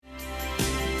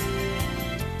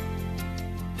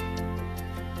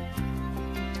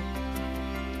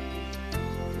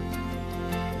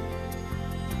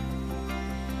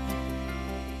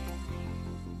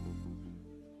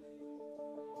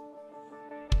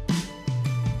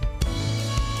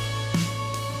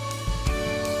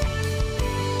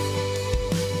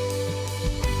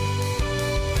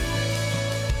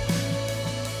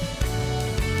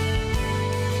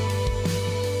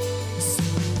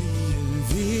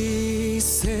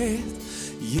visshet,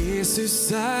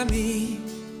 Jesus min.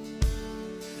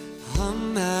 Han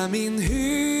min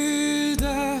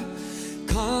hyrde,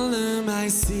 kaller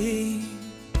meg sin.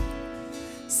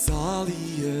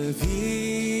 Salige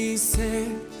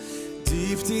visshet,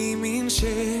 dypt i min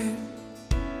sjel.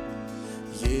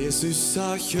 Jesus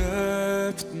har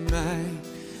kjøpt meg,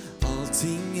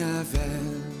 allting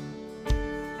vel.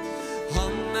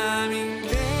 Han min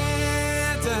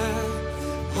glede,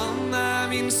 han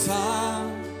min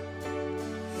sang.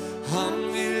 Han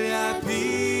vil jeg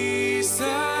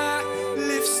prise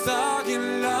livsdagen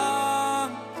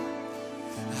lang.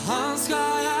 Han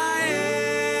skal jeg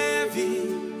evig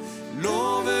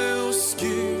love hos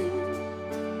Gud.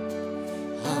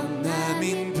 Han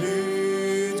min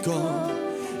brudgom,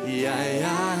 jeg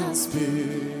hans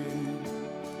bud.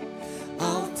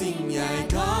 Allting jeg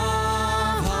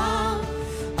gav ham,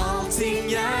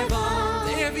 allting jeg var.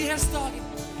 Evighetsdagen,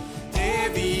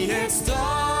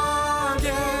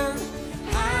 evighetsdagen,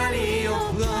 herlig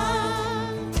og bra.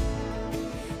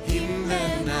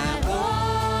 Himmelen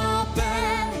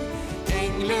åpen,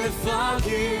 engler fra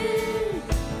Gud,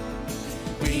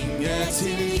 bringer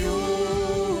til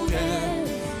jorden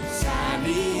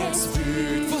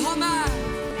kjærlighetsbud. For han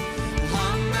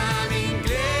min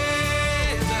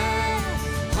glede,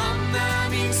 han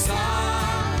min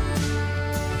sang.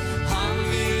 Han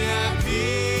vil jeg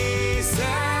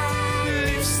prise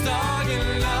livsdagen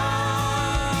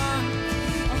lang.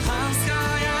 Han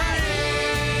skal jeg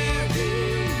evig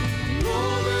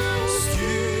love hos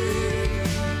Gud.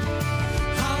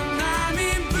 Han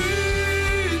min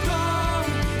brudgom,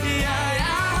 jeg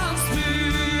hans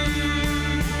brud.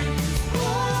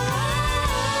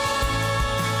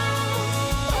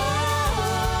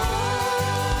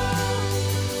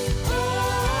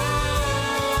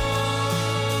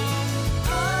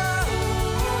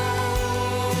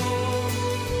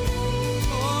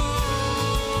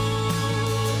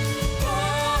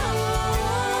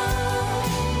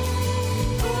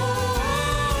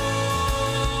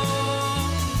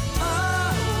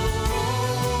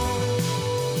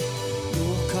 Nå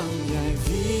kan jeg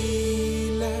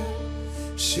hvile,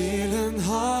 sjelen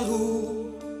har ro.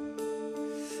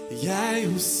 Jeg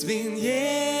hos min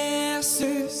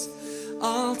Jesus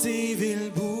alltid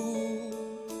vil bo.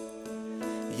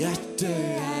 Hjertet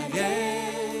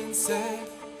renset,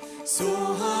 så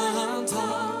har han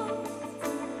tatt.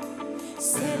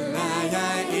 Selv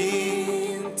jeg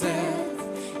intet,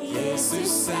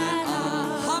 Jesus alt.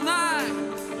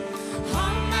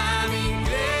 Han min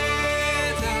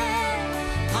glede,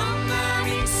 han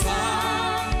min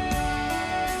sang.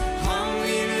 Han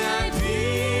vil jeg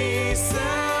prise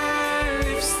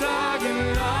livsdagen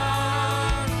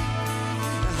lang.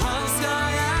 Han skal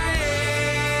jeg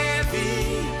evig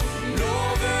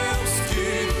love hos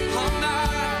Gud. Han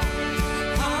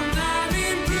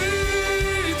min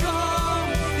brudgom,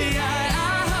 jeg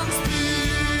hans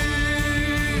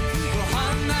brud. Og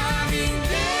han min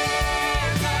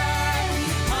glede,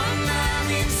 han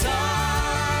min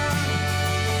sang.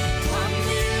 Han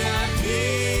vil jeg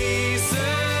prise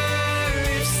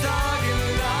livsdagen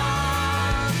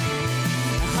lang.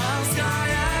 Han skal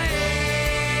jeg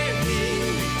evig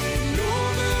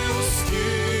love hos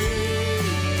Gud.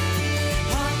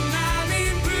 Han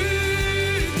min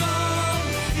brudgom,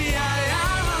 jeg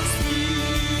hans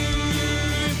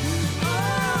brud.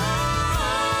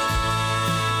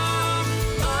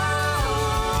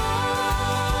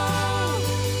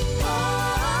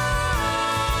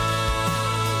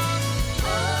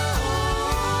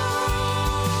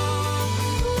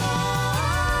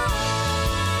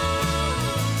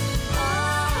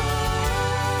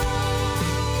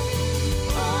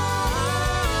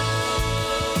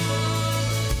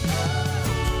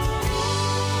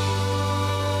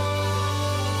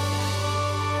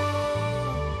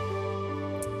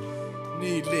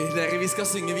 Nydelig. Dere, vi skal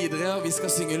synge videre, og vi skal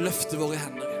synge Løfte våre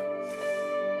hender.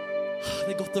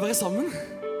 Det godt å være sammen.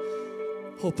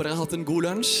 Håper dere har hatt en god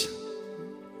lunsj.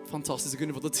 Fantastisk å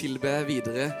kunne få til å tilbe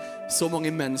videre. Så mange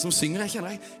menn som synger. Jeg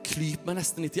kjenner jeg klyper meg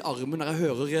nesten litt i armen når jeg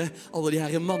hører alle de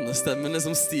her mannestemmene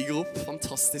som stiger opp.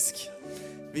 Fantastisk.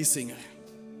 Vi synger.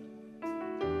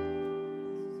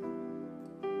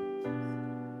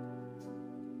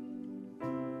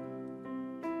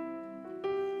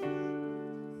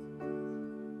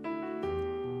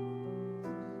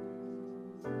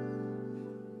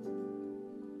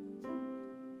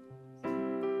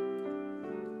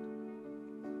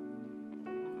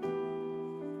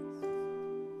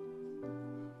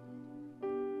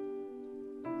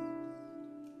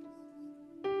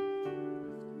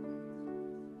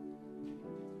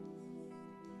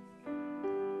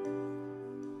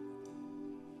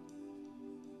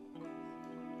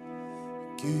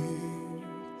 Gud,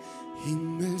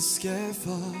 himmelske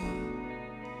Far,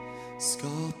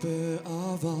 skaper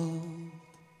av alt,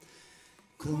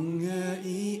 konge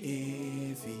i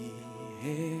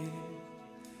evighet.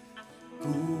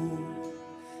 God,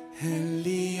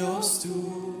 hellig og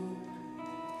stor,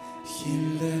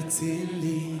 kilde til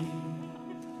liv.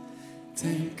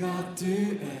 Tenk at du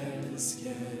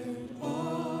elsker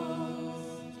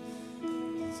oss.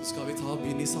 Så skal vi ta og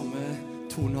begynne i samme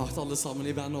toneart alle sammen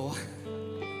i bandet også.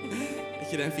 Er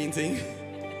ikke det en fin ting?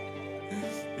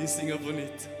 Vi synger på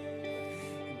nytt.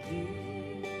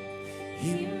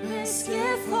 Himmelske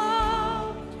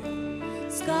Far,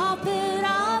 skaper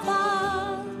av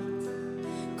alt,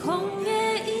 konge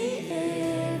i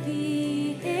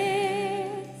evighet.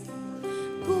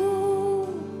 God,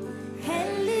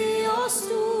 hellig og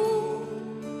stor,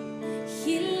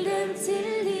 kilden til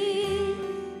liv.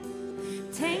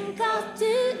 Tenk at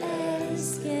du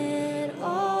elsker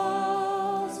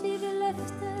oss. Vi vil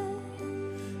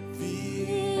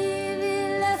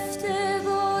løfte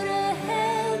våre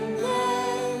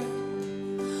hender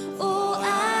og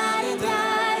ære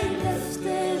deg,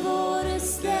 løfte våre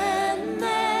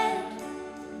stemmer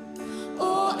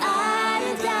og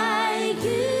ære deg,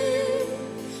 Gud,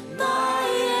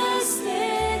 majestet.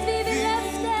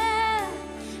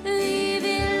 Vi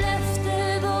vil løfte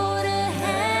våre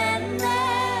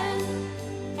hender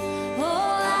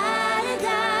og ære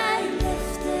deg,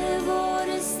 løfte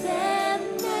våre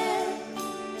stemmer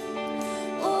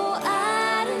og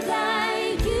ære deg,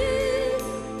 Gud,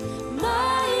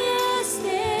 majestet.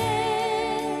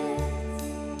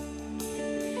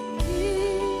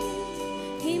 Gud,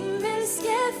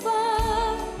 himmelske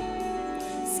Far,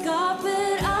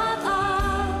 skaper av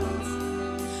alt,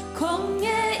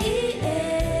 konge i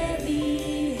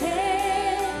evighet.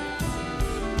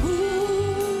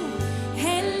 God,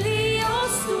 hellig og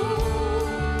stor,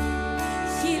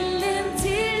 kilden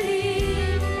til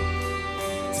liv.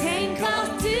 Tenk at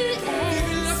du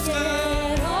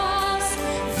elsker oss.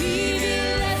 Vi vil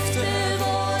løfte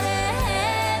våre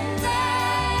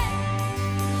hender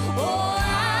og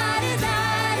ære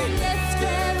deg,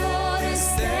 løfte våre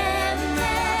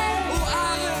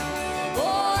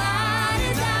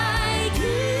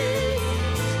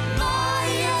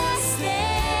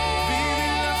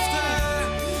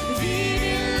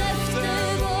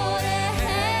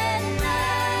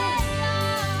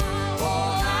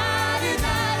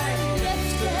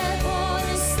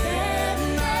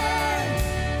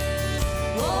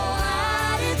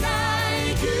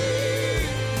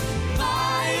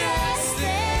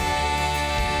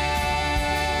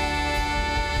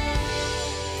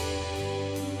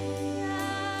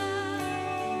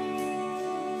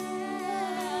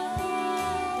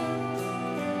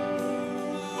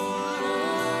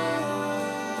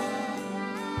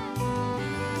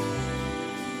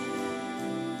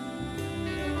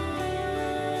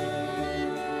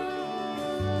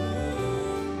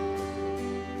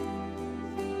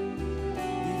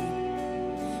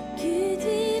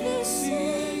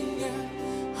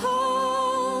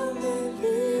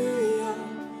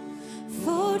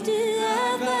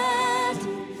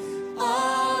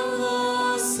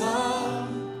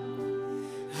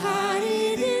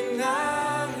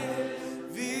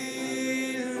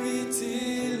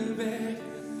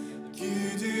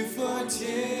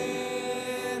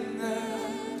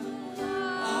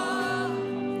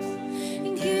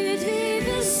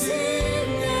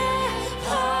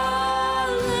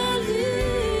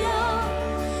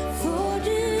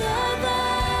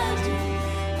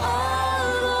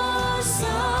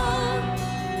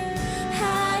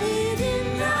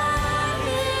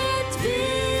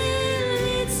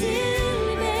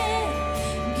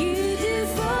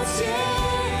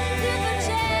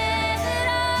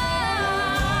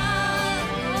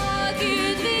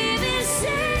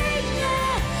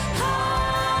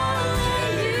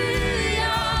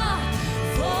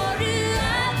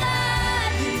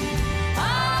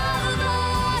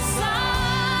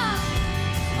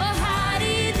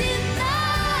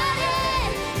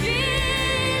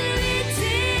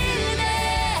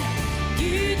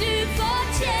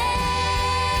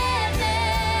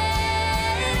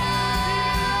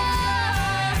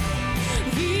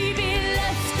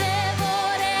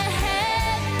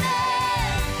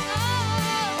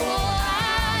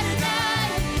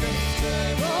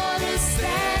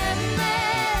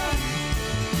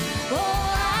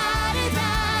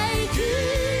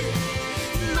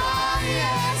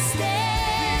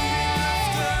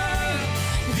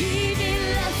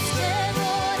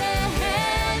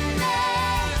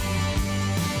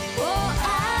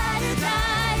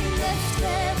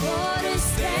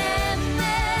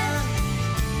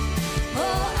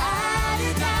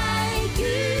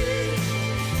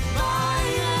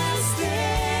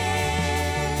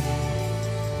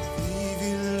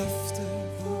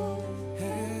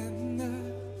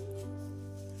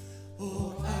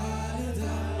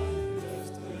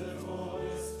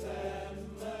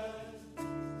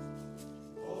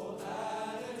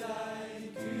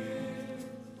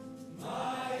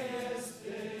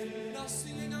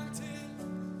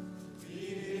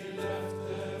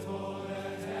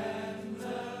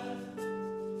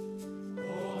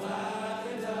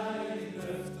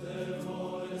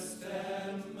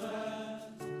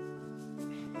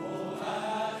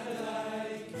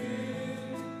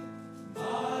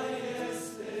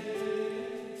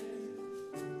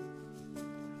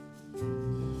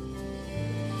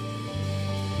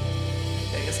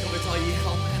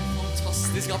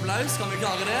fantastisk applaus. Kan vi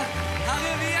klare det?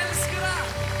 Herre, vi elsker deg!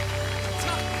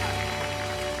 Takk!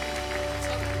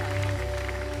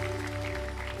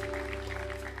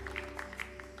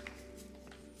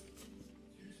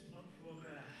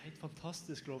 Helt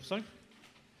fantastisk lovsang.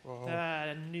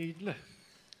 Det nydelig.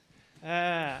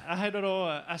 Jeg heter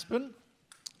da Espen.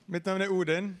 Mitt navn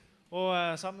Odin.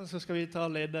 Og sammen så skal vi ta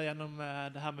leder gjennom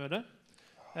det her møtet.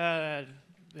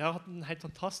 Vi har hatt en helt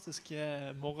fantastisk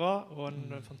morgen og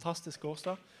en fantastisk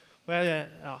årsdag. Og jeg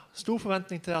har stor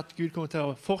forventning til at Gud kommer til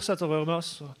å fortsette å røre med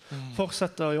oss og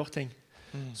fortsette å gjøre ting.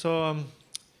 Så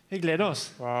vi gleder oss.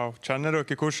 Wow. Kjenner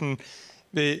dere hvordan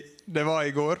det var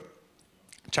i går?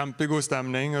 Kjempegod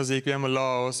stemning, og så gikk vi hjem og la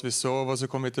oss, vi sov, og så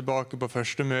kom vi tilbake på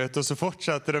første møte, og så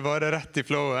fortsetter det bare rett i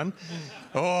flowen.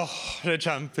 Åh, det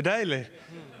kjempedeilig!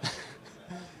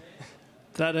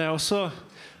 Det det også.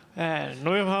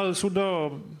 Når vi har suttet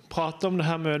og pratet om det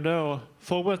her møtet og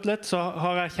forberedt litt, så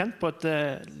har jeg kjent på et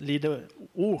lite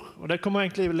ord. Og det kommer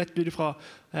egentlig litt ut fra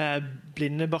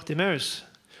blinde Bartimeus,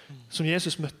 som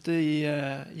Jesus møtte i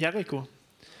Jericho.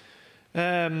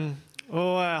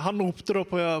 Og han ropte da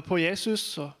på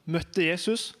Jesus og møtte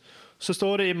Jesus. Så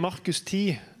står det i Markus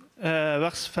 10,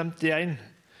 vers 51.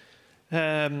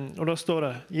 Og da står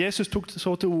det: Jesus tok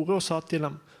så til orde og sa til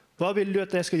ham: «Hva vil du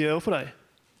at jeg skal gjøre for deg?»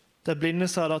 Det blinde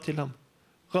sa da til ham: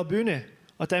 «Rabbuni,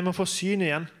 at jeg må få syn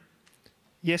igjen.»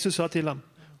 Jesus sa til ham: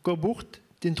 «Gå bort,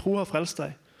 din tro har frelst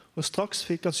deg.» Og straks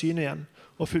fikk han syn igjen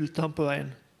og fulgte ham på veien.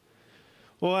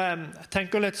 Og jeg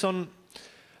tenker litt sånn,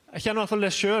 jeg kjenner i hvert fall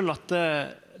det selv, at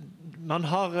man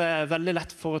har veldig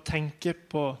lett for å tenke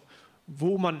på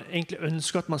hvor man egentlig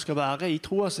ønsker at man skal være i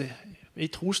troa si, i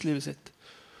troslivet sitt.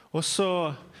 Og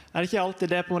så det ikke alltid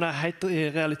det på en måte heter i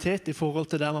realitet i forhold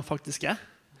til der man faktisk er.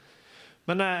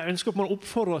 Men jeg ønsker at man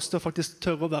oppfordrer oss til å faktisk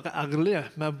tørre å være ærlige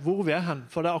med hvor vi er hen.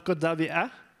 For det akkurat der vi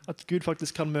er, at Gud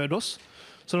faktisk kan møte oss.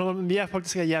 Så når vi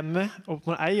faktisk hjemme, og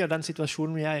man eier den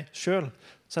situasjonen vi er i selv,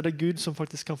 så det Gud som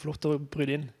faktisk kan få lov til å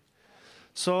bryte inn.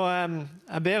 Så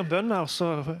jeg ber en bønn her, og så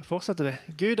fortsetter vi.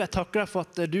 Gud, jeg takker deg for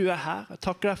at du er her. Jeg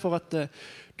takker deg for at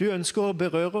du ønsker å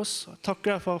berøre oss. Jeg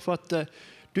takker deg for at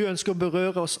du ønsker å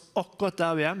berøre oss akkurat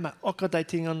der vi er, med akkurat de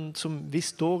tingene som vi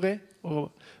står i, og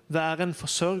være en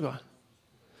forsørger.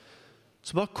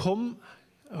 Så bare kom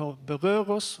og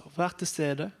berør oss, og vær til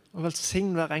stede, og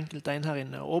velsign hver enkelt en her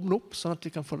inne, og åpne opp, sånn at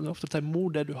vi kan få lov til å ta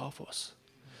imot det du har for oss.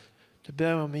 Det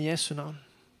ber vi om i Jesu navn.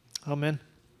 Amen.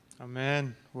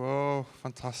 Amen. Wow,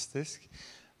 fantastisk.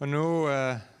 Og nå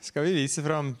skal vi vise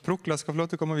frem, Prokla skal få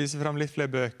lov til å komme og vise frem litt flere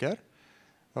bøker.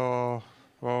 Og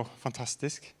wow,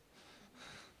 fantastisk.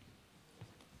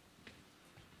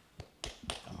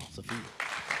 Ja, så fint.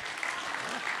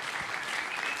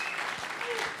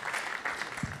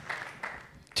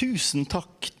 Tusen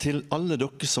takk til alle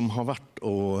dere som har vært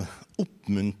og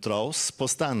oppmuntret oss på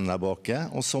standen der bak,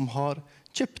 og som har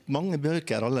kjøpt mange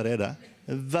bøker allerede.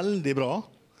 Veldig bra.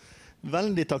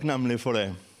 Veldig takknemlig for det.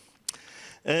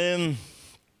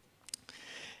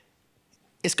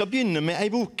 Jeg skal begynne med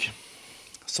en bok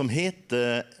som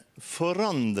heter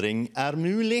 «Forandring er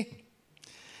mulig».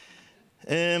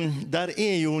 Der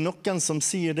er jo noen som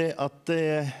sier det at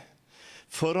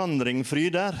forandring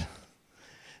fryder.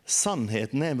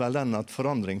 Sannheten er vel den at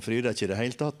forandring fryder ikke i det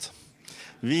hele tatt.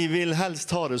 Vi vil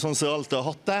helst ha det sånn som alt har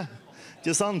hatt det.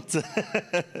 Ikke sant?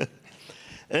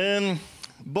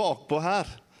 Bakpå her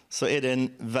så er det en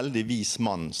veldig vis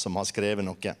mann som har skrevet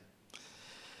noe.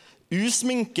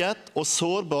 Usminket og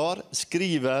sårbar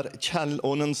skriver Kjell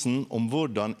Aanensen om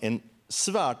hvordan en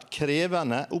svært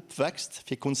krevende oppvekst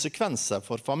fikk konsekvenser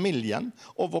for familien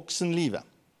og voksenlivet.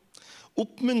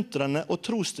 Oppmuntrende og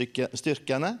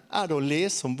trosstyrkende er det å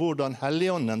lese om hvordan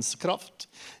Helligåndens kraft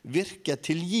virker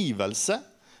tilgivelse,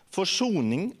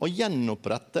 forsoning og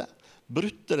gjenopprette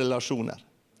brutte relasjoner.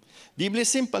 Vi blir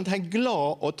simpelthen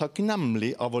glad og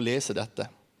takknemlig av å lese dette.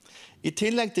 I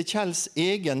tillegg til Kjells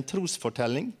egen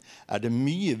trosfortelling er det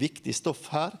mye viktig stoff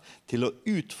her til å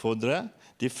utfordre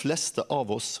de fleste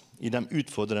av oss i de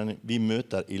utfordringene vi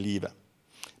møter i livet.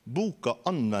 Boka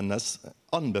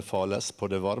anbefales på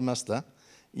det varmeste.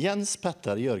 Jens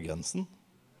Petter Jørgensen.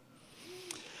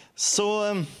 Så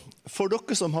for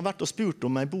dere som har vært og spurt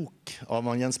om en bok av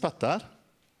Jens Petter,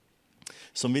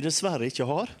 som vi dessverre ikke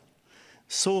har,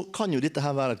 så kan jo dette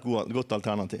her være et godt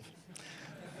alternativ.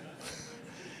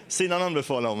 Siden han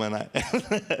anbefaler om henne.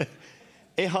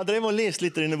 Jeg har drevet og lest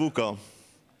litt i denne boka.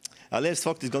 Jeg har lest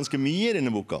faktisk ganske mye i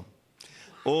denne boka.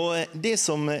 Og det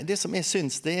som jeg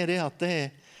synes, det er det at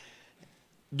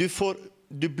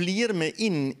du blir med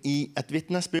inn i et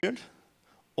vitnesbyrd,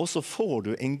 og så får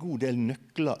du en god del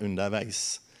nøkler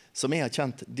underveis, som jeg har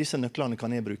kjent, disse nøklene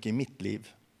kan jeg bruke i mitt liv.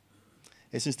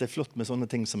 Jeg synes det er flott med sånne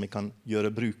ting som vi kan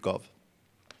gjøre bruk av.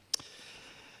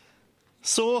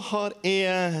 Så har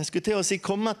jeg, skulle til å si,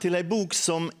 kommet til en bok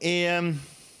som jeg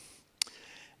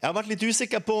har vært litt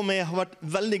usikker på om jeg har vært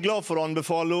veldig glad for å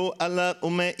anbefale, eller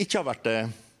om jeg ikke har vært det.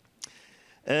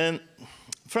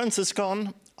 Francis Chan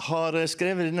har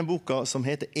skrevet denne boka som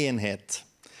heter Enhet.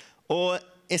 Og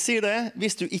jeg sier det,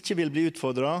 hvis du ikke vil bli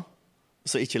utfordret,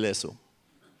 så ikke les henne.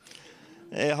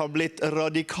 Jeg har blitt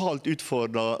radikalt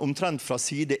utfordret, omtrent fra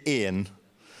side 1.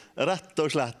 Rett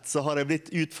og slett så har jeg blitt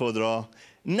utfordret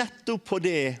nettopp på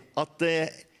det at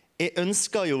jeg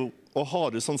ønsker jo å ha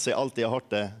det sånn som jeg alltid har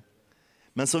hatt det.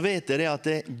 Men så vet jeg det at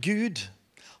Gud,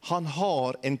 han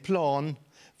har en plan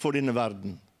for denne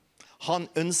verden. Han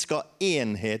ønsker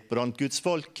enhet blant Guds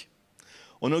folk.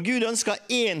 Og når Gud ønsker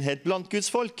enhet blant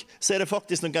Guds folk, så er det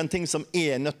faktisk noen ting som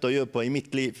jeg er nødt til å gjøre på i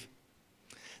mitt liv.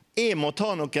 Jeg må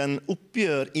ta noen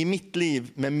oppgjør i mitt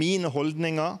liv med mine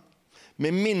holdninger,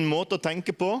 med min måte å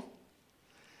tenke på.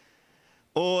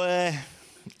 Og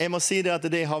jeg må si det at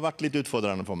det har vært litt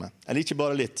utfordrende for meg. Eller ikke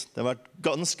bare litt, det har vært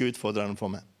ganske utfordrende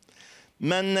for meg.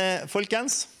 Men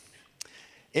folkens,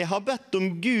 jeg har bedt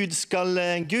om Gud,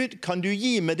 kan du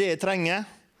gi meg det jeg trenger,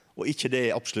 og ikke det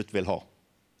jeg absolutt vil ha.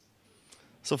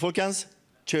 Så folkens,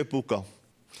 kjøp boka.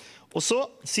 Og så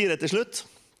sier jeg til slutt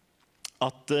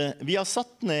at vi har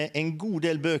satt ned en god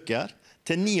del bøker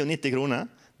til 99 kroner.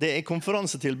 Det er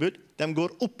konferansetilbud, de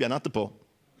går opp igjen etterpå.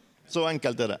 Så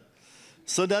enkelt er det.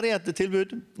 Så der er et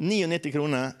tilbud, 99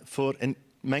 kroner for en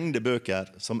mengde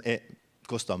bøker som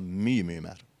koster mye, mye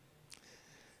mer.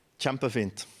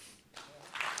 Kjempefint.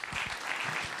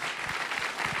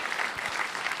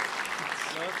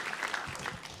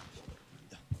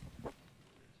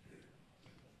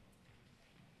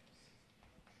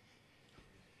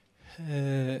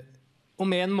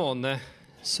 Om en måned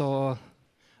så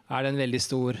er det en veldig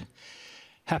stor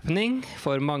happening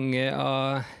for mange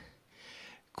av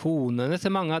konene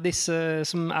til mange av disse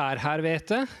som er her, vet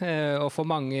jeg, og for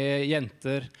mange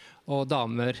jenter og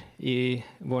damer i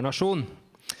vår nasjon.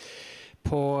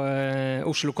 På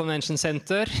Oslo Convention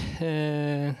Center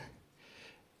 20.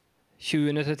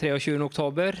 til 23.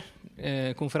 oktober,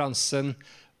 konferansen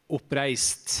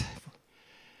Oppreist.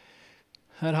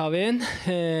 Her har vi en.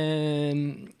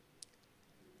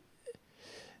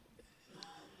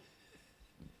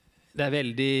 Det er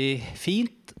veldig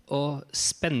fint og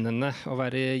spennende å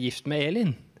være gift med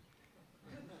Elin.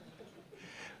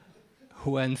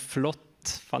 Hun er en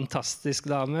flott, fantastisk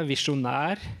dame,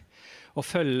 visjonær, og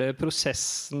følger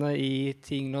prosessene i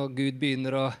ting når Gud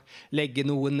begynner å legge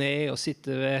noe ned og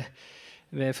sitte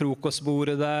ved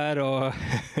frokostbordet der og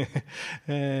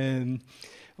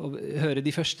høre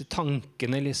de første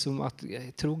tankene, liksom, at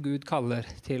jeg tror Gud kaller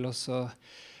til oss å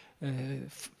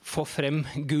få frem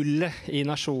gullet i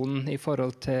nasjonen i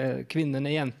forhold til kvinnene,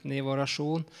 jentene i vår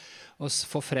nasjon, og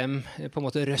få frem på en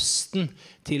måte røsten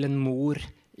til en mor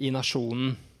i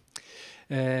nasjonen.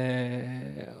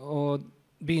 Og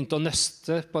begynte å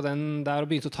nøste på den der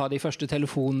og begynte å ta de første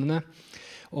telefonene,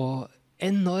 og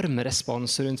enorm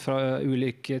respons rundt fra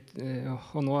ulike,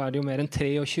 og nå er det jo mer enn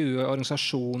 23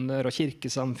 organisasjoner og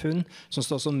kirkesamfunn som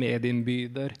står som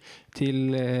medinnbyder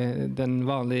til den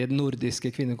vanlige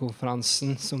nordiske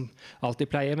kvinnekonferansen som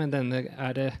alltid pleier, men denne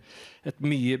er det et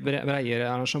mye bredere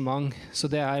arrangement. Så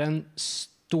det er en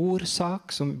stor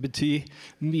sak som betyr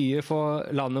mye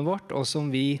for landet vårt, og som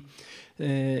vi,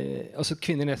 altså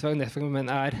kvinner i nettverk,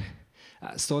 men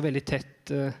står veldig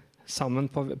tett sammen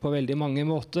på veldig mange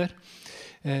måter.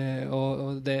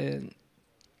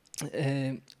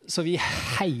 Så vi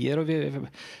heier, og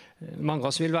mange av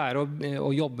oss vil være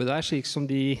og jobbe der slik som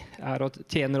de er og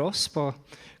tjener oss på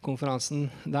konferansen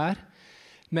der.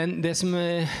 Men det som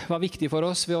var viktig for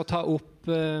oss ved å ta opp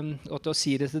og til å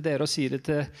si det til dere og si det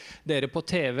til dere på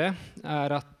TV, er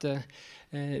at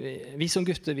vi som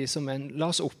gutter, vi som menn,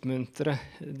 la oss oppmuntre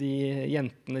de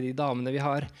jentene, de damene vi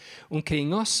har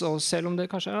omkring oss, og selv om det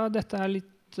kanskje dette er litt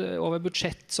over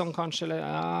budsjett som kanskje,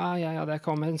 eller det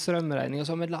kommer en strømregning og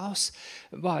så, men la oss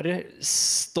bare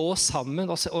stå sammen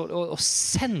og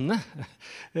sende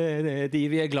de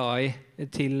vi er glad i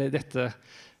til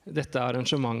dette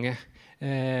arrangementet.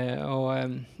 Og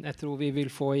jeg tror vi vil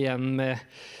få igjen med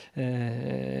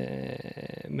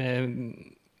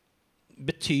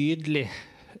betydelig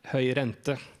høy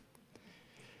rente.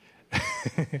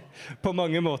 På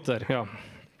mange måter, ja.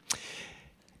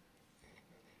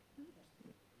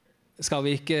 Skal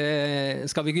vi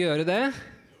ikke gjøre det?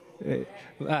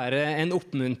 Være en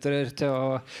oppmuntrer til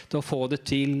å få det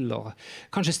til, og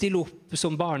kanskje stille opp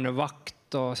som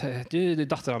barnevakt, og du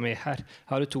datteren min, her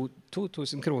har du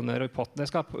 2000 kroner i potten, det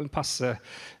skal passe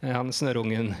han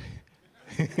snørrungen.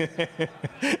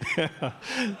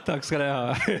 Takk skal dere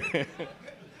ha.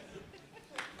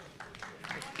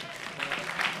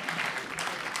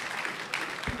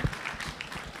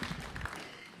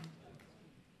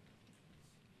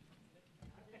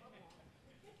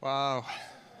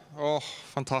 Wow.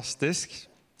 Fantastisk.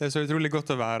 Det så utrolig godt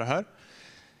å være her.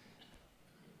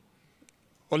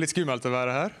 Og litt skummelt å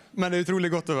være her, men det utrolig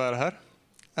godt å være her.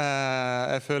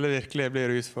 Jeg føler virkelig jeg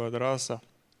blir utfordret, altså.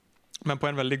 Men på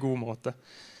en veldig god måte.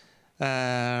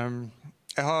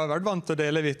 Jeg har vært vant til å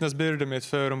dele vitnesbyrdet mitt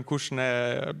før om hvordan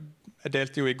jeg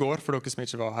delte jo i går, for dere som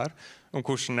ikke var her, om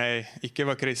hvordan jeg ikke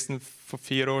var kristen for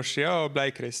 4 år siden, og ble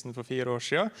kristen for 4 år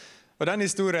siden. Og den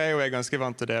historien er jo jeg ganske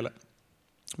vant til å dele.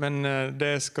 Men det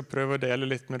jeg skal prøve å dele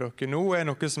litt med dere nå, er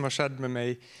noe som har skjedd med meg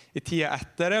i tida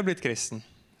etter jeg har blitt kristen.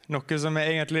 Noe som jeg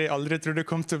egentlig aldri trodde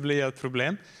kom til å bli et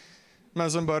problem, men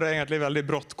som bare egentlig veldig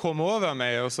brått kom over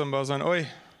meg, og som bare sånn, oi,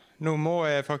 nå må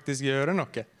jeg faktisk gjøre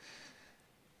noe.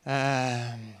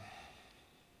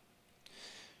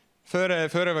 Før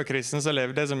jeg var kristen, så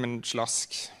levde jeg som en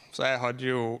slask. Så jeg hadde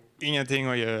jo ingenting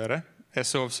å gjøre. Jeg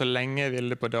sov så lenge jeg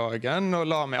ville på dagen, og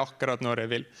la meg akkurat når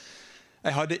jeg vil.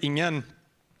 Jeg hadde ingen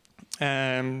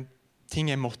ting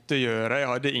jeg måtte gjøre. Jeg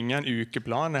hadde ingen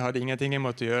ukeplan. Jeg hadde ingenting jeg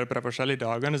måtte gjøre på de forskjellige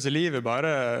dagene. Så livet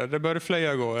bare fløy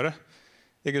av gårde.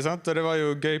 Ikke sant? Og det var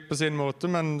jo gøy på sin måte,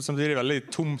 men samtidig veldig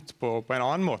tomt på en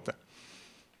annen måte.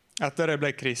 Etter jeg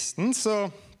ble kristen, så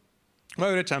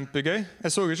var jo det kjempegøy.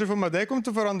 Jeg så ikke for meg at det kom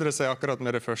til å forandre seg akkurat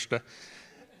med det første.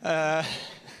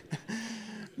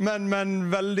 Men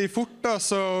veldig fort da,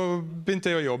 så begynte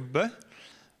jeg å jobbe.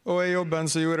 Og i jobben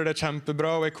så gjorde jeg det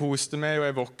kjempebra, og jeg koste meg, og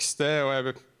jeg vokste, og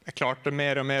jeg klarte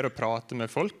mer og mer å prate med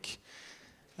folk.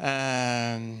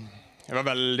 Jeg var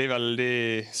veldig, veldig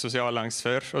sosialangst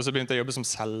før, og så begynte jeg å jobbe som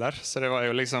selger, så det var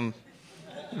jo liksom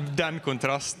den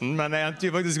kontrasten, men jeg endte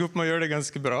jo faktisk opp med å gjøre det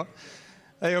ganske bra.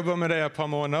 Jeg jobbet med det i et par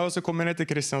måneder, og så kom jeg ned til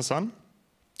Kristiansand,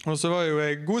 og så var jo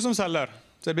jeg god som selger.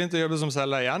 Så jeg begynte å jobbe som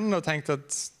selger igjen, og tenkte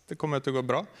at det kommer til å gå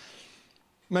bra.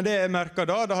 Men det jeg merket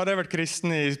da hadde jeg vært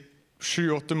kristen i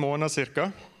 7-8 måneder cirka.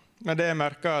 Men det jeg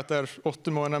merket etter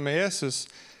 8 måneder med Jesus,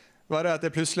 var det at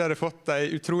jeg plutselig hadde fått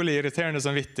en utrolig irriterende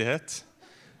samvittighet.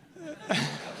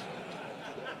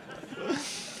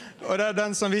 Og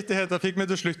den samvittigheten fikk meg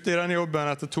til å slutte i den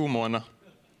jobben etter 2 måneder.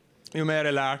 Jo mer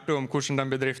jeg lærte om hvordan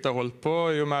den bedriften holdt på,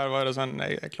 jo mer var det sånn,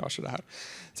 jeg klarer ikke det her.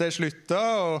 Så jeg sluttet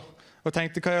og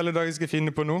tenkte, hva i alle dager skal jeg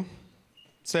finne på nå?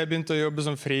 Så jeg begynte å jobbe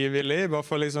som frivillig, bare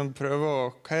for å liksom prøve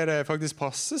hva er det jeg faktisk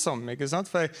passer som, ikke sant?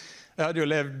 For jeg hadde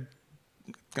jo levd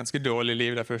ganske dårlig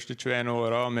liv de første 21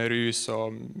 årene med rus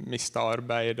og mistet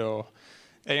arbeid og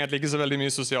egentlig ikke så veldig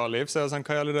mye sosialliv. Så jeg var sånn,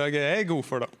 hva i alle dager er jeg god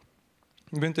for da?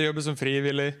 Jeg begynte å jobbe som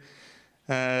frivillig.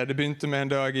 Det begynte med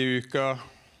en dag i uka,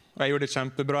 og jeg gjorde det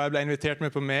kjempebra. Jeg ble invitert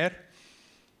med på mer.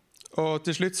 Og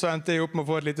til slutt så endte jeg opp med å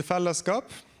få et lite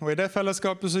fellesskap. Og i det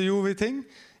fellesskapet så gjorde vi ting,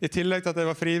 i tillegg til at jeg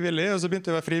var frivillig, og så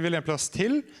begynte jeg å være frivillig en plass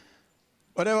til.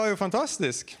 Og det var jo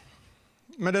fantastisk.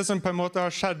 Men det som på en måte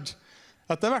har skjedd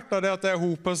etter hvert, det er at det har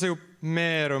hopet seg opp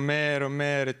mer og mer og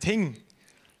mer ting,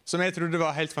 som jeg trodde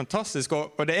var helt fantastisk,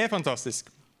 og det er fantastisk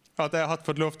at jeg har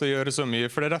fått lov til å gjøre så mye,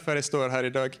 for det er derfor jeg står her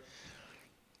i dag.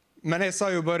 Men jeg sa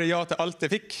jo bare ja til alt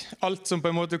jeg fikk, alt som på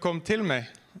en måte kom til meg.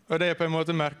 Og det jeg på en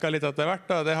måte merket litt etter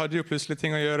hvert, det hadde jo plutselig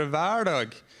ting å gjøre hver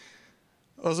dag.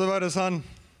 Og så var det sånn,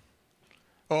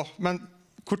 men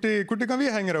hvor kan vi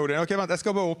henge det, Odin? Ok, vent, jeg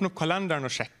skal bare åpne opp kalenderen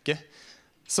og sjekke.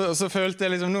 Så følte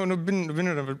jeg liksom, nå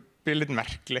begynner det å bli litt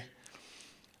merkelig.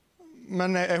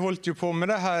 Men jeg holdt jo på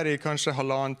med det her i kanskje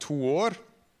 1,5–2 år,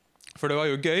 for det var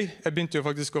jo gøy. Jeg begynte jo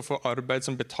faktisk å få arbeid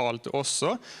som betalte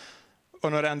også. Og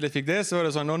når jeg endelig fikk det, så var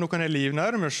det sånn, nå kan jeg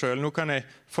livnære meg selv, nå kan jeg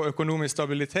få økonomisk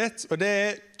stabilitet, og det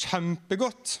er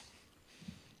kjempegodt.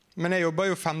 Men jeg jobbet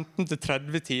jo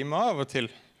 15–30 timer av og til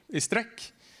i strekk.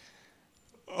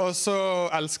 Og så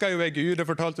elsket jo jeg Gud og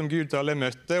fortalte om Gud til alle jeg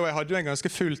møtte, og jeg hadde jo en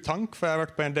ganske full tank, for jeg har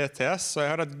vært på en DTS, og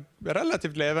jeg hadde et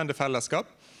relativt levende fellesskap.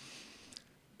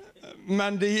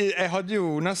 Men jeg hadde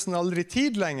jo nesten aldri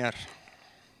tid lenger.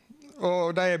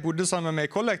 Og de jeg bodde sammen med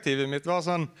i kollektivet mitt var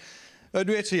sånn,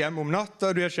 du er ikke hjemme om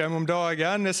natta, du er ikke hjemme om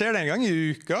dagen. Jeg ser det en gang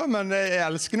i uka, men jeg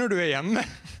elsker når du er hjemme.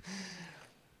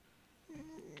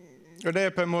 Og det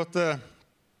jeg på en måte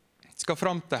skal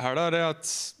frem til her, det er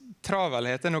at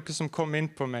travelhet er noe som kom inn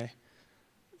på meg,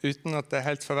 uten at jeg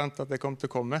helt forventet at det kom til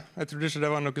å komme. Jeg trodde ikke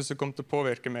det var noe som kom til å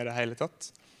påvirke meg i det hele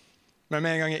tatt. Men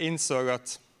med en gang jeg innså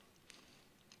at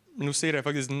nå sier jeg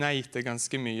faktisk nei til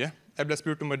ganske mye. Jeg ble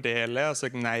spurt om å dele, jeg har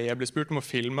sagt nei. Jeg ble spurt om å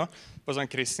filme på sånn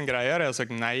kristen greier, jeg har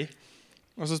sagt nei.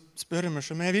 Og så spør jeg meg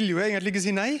selv, men jeg vil jo egentlig ikke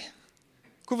si nei.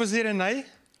 Hvorfor sier jeg nei?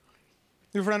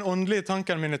 Jo, for den åndelige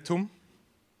tanken min er tom.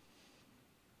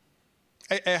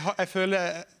 jeg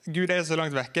føler Gud så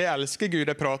langt vekke. Jeg elsker Gud,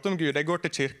 jeg prater om Gud, jeg går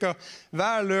til kirka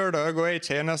hver lørdag og jeg i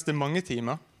tjeneste mange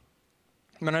timer.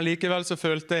 Men allikevel så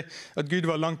følte jeg at Gud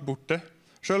var langt borte.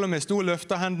 Selv om jeg sto og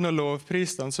løftet hendene og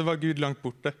lovpriste han, så var Gud langt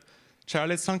borte.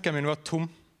 Kjærlighetstanken min var tom.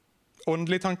 Den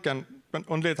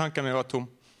åndelige tanken min var tom.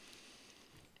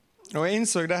 Og jeg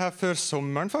innså det her før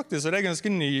sommeren faktisk, og det ganske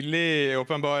nylig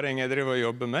åpenbaring jeg driver og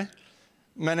jobber med.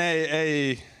 Men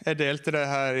jeg delte det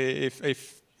her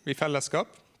i fellesskap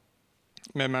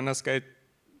med mennesker jeg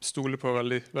stoler på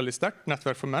veldig, veldig sterkt.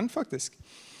 Nettverk for menn, faktisk.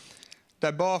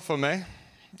 De ba for meg,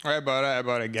 og jeg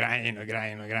bare grein.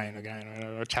 Det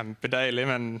var kjempedeilig,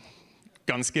 men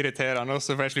ganske irriterende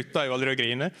også, for jeg sluttet jo aldri å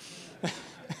grine.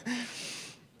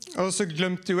 Og så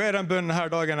glemte jo jeg den bønnen her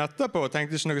dagen etterpå, og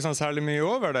tenkte ikke noe sånn særlig mye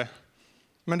over det.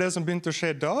 Men det som begynte å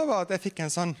skje da, var at jeg fikk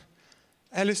en sånn,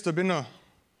 jeg har lyst til å begynne å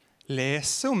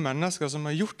lese om mennesker som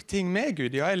har gjort ting med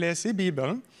Gud. Ja, jeg leser i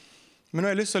Bibelen, men nå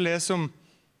har jeg lyst til å lese om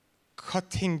hva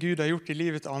ting Gud har gjort i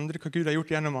livet til andre, hva Gud har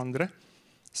gjort gjennom andre.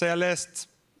 Så jeg har lest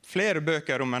flere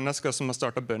bøker om mennesker som har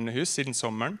startet bønnehus siden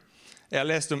sommeren. Jeg har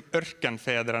lest om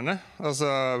ørkenfedrene,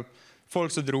 altså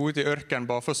folk som dro ut i ørken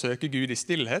bare for å søke Gud i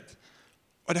stillhet.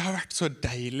 Og det har vært så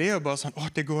deilig å bare sånn,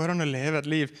 det går an å leve et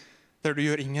liv der du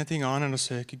gjør ingenting annet enn å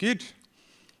søke Gud.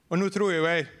 Og nå tror jo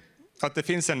jeg at det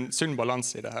finnes en sunn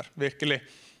balanse i det her, virkelig.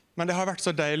 Men det har vært så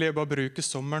deilig å bare bruke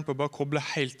sommeren på å bare koble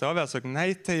helt av. Jeg har sagt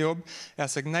nei til jobb, jeg har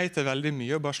sagt nei til veldig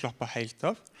mye og bare slappe helt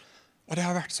av. Og det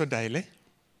har vært så deilig.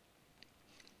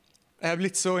 Jeg har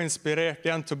blitt så inspirert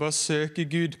igjen til å bare søke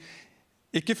Gud,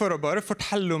 ikke for å bare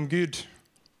fortelle om Gud,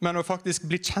 men å faktisk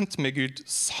bli kjent med Gud,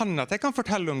 sånn at jeg kan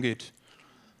fortelle om Gud.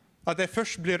 At jeg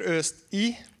først blir øst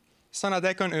i, sånn at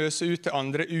jeg kan øse ut til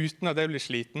andre uten at jeg blir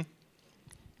sliten.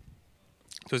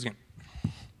 2 sekunder.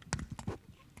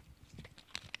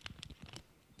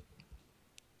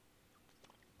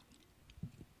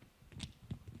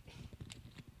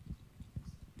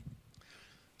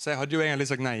 Så jeg hadde jo egentlig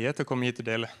sagt nei til å komme hit og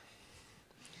dele.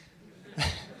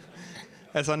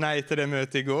 Jeg sa nei til det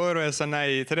møtet i går, og jeg sa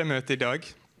nei til det møtet i dag.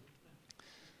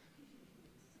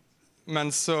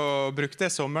 Men så brukte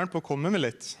jeg sommeren på å komme med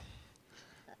litt.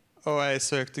 Og jeg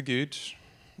søkte Gud.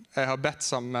 Jeg har bedt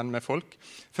sammen med folk.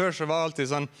 Før så var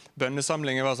alltid sånn,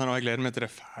 bønnesamlinger var sånn, jeg gleder meg til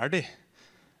det er ferdig.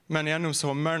 Men gjennom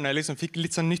sommeren, jeg liksom fikk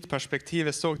litt sånn nytt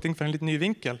perspektiv, jeg så ting fra en litt ny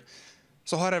vinkel,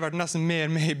 så har jeg vært nesten mer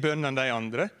med i bønnen enn de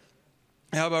andre.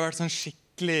 Jeg har bare vært sånn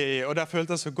skikkelig, og det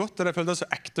føltes så godt, og det føltes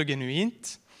så ekte og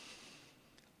genuint.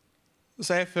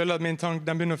 Så jeg føler at min tank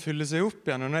den begynner å fylle seg opp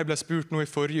igjen. Og når jeg ble spurt nå i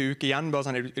forrige uke igjen, bare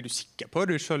sånn, er du sikker på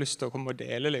at du ikke har lyst til å komme og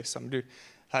dele? Liksom?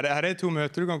 Her er 2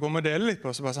 møter du kan komme og dele litt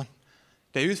på. Så bare sånn,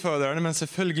 det er utfordrende, men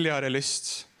selvfølgelig har jeg lyst.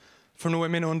 For nå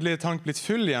er min åndelige tank blitt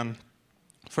full igjen.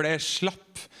 For jeg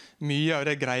slapp mye av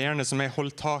de greiene som jeg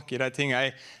holdt tak i, de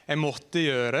tingene jeg måtte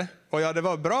gjøre. Og ja, det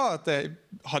var bra at jeg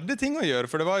hadde ting å gjøre,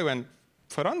 for det var jo en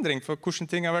forandring for hvordan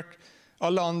ting har vært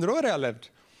alle andre år jeg har levd.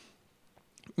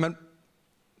 Men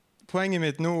poenget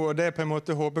mitt nå, og det på en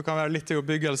måte håper kan være litt til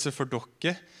oppbyggelse for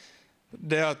dere,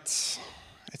 det er at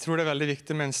jeg tror det er veldig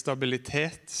viktig med en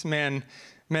stabilitet, med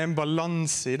en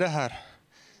balanse i det her.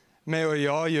 Med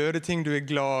å gjøre ting du er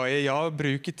glad i,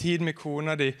 bruke tid med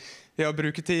kona di,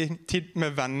 bruke tid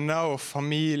med venner og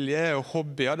familie og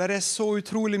hobbyer. Der er så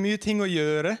utrolig mye ting å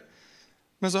gjøre,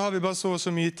 men så har vi bare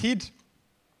så mye tid.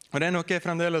 Og det er noe jeg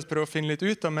fremdeles prøver å finne litt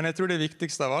ut av, men jeg tror det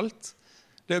viktigste av alt,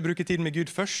 det er å bruke tid med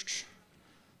Gud først.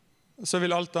 Så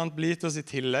vil alt annet bli til oss i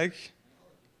tillegg.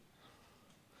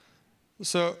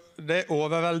 Så det er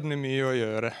overveldende mye å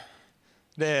gjøre.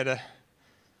 Det er det.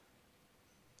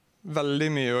 Veldig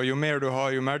mye, og jo mer du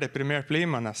har, jo mer deprimert blir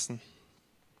man nesten.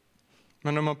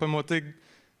 Men når man på en måte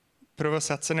prøver å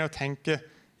sette seg ned og tenke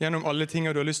gjennom alle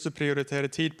tingene du har lyst til å prioritere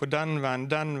tid på, den venn,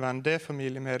 det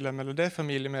familiemedlem eller det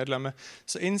familiemedlemmet,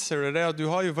 så innser du det at du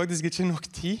har jo faktisk ikke nok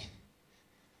tid.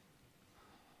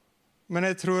 Men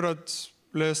jeg tror at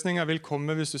løsninger vil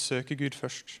komme hvis du søker Gud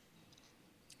først.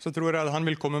 Så tror jeg at han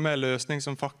vil komme med en løsning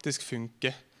som faktisk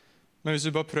funker. Men hvis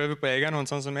du bare prøver på egen hånd,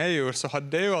 sånn som jeg gjorde, så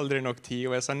hadde jeg jo aldri nok tid,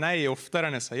 og jeg sa nei oftere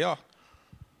enn jeg sa ja.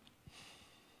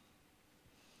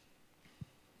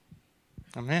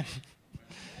 Amen.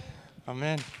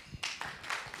 Amen.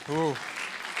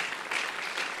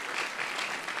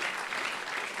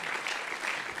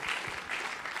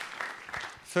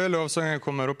 Før lovsangen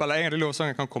kommer opp, eller egentlig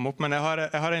lovsangen kan komme opp, men jeg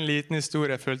har en liten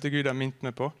historie jeg følte Gud har minnet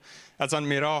meg på. Et sånn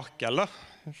mirakel, da,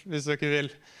 hvis dere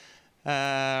vil.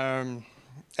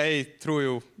 Jeg tror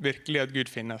jo virkelig at Gud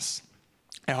finnes.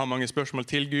 Jeg har mange spørsmål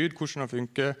til Gud, hvordan han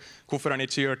funker, hvorfor han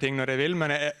ikke gjør ting når jeg vil,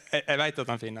 men jeg vet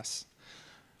at han finnes.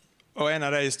 Og en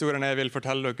av de historiene jeg vil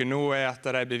fortelle dere nå, et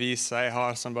av de bevisene jeg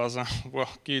har som bare sånn, wow,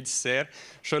 Gud ser,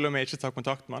 selv om jeg ikke tar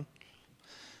kontakt med han.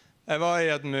 Jeg var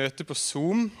i et møte på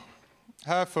Zoom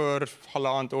her for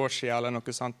 1,5 år siden, eller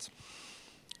noe sånt.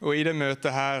 Og i det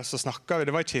møtet her så snakket vi,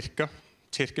 det var i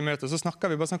kirkemøte, så snakket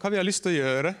vi bare sånn, hva vi har lyst til å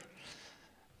gjøre.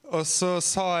 Og så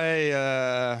sa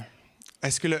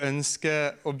jeg skulle ønske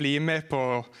å bli med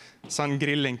på sånn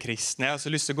grillen kristne. Jeg har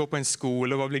så lyst til å gå på en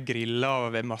skole og bli grillet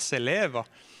av masse elever.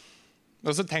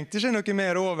 Og så tenkte jeg ikke noe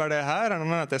mer over det her, enn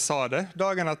at jeg sa det.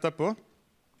 Dagen etterpå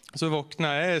så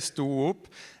våkna jeg, sto opp.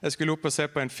 Jeg skulle opp og se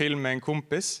på en film med en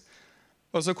kompis.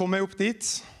 Og så kom jeg opp dit,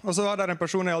 og så var det en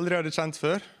person jeg aldri hadde kjent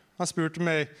før. Han spurte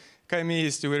meg hva er min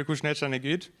historie, hvordan jeg kjenner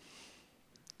Gud.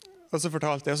 Og så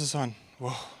fortalte jeg, og så sa han,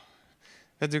 wow,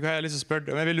 vet du hva jeg har lyst til å spørre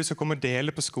deg om? Jeg vil du skal komme og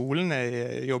dele på skolen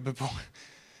jeg jobber på.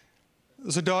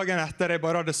 Og så dagen etter jeg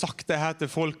bare hadde sagt det her til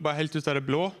folk, bare helt ut av det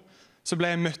blå, så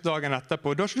ble jeg møtt dagen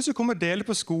etterpå. Du har ikke lyst til å komme og dele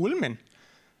på skolen min.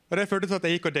 Og det førte til at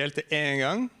jeg gikk og delte en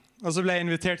gang, og så ble jeg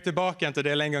invitert tilbake igjen til å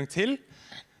dele en gang til.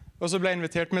 Og så ble jeg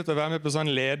invitert med til å være med på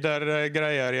sånn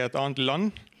ledergreier i et annet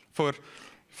land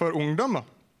for ungdommer.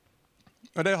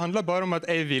 Og det handler bare om at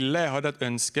jeg hadde et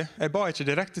ønske. Jeg ba ikke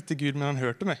direkte til Gud, men han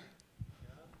hørte meg.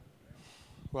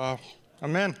 Wow.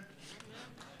 Amen.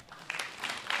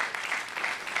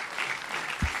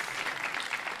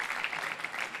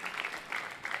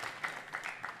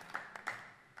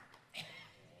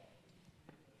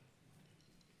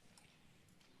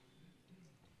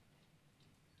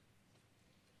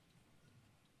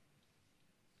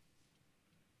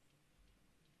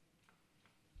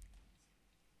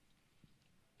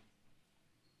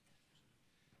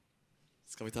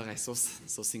 Skal vi ta reise oss,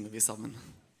 så synger vi sammen.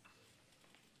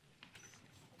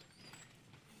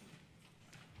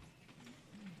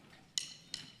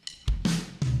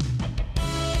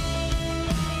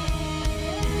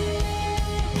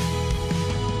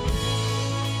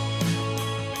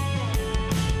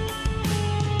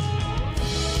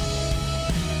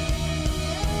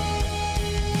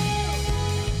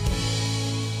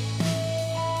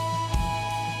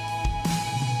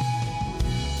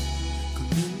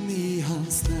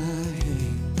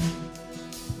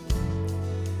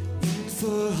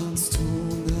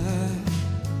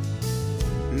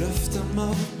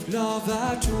 La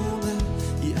hver tone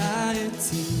i ære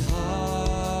til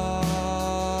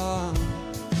ham.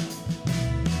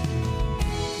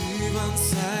 Du vant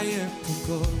seier på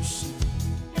korset,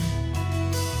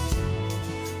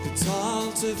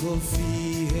 betalte vår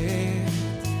frihet.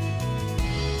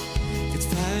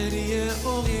 Rettferdige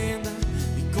og rene,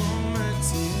 vi kommer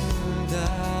til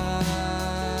deg.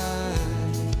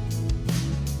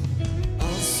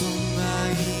 Alt som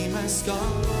i meg skal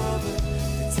love,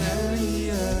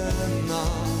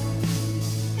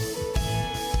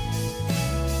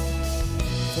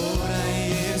 for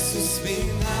deg, Jesus,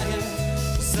 min Herre,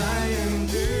 seieren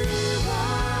du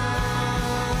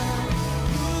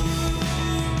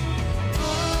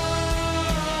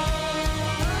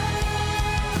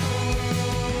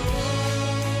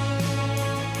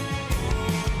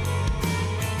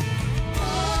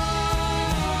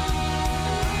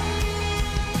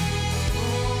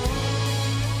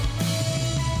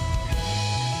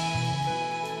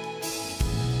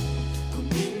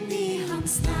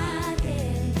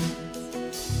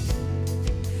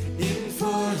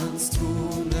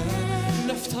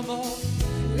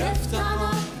Løft ham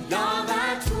opp, la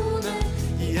hver tone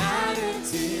i ære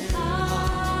til ham.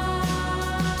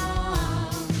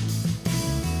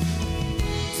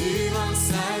 Du vant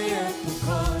seier på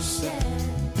korset,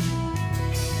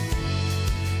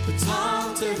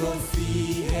 betalte vår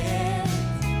frihet.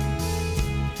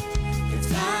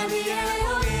 Rettferdige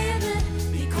og rene,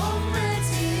 vi kommer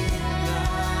til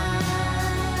deg.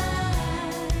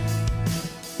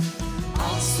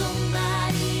 Alt som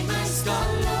i meg skal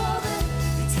love,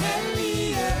 ditt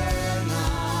hellige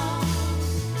navn.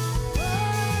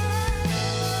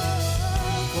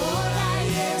 For deg,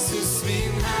 Jesus,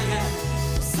 min Herre,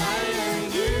 seieren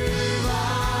du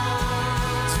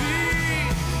vant.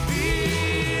 Vi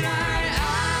gir deg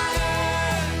ære,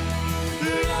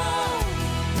 lov,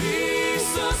 pris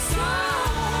og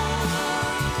sang.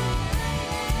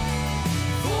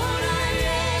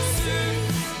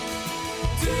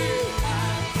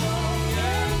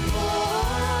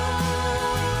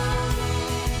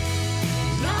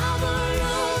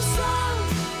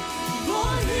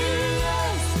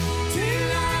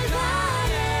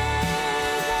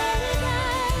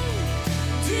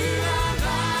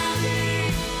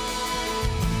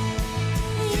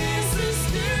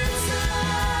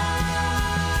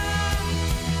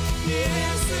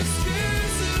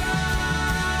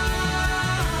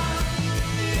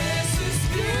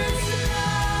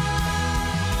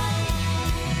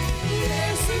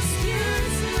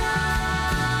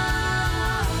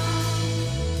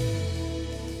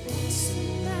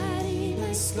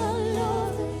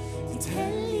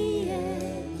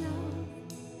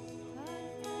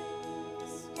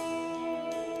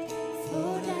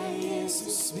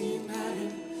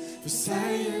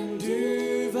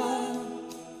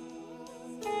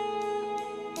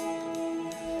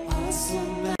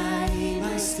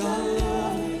 skal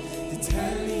love ditt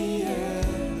hellige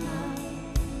navn.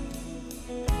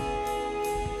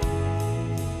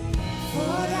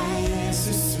 For deg,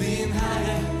 Jesus, min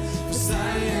Herre, for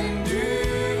seieren du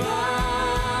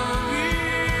vant.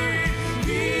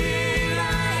 Gi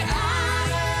deg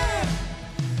ære,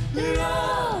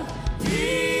 lov,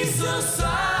 pris og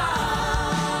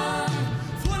sang.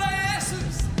 For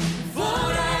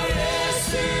deg,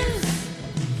 Jesus,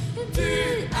 du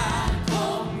er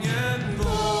kongen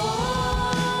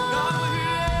vår.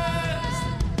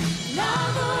 La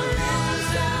vår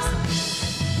hyllest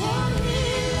vår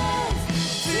hyllest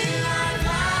til deg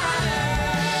være.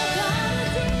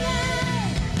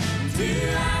 Du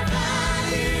er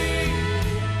verdig,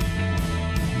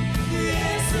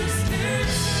 Jesus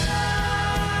Guds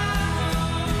navn.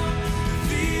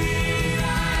 Vi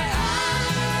deg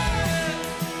ære,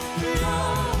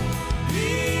 lov,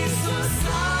 pris og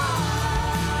sang.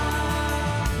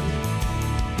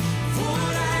 For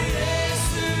deg,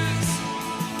 Jesus,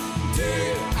 du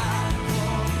er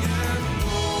kongen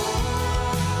vår.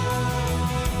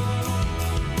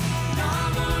 La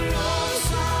vår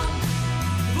lovsang,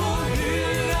 vår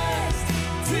hyllest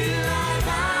til deg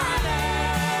være.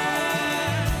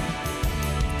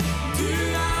 Du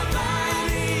er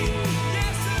verdig,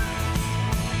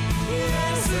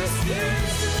 Jesus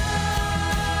Guds navn.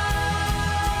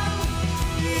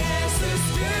 Jesus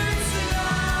Guds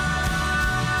navn.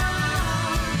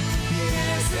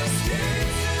 Jesus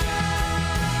Guds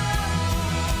navn.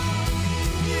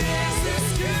 Jesus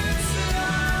Guds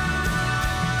navn.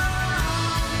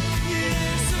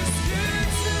 Jesus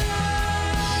Guds navn.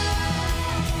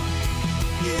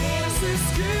 Jesus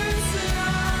Guds navn.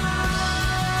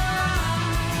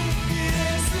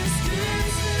 Jesus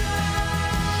Guds navn.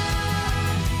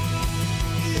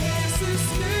 Jesus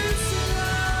Guds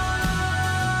navn.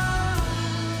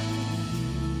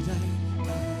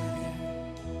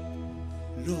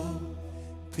 Lov,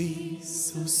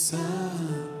 pris og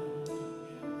sang.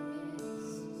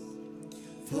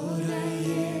 For deg,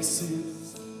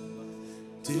 Jesus,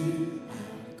 du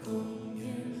er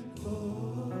kongen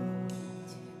vår.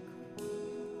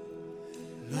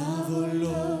 La vår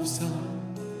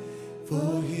lovsang,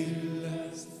 vår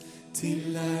hyllest til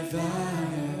deg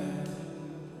være.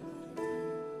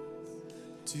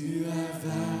 Du er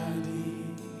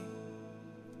verdig,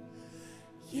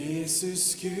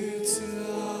 Jesus Guds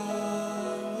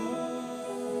navn.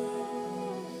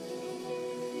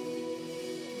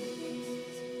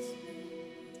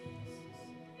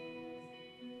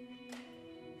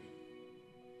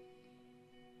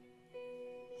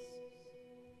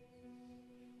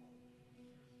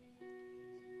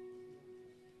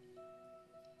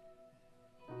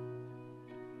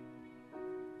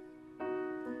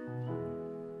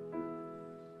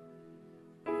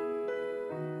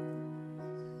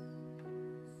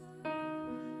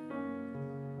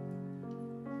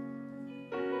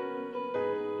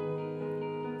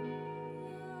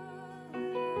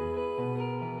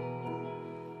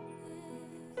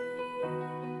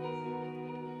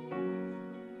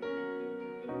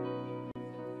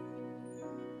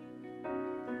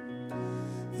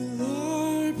 The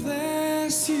Lord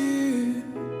bless you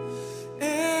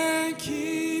and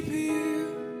keep you,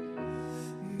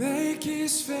 make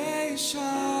his face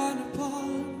shine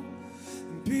upon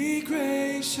and be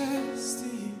gracious to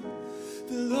you.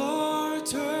 The Lord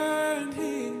turn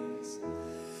his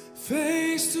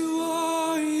face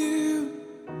toward you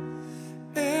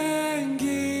and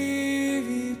give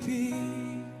you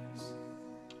peace.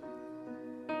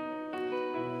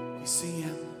 We sing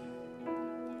out.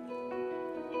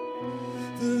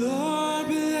 The Lord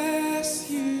bless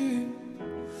you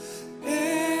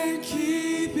and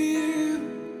keep you,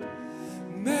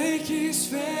 make his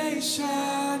face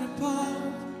shine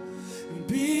upon and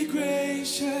be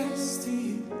gracious to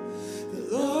you. The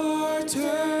Lord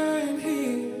turn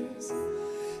his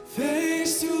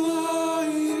face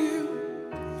toward you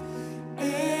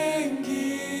and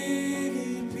give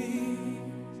you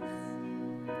peace.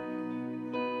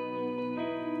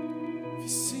 Vi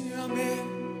synger amen.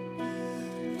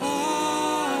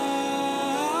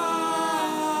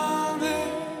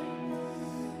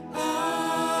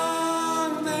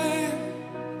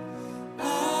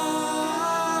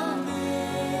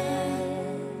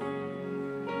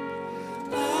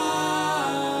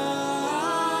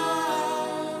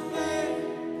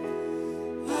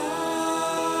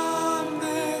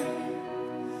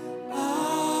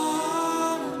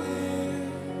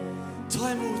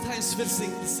 Ta imot Herrens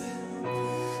velsignelse.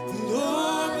 The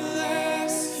Lord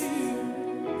bless you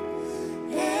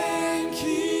and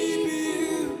keep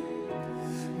you,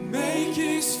 make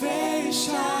his face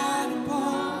shine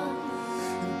upon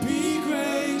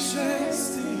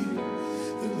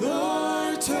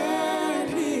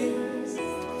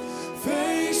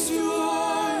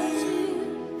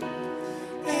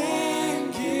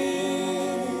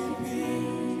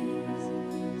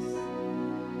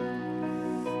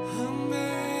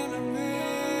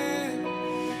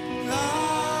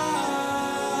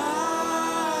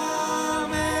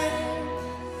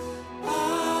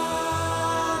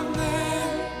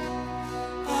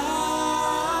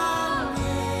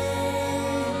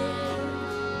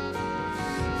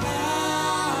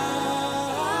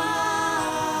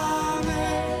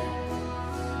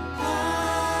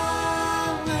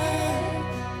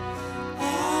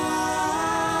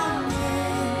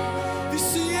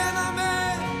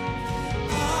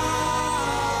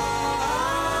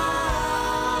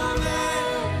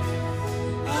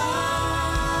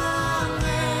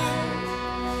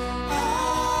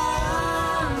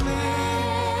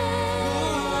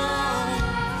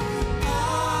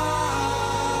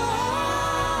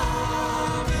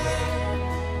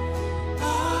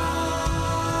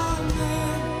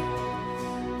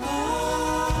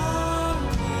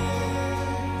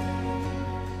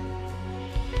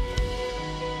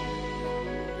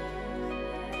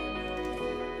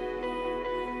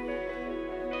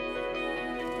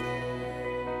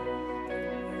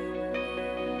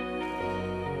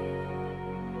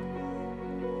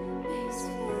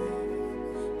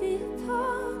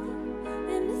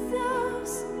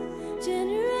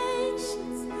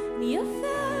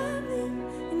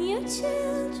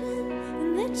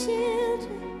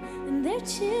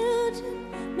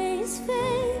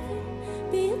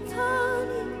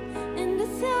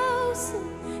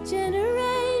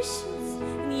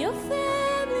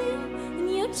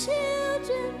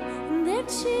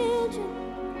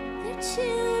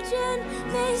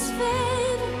His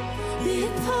favor be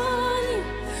upon you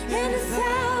and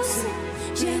 1,000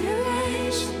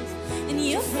 generations, and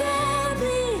your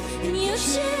family, and your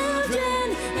children,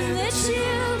 and their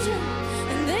children,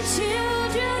 and their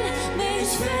children. May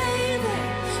His favor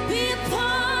be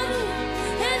upon you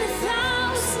and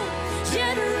 1,000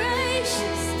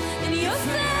 generations, and your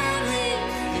family,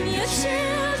 and your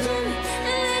children,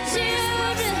 and their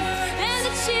children, and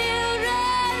the children.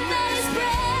 May His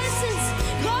presence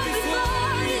go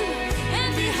before you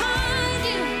and behind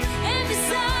you and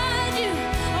beside you,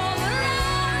 all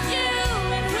around you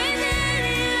and within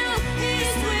you. He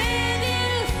is with you.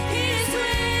 He is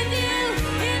with you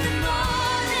in the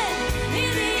morning,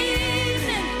 in the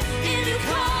evening, in your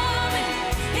coming,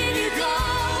 in your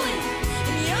going,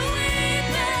 in your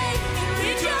weeping and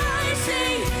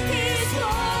rejoicing. He is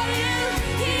for you.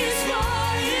 He is for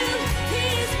you. He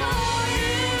is for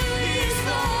you. He is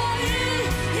for you.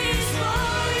 He is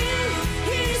for you.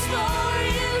 He is for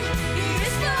you. He is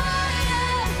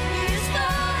for you. He is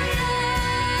for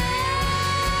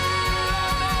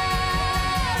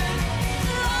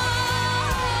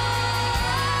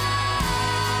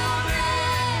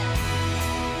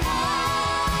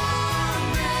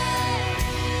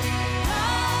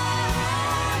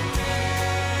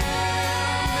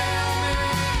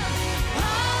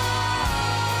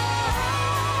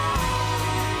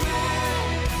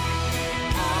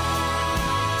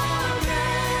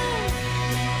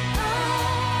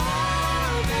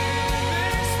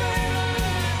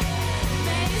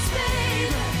May His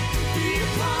favor be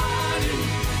upon you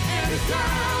and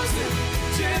 1,000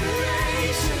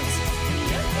 generations, and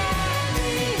your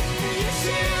family, and your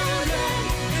children,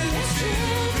 and their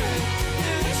children,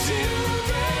 and their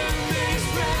children. May His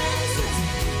presence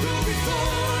go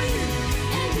before you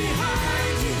and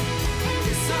behind you and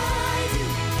beside you,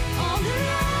 all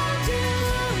around you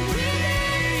and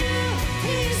within you.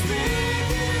 He is with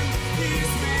you. He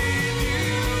is with you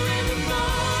in the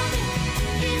morning,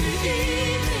 in the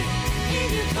evening, in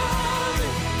your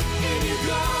coming, in your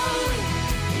going,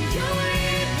 in your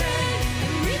weeping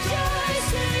and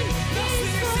rejoicing. He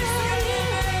is for you.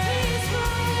 He is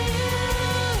for you.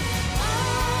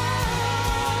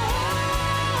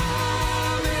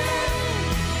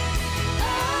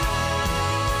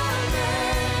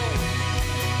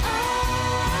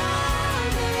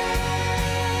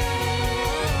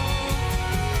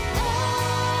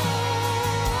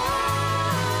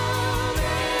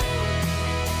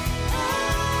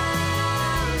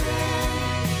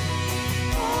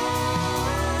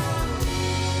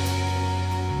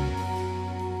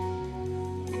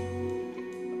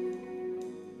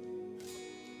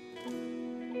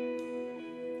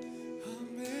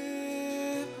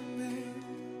 Amen, amen.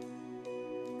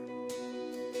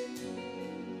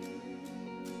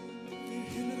 Vi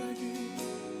hyller deg, Gud.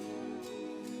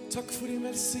 Takk for din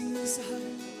velsignelse,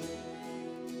 Herre.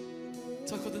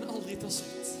 Takk at den aldri tar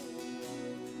slutt.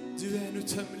 Du er en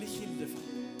utømmelig kilde, far.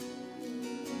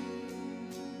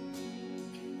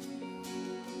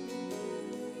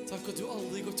 Takk at du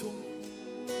aldri går tom.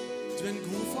 Du er en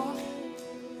god far.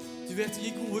 Du vet å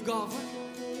gi gode gaver.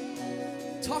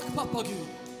 Takk, pappa Gud.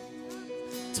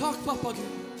 Takk, pappa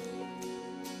Gud.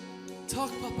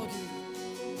 Takk, pappa Gud.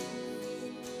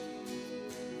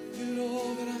 Vi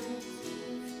lover deg.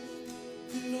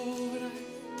 Vi lover deg.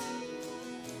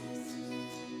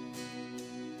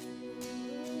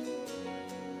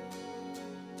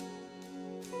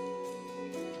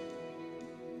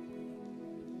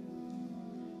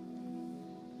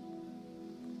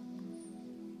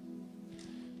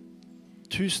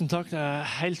 Tusen takk, det er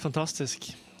helt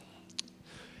fantastisk.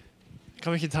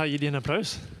 Kan vi ikke gi dem en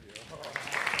applaus?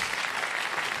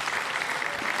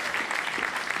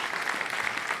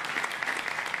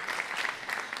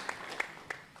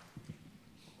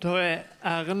 Da er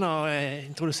æren å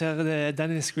introdusere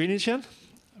Dennis Greenwich igjen.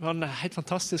 Det var helt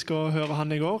fantastisk å høre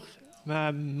han i går,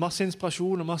 med masse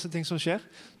inspirasjon og masse ting som skjer.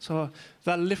 Så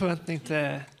veldig forventning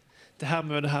til det her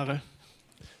møtet her.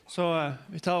 Så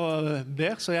vi tar og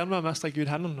ber, så gjerne være mestre Gud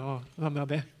hendene og være med og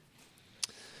be.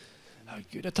 Ja,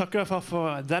 Gud, jeg takker deg, far,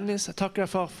 for Dennis. Jeg takker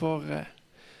deg, far, for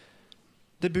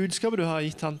det budskapet du har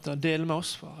gitt han til å dele med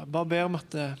oss. Far. Jeg bare ber om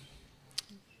at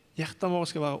hjertene våre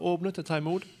skal være åpne til å ta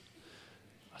imot.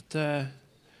 At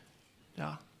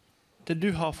ja, det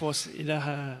du har for oss i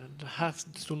denne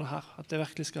stunden her, at det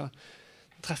virkelig skal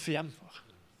treffe hjem, far.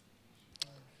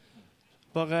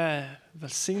 Bare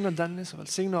velsigne Dennis og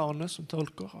velsigne Arne som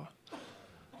tolker. Og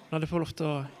la de få lov til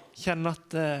å kjenne at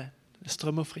det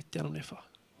strømmer fritt gjennom dem, far.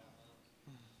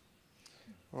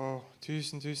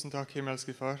 Tusen takk,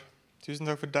 himmelske far. Tusen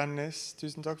takk for Dennis.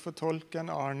 Tusen takk for tolken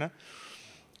Arne.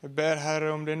 Jeg ber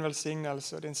Herre om din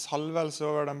velsignelse og din salvelse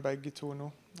over dem begge to nå.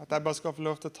 At jeg bare skal få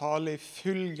lov til å tale i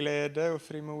full glede og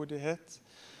frimodighet,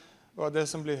 og at det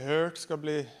som blir hørt skal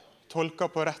bli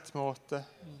tolket på rett måte.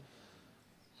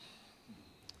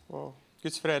 Og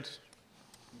Guds fred.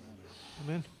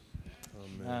 Amen.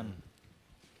 Amen.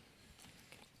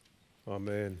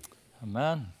 Amen.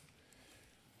 Amen.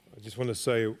 I just want to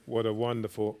say what a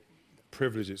wonderful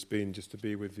privilege it's been just to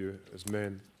be with you as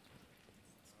men.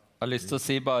 Jeg har lyst til å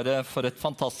si bare for et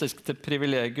fantastisk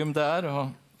privilegium det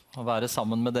å være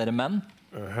sammen med dere menn.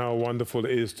 How wonderful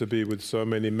it is to be with so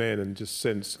many men and just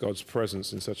sense God's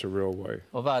presence in such a real way.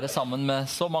 Å være sammen med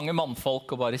så mange mannfolk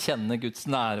og bare kjenne Guds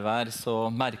nærvær så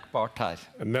merkbart her.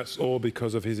 And that's all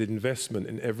because of his investment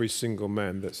in every single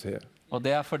man that's here. Og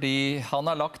det fordi han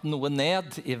har lagt noe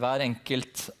ned i hver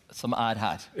enkelt som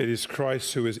her. It is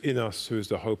Christ who is in us who is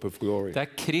the hope of glory. Det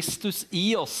Kristus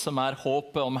i oss som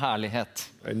håpet om herlighet.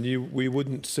 And we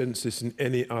wouldn't sense this in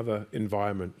any other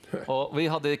environment. Og vi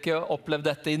hadde ikke opplevd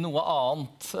dette i noe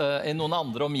annet, i noen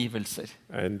andre omgivelser.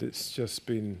 And it's just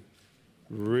been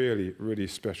really, really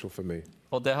special for me.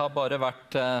 Og det har bare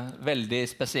vært veldig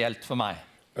spesielt for meg.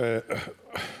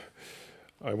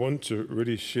 I want to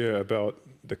really share about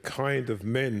the kind of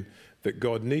men that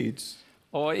God needs.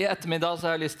 Og i ettermiddag så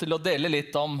har jeg lyst til å dele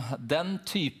litt om den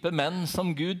type menn som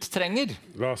Gud trenger.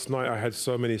 Last night I had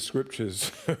so many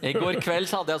scriptures. I går kveld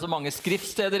så hadde jeg så mange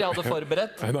skriftsteder jeg hadde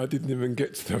forberedt. And I didn't even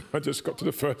get to them. I just got to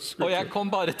the first scripture. Og jeg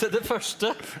kom bare til det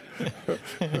første.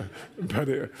 but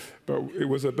it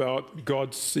was about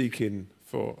God seeking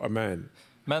for a man.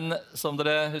 Men som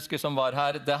dere husker som var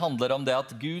her, det handler om det at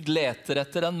Gud leter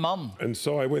etter en mann. And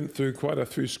so I went through quite a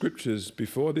few scriptures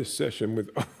before this session with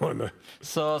Arne.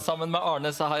 Så sammen med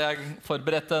Arne så har jeg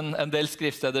forberedt en del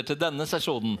skriftsteder til denne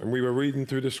sesjonen. And we were reading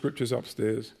through the scriptures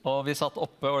upstairs. Og vi satt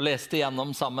oppe og leste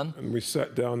igjennom sammen. And we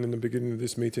sat down in the beginning of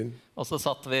this meeting. Og så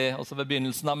satt vi også ved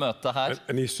begynnelsen av møtet her.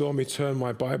 And he saw me turn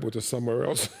my Bible to somewhere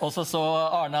else. Og så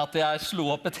Arne at jeg slo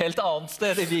opp et helt annet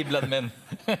sted i Bibelen min.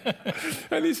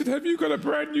 And he said, "Have you got a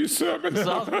brand new sermon?"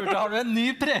 Så han spurte, har du en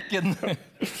ny preken?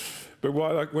 But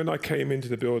when I came into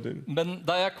the building, Men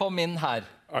da jeg kom inn her,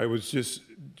 I was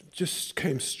just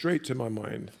came straight to my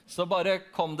mind. så bare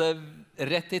kom det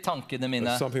rett i tankene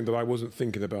mine. Something that I wasn't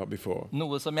thinking about before.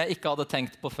 Noe som jeg ikke hadde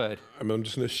tenkt på før. I'm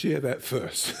just going to share that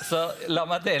first. Så la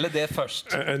meg dele det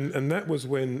først. And that was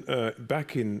when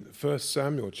back in 1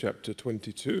 Samuel chapter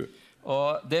 22.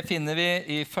 Og det finner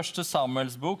vi i 1.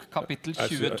 Samuels bok, kapittel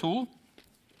 22.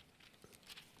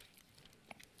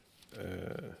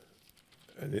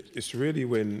 And it's really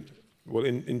when, well,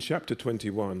 in chapter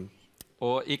 21,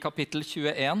 Og i kapittel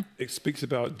 21, it speaks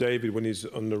about David when he's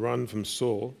on the run from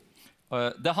Saul.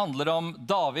 Det handler om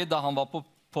David da han var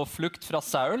på flukt fra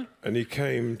Saul. And he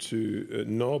came to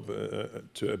Nob,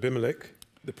 to Abimelech,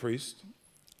 the priest.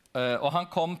 Og han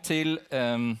kom til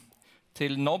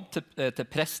Nob, til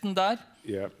presten der.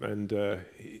 Yeah, and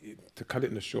to cut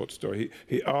it in a short story,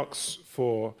 he asks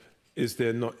for,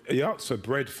 he asks for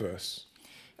bread first.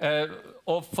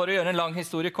 Og for å gjøre en lang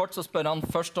historie kort, så spør han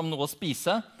først om noe å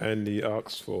spise. And he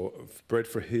asks for bread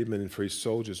for him and for his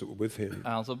soldiers that were with him.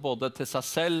 Altså både til seg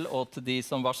selv og til de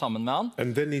som var sammen med han.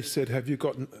 And then he said, "Have you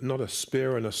got not a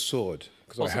spear and a sword?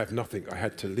 Because I have nothing. I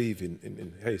had to leave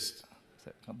in haste."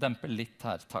 Jeg kan dempe litt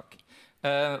her, takk.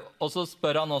 Og så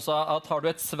spør han også at har du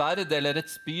et sverd eller et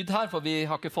spyd her, for vi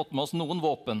har ikke fått med oss noen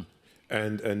våpen.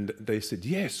 And they said,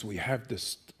 "Yes, we have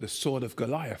the sword of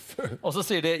Goliath." Og så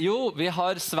sier de, jo, vi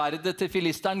har sverdet til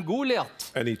filisteren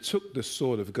Goliat. And he took the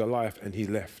sword of Goliath and he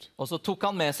left. Og så tok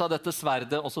han med seg dette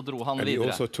sverdet, og så dro han And he videre.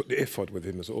 also took the ephod with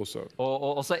him also.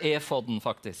 Og også efoden,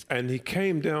 faktisk. And he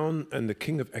came down and the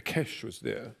king of Achish was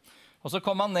there. Og så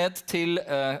kom han ned til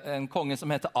en konge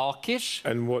som heter Akish.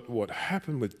 And what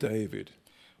happened with David?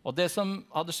 Og det som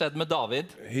hadde skjedd med David,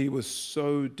 He was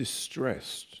so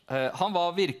distressed. han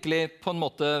var virkelig på en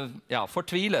måte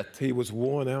fortvilet. He was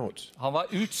worn out. Han var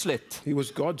utslitt. He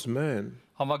was God's man,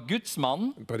 Han var Guds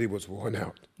mann, but he was worn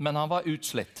out. men han var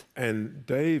utslitt. And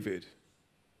David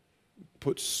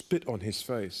put spit on his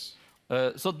face.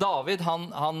 Så David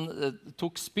han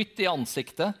tok spytt i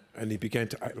ansiktet, And he began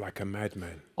to act like a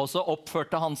madman og så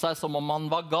oppførte han seg som om han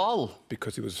var gal,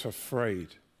 because he was afraid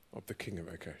of the king of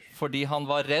Achish. fordi han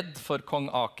var redd for kong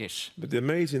Akish. But the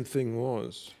amazing thing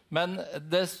was, Men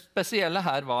det spesielle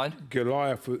her var,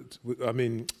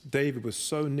 David was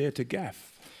so near to Gath,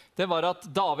 det var at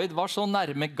David var så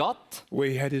nærme Gat, where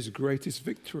he had his greatest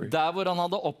victory. der hvor han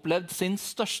hadde opplevd sin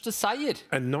største seier.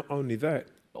 And not only that,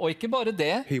 Og ikke bare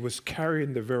det, he was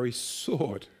carrying the very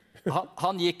sword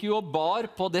han gikk jo og bar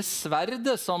på det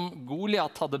sverdet som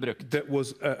Goliat hadde brukt. that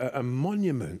was a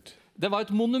monument Det var et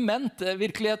monument,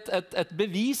 virkelig et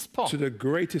bevis på. to the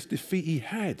greatest defeat he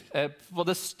had, På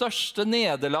det største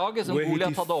nederlaget som where he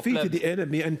Goliat hadde defeated opplevd. the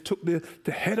enemy and took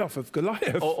the head off of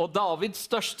Goliath. Og Davids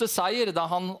største seier da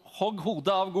han hogg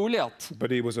hodet av Goliat.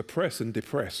 But he was oppressed and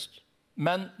depressed.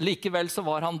 Men likevel så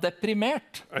var han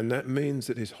deprimert. And that means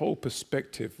that his whole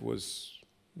perspective was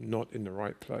not in the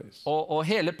right place. Og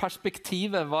hele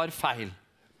perspektivet var feil.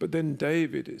 But then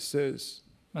David, it says,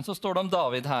 Men så står det om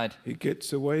David her. he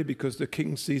gets away because the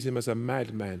king sees him as a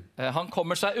madman. Han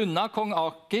kommer seg unna kong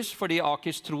Akers fordi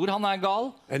Akers tror han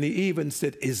gal. And he even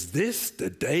said, is this the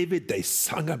David they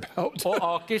sung about?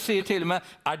 Og Akers sier til og med,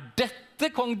 dette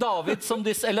kong David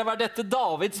eller var dette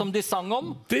David som de sang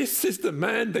om? This is the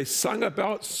man they sung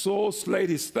about. Saul slayed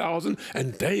his 1,000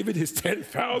 and David his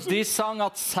 10,000. De sang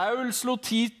at Saul slo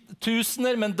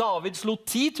 10.000, men David slo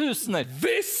 10.000.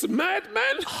 This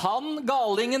madman? Han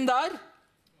galingen der.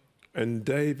 And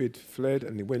David fled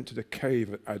and he went to the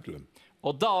cave at Adullam.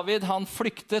 Og David han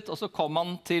flyktet, og så kom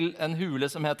han til en hule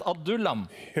som het Adullam.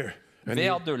 Yeah. And Ved he,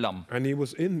 Adullam. and he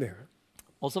was in there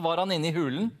Og så var han inne i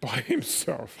hulen, by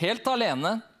himself helt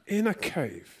alene, in a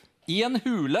cave. i en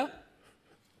hule.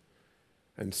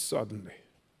 And suddenly,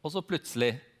 Og så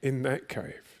plutselig, in that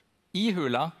cave, i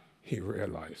hula, he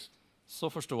realized så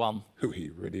forstod han who he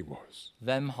really was.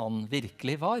 hvem han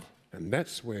virkelig var. And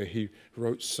that's where he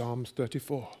wrote Psalms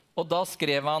 34. Og da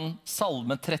skrev han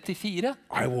Salme 34.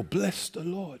 I will bless the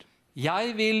Lord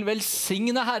Jeg vil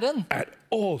velsigne Herren at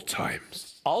all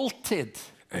times, alltid,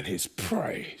 and his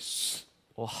praise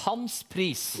og hans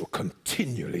pris will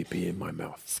continually be in my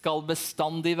mouth. skal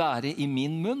bestandig være i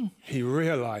min munn. He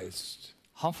realized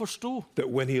Han forstod that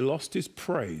when he lost his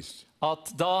praise,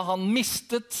 at da han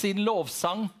mistet sin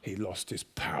lovsang, he lost his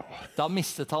power. da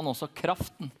mistet han også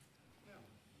kraften.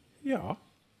 Yeah.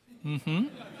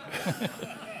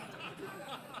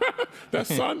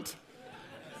 That's sant.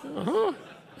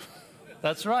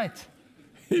 That's right.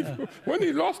 When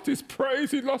he lost his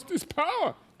praise, he lost his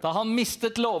power. Da han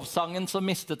mistet lovsangen, så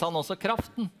mistet han også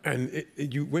kraften. And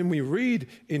when we read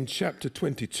in chapter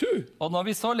 22, Og når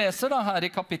vi så leser da her i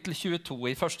kapittel 22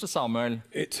 i 1. Samuel,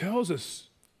 it tells us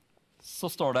så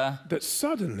står det, that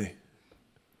suddenly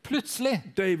plutselig,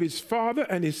 David's father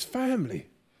and his family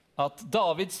at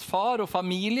Davids far og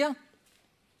familie,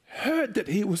 heard that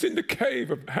he was in the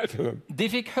cave of Adullam, de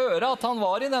fikk høre at han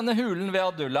var i denne hulen ved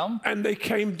Adullam, and they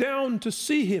came down to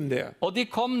see him there. og de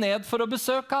kom ned for å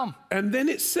besøke ham. And then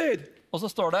it said, Og så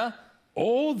står det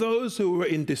all those who were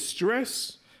in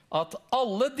distress, at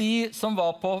alle de som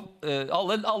var på,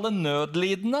 alle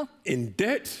nødlidende, in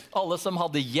debt, alle som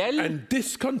hadde gjeld, and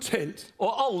discontent,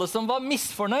 og alle som var they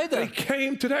misfornøyde,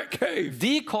 came to that cave.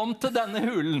 de kom til denne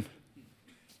hulen.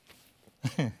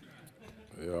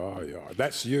 Yeah,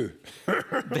 that's you.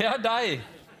 Det deg.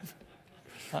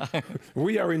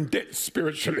 We are in debt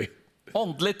spiritually.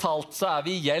 Åndelig talt så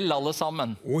vi i gjeld alle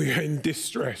sammen. We are in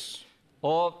distress.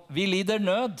 Og vi lider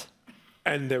nød.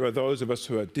 And there are those of us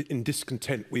who are in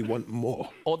discontent. We want more.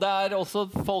 Og det også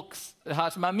folk her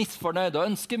som misfornøyde og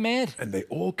ønsker mer. And they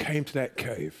all came to that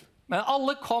cave Men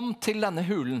alle kom til denne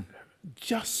hulen.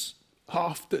 just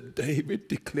after David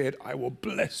declared, I will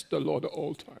bless the Lord at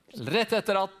all times. Rett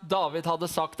etter at David hadde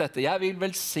sagt dette. Jeg vil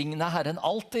velsigne Herren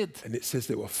alltid. And it says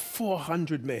there were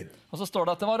 400 men Og så står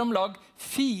det at det var om lag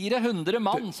 400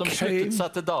 mann som sluttet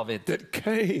seg til David. that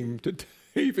came to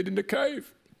David in the cave.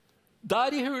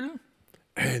 Der i hulen.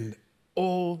 And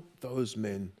all those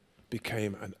men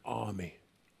became an army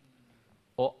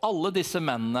Og alle disse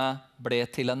mennene ble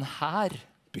til en hær.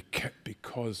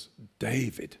 because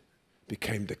David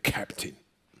became the captain.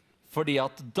 Fordi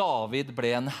at David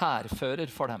ble en hærfører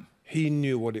for dem. He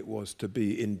knew what it was to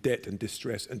be in debt and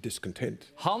distress and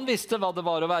discontent. Han visste hva det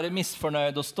var å være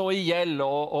misfornøyd og stå i gjeld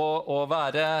og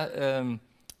være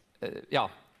Ja.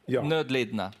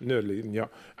 nødlidende. Nødlidende, yeah.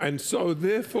 And so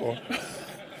therefore,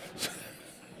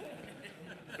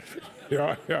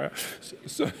 yeah.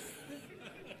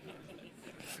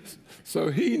 So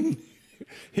he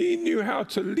knew how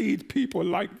to lead people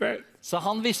like that. Så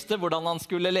han visste hvordan han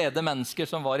skulle lede mennesker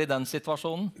som var i den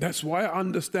situasjonen. That's why I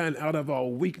understand out of our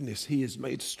weakness he is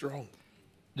made strong.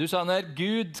 Du skjønner,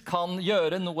 Gud kan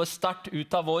gjøre noe sterkt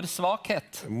ut av vår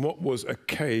svakhet. And what was a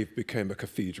cave became a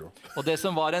cathedral. Og det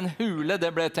som var en hule,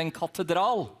 det ble til en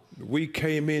katedral. We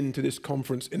came into this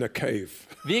conference in a cave,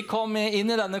 Vi kom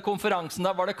inn i denne konferansen,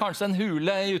 da var det kanskje en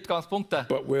hule i utgangspunktet.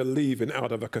 but we're leaving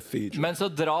out of a cathedral. Men så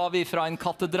drar vi fra en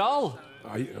katedral.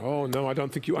 Oh no, I don't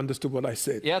think you understood what I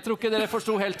said. Jeg tror ikke dere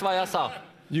forstod helt hva jeg sa.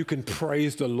 You can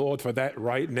praise the Lord for that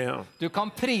right now. Du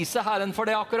kan prise Herren for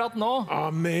det akkurat nå.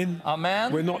 Amen.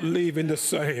 Amen. We're not leaving the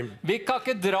same. Vi kan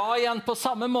ikke dra igjen på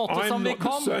samme måte I'm som vi not the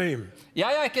kom. same.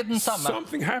 Jeg ikke den samme.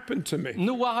 Something happened to me.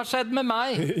 Noe har skjedd med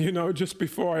meg. You know, just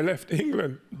before I left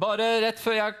England, Bare rett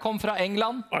før jeg kom fra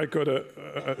England, I got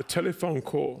a telephone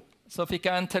call så fikk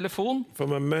jeg en telefon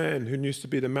from a man who used to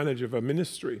be the manager of a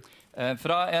ministry.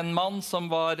 Fra en mann som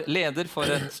var leder for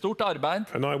et stort arbeid.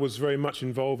 And I was very much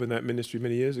involved in that ministry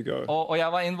many years ago. Og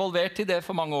jeg var involvert I det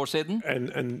for mange år siden.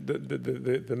 And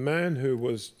the man who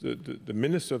was the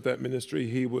minister of that ministry,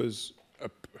 he was a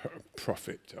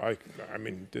prophet. I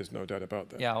mean, there's no doubt about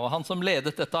that. Ja, og han som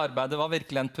ledet dette arbeidet var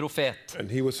virkelig en profet. And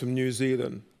he was from New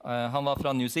Zealand. Han var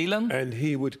fra New Zealand. And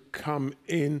he would come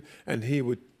in and he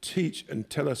would teach and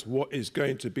tell us what is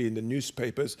going to be in the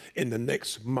newspapers in the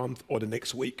next month or the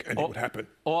next week, and it would happen.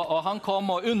 Og han kom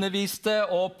og underviste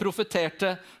og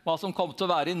profeterte hva som kom til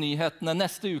å være I nyhetene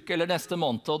neste uke eller neste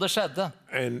måned, og det skjedde.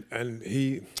 And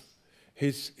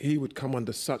he would come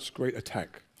under such great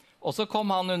attack. Og så kom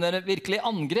han under virkelig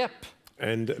angrep.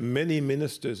 And many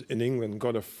ministers in England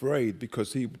got afraid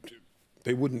because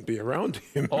they wouldn't be around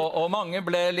him. Og mange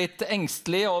ble litt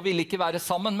engstelige og ville ikke være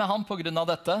sammen med ham på grunn av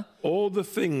dette. All the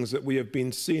things that we have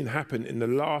been seeing happen in the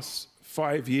last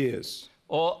 5 years.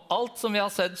 Og alt som vi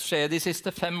har sett skje de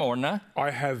siste 5 årene.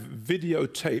 I have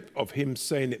videotape of him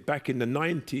saying it back in the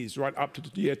 90s, right up to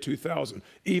the year 2000.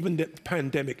 Even the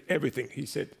pandemic, everything he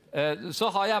said. Så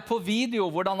har jeg på video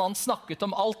hvordan han snakket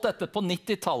om alt dette på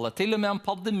 90-tallet, til og med om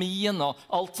pandemien og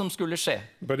alt som skulle skje.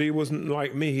 But he wasn't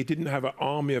like me. He didn't have an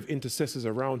army of intercessors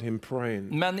around him praying.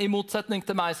 Men I motsetning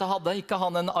til meg så hadde ikke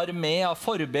han en armé av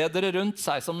forbedere rundt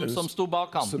seg som sto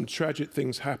bak ham. Some tragic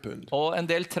things happened. Og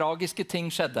en del tragiske ting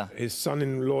skjedde. His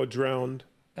son-in-law drowned.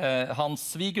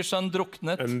 Hans svigersønn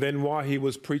druknet. And then while he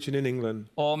was preaching in England,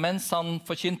 og mens han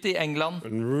forkynte I England,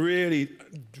 and really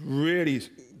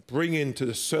bringing to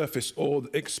the surface all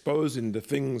exposing the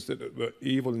things that were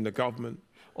evil in the government.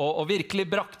 Og virkelig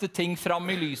brakte ting fram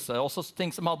I lyset, også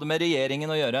ting som hadde med regjeringen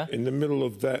å gjøre. In the middle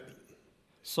of that,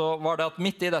 så var det at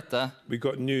midt I dette, we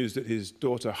got news that his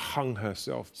daughter hung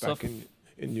herself back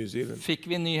in New Zealand. Fikk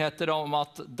vi nyheter om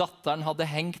at datteren hadde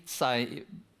hengt seg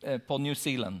på New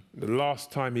Zealand. The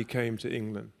last time he came to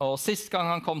England, og sist gang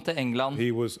han kom til England,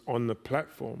 he was on the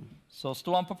platform, så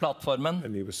sto han på plattformen,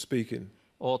 and he was speaking.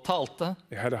 Og talte.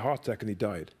 He had a heart attack and he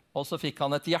died. Og så fikk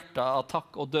han et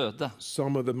hjerteattakk og døde.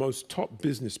 Some of the most top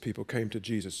business people came to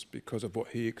Jesus because of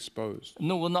what he exposed.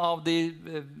 Noen av de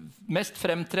mest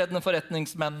fremtredende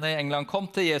forretningsmennene I England kom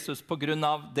til Jesus på grunn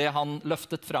av det han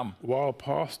løftet fram. While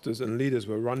pastors and leaders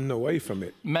were running away from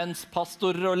it. Mens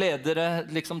pastorer og ledere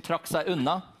liksom trakk seg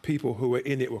unna. People who were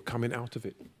in it were coming out of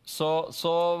it.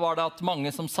 Så var det at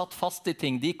mange som satt fast I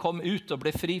ting, de kom ut og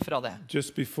ble fri fra det.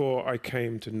 Just before I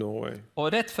came to Norway,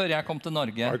 og rett før jeg kom til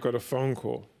Norge, I got a phone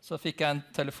call så fikk jeg en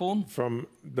telefon from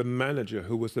the manager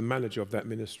who was the manager of that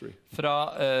ministry.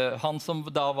 Fra han som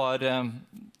da var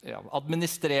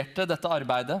administrerte dette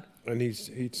arbeidet. And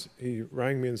he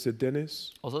rang me and said,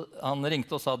 Dennis, og så han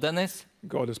ringte og sa, Dennis,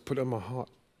 God has put on my heart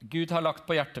Gud har lagt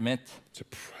på hjertet mitt to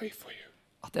pray for you.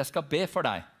 At jeg skal be for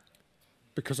deg.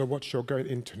 Because of what you're going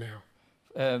into now.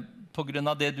 På grunn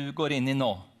av det du går inn I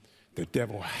nå. The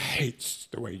devil hates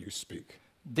the way you speak.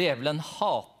 Djevelen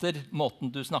hater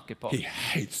måten du snakker på. He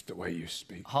hates the way you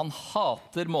speak. Han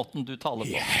hater måten du taler på.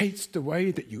 He hates the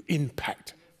way that you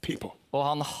impact people. Og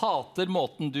han hater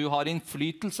måten du har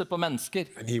innflytelse på mennesker.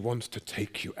 And he wants to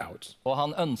take you out. Og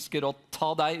han ønsker å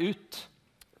ta deg ut.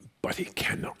 But he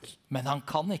cannot. Men han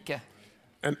kan ikke.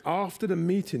 And after the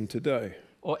meeting today,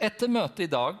 og etter møtet I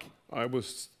dag, I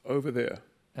was over there.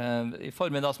 I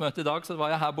formiddagsmøtet I dag så var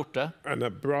jeg her borte. And a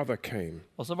brother came.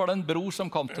 Og så var det en bror som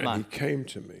kom til meg. And he came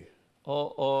to me.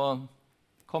 Og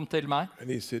kom til meg.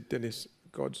 And he said, Dennis,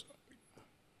 God's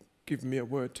given me a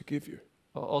word to give you.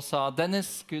 Og sa,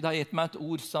 Dennis, Gud har gitt meg et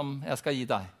ord som jeg skal gi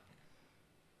deg.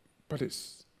 But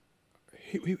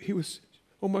he was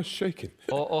almost shaking.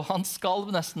 og han skalv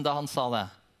nesten da han sa det.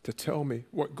 To tell me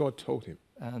what God told him.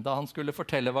 Da han skulle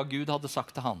fortelle hva Gud hadde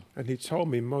sagt til han. And he told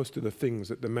me most of the things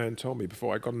that the man told me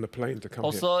before I got on the plane to come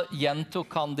og så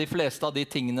gjentok han de fleste av de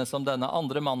tingene som denne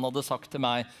andre mannen hadde sagt til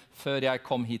meg før jeg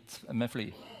kom hit med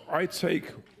fly. I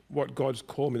take what God's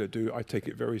called me to do, I take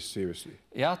it very seriously.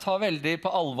 Jeg tar veldig på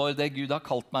alvor det Gud har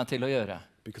kalt meg til å gjøre.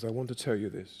 Because I want to tell you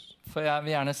this. For jeg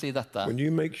vil gjerne si dette. When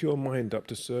you make your mind up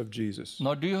to serve Jesus,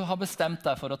 når du har bestemt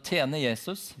deg for å tjene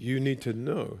Jesus, you need to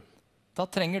know da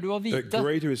trenger du å vite that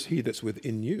greater is he that's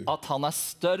within you, at han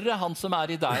større, han som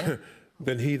I deg,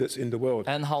 than he that's in the world.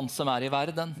 enn han som I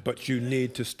verden. But you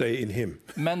need to stay in him.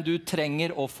 Men du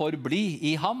trenger å forbli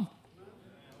I ham.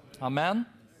 Amen.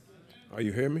 Are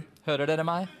you hearing me? Hører dere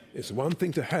meg? It's one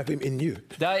thing to have him in you,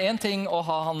 Det en ting å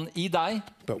ha han I deg,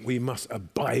 but we must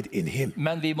abide in him.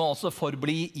 men vi må også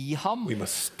forbli I ham, We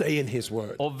must stay in his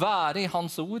word og være I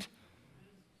hans ord,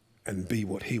 and be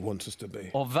what he wants us to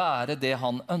be. og være det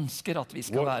han ønsker at vi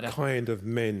skal What være. kind of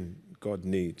men God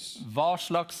needs. Hva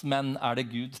slags menn det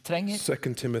Gud trenger?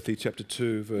 2 Timothy chapter 2,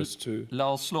 verse 2. La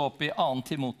oss slå opp I 2.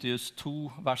 Timotheus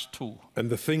 2, vers 2. And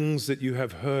the things that you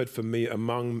have heard from me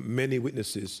among many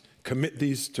witnesses, commit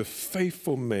these to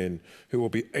faithful men who will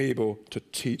be able to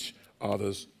teach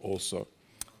others also.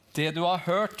 Det du har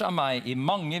hørt av meg I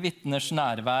mange vittners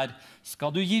nærvær,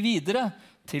 skal du gi videre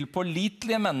til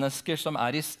pålitelige mennesker som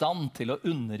I stand til å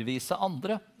undervise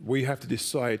andre. We have to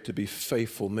decide to be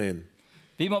faithful men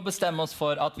Vi må bestemme oss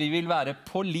for at vi vil være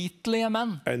pålitelige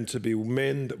menn, and to be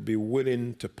men that be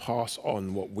willing to pass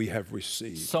on what we have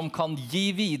received. som kan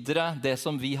gi videre det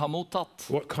som vi har mottatt.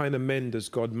 What kind of men does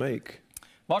God make?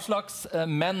 Hva slags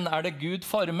menn det Gud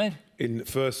former? In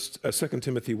 2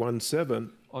 Timothy 1:7,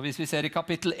 Og hvis vi ser I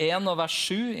kapittel 1 og vers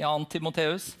 7 I 2.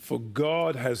 Timotheus, for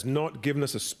God has not given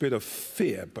us a spirit of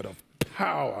fear, but of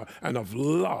power and of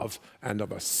love and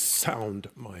of a sound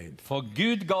mind. for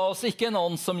Gud ga oss ikke en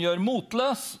ånd som gjør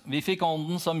motløs, vi fikk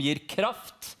ånden som gir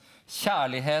kraft,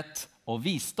 kjærlighet og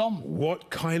visdom. What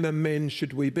kind of men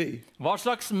should we be? Hva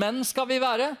slags menn skal vi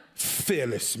være?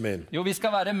 Fearless men, Jo, vi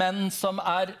skal være menn som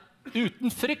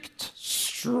uten frykt,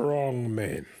 strong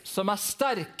men, som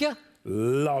sterke,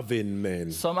 loving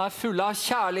men, som fulle av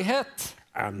kjærlighet,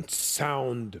 and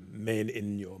sound men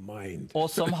in your mind. og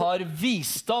som har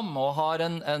visdom og har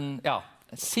en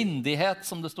sindighet,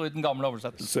 som det står I den gamle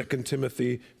oversettelsen. 2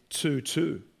 Timothy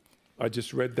 2:2. I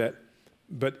just read that.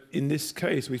 But in this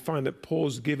case, we find that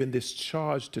Paul's given this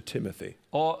charge to Timothy.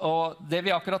 Og det vi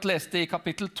akkurat leste I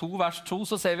kapittel 2, vers 2,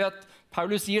 så ser vi at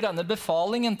Paulus gir denne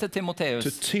befalingen til To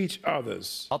Timotheus, teach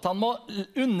others at han må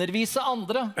undervise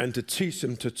andre, and to teach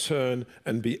them to turn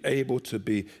and be able to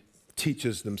be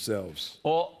teachers themselves.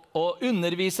 og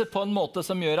undervise på en måte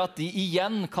som gjør at de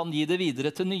igjen kan gi det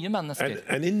videre til nye mennesker.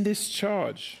 And in this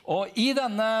charge, Og I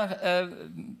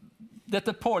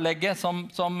dette pålegget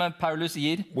som Paulus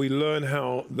gir, we learn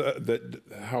how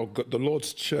the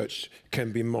Lord's church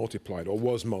can be multiplied or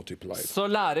was multiplied. så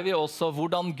lærer vi også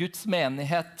hvordan Guds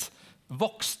menighet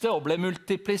vokste og ble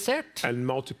multiplisert, And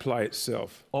multiply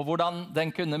itself. og hvordan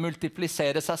den kunne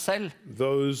multiplisere seg selv.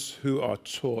 Those who are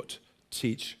taught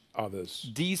teach others.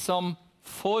 De som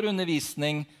får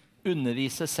undervisning,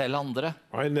 undervise selv andre.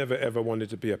 I never ever wanted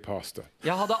to be a pastor.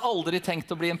 Jeg hadde aldri tenkt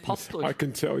å bli en pastor. I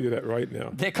can tell you that right now.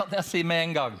 Det kan jeg si med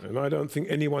en gang. And I don't think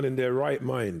anyone in their right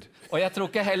mind, Og jeg tror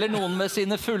ikke heller noen med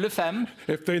sine fulle 5,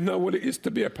 if they know what it is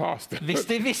to be a pastor, hvis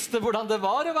de visste hvordan det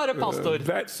var å være pastor.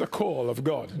 that's a call of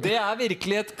God. Det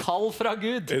virkelig et kall fra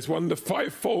Gud. It's one of the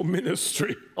fivefold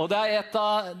ministry Og det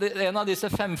en av disse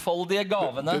 5-foldige that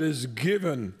gavene is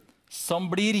given. som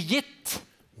blir gitt.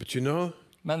 But you know,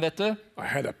 Men vet du, I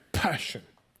had a passion,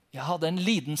 jeg hadde en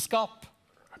lidenskap,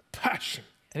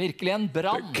 virkelig en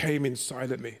brann that came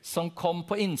inside of me. som kom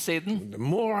på innsiden. The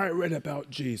more I read about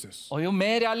Jesus, Og jo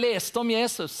mer jeg leste om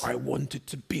Jesus, I wanted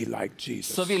to be like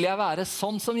Jesus. så ville jeg være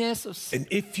sånn som Jesus. And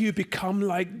if you become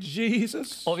like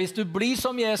Jesus, Og hvis du blir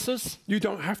som Jesus, you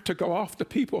don't have to go after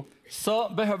people.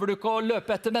 så behøver du ikke å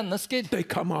løpe etter mennesker. They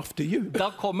come after you. Da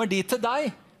kommer de til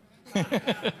deg.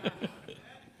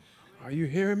 Are you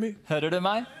hearing me? Hører du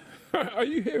meg? Are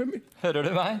you hearing me? Hører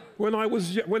du meg? When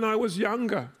I was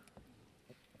younger,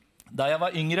 Da jeg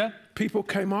var yngre, people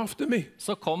came after me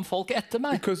så kom folk etter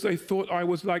meg. because they thought I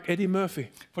was like Eddie Murphy.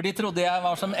 For de trodde jeg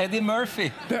var som Eddie Murphy.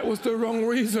 That was the wrong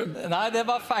reason. Nei, det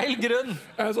var feil grunn.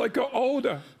 As I got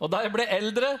older, Og da jeg ble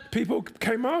eldre, people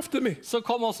came after me så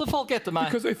kom også folk etter meg.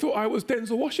 because they thought I was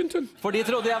Denzel Washington. For de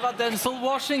trodde jeg var Denzel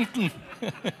Washington.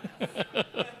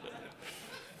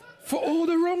 For all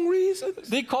the wrong reasons.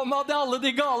 De kom av alle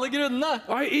de gale grunnene.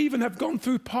 I even have gone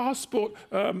through passport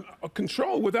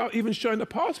control without even showing the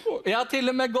passport. Jeg har til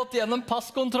og med gått gjennom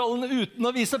passkontrollen uten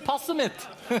å vise passet mitt.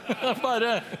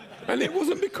 Bare, And it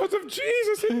wasn't because of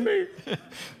Jesus in me.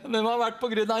 det må ha vært på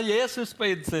grunn av Jesus på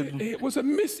innsiden. It was a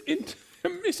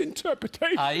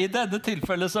misinterpretation. Nei, I denne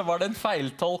tilfellet så var det en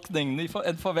feiltolkning,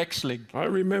 en forveksling. I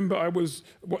remember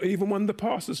even when the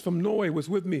pastors from Norway was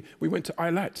with me, we went to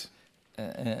Eilat.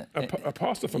 A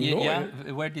pastor from Norway.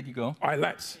 Yeah, where did you go?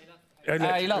 Eilat.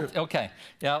 Eilat, ok.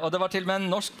 Ja, og det var til og med en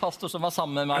norsk pastor som var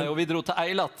sammen med meg, og vi dro til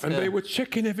Eilat. And they were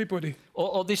checking everybody.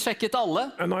 Og de sjekket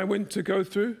alle, And I went to go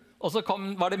through. og så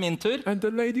var det min tur. And the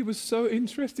lady was so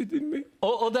interested in me.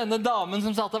 Og denne damen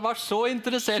som satt der var så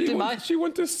interessert I meg, She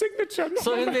wanted a signature.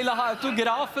 så hun ville ha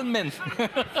autografen min.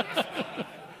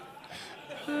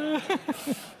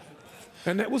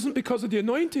 And that wasn't because of the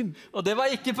anointing. Og det var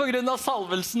ikke på grunn av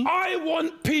salvelsen. I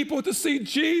want people to see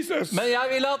Jesus. Men jeg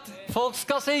vil at folk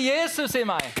skal se Jesus i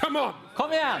meg. Come on.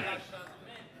 Kom igjen.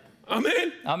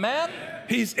 Amen. Amen.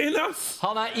 He's in us.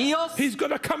 Han i oss. He's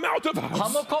going to come out of us.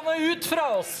 Han må komme ut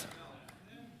fra oss.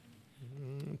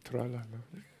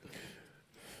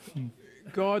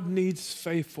 God needs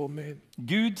faithful men.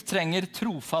 Gud trenger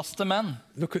trofaste menn.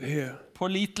 Look at here.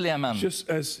 Pålitelige menn. Just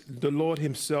as the Lord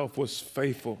himself was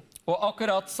faithful. Og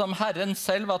akkurat som Herren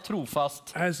selv var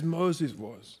trofast, As Moses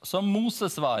was. som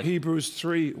Moses var, Hebrews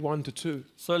 3, 1-2.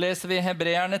 så leser vi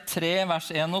Hebreerne 3, vers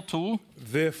 1 og 2.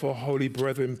 Therefore, holy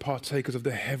brethren, partakers of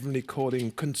the heavenly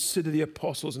calling, consider the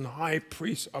apostles and high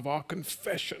priests of our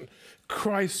confession,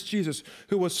 Christ Jesus,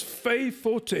 who was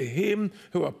faithful to him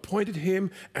who appointed him,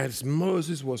 as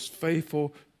Moses was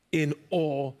faithful in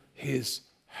all his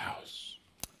house.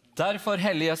 Derfor,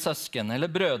 hellige søsken, eller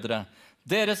brødre,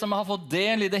 dere som har fått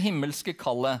del i det himmelske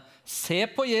kallet, se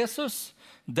på Jesus,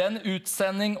 den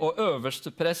utsending og øverste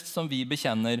prest som vi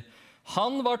bekjenner.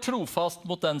 Han var trofast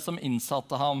mot den som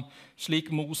innsatte ham,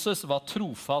 slik Moses var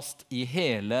trofast i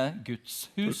hele Guds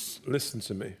hus. Listen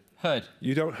to me. Hør,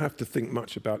 You don't have to think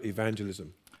much about evangelism.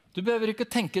 du behøver ikke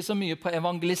tenke så mye på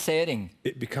evangelisering.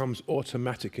 It becomes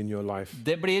automatic in your life.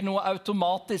 Det blir noe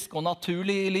automatisk og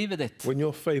naturlig i livet ditt. When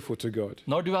you're faithful to God,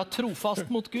 Når du er trofast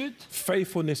mot Gud,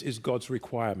 faithfulness is God's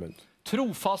requirement,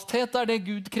 trofasthet er det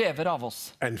Gud krever av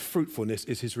oss. and fruitfulness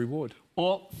is his reward.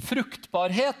 Og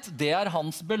fruktbarhet, det er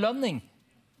hans belønning.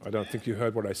 I don't think you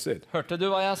heard what I said. Hørte du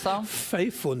hva jeg sa?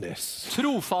 Faithfulness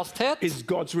Trofasthet, is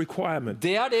God's requirement,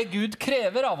 det er det Gud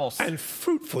krever av oss. and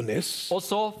fruitfulness Og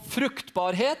så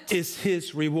fruktbarhet, is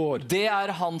his reward. det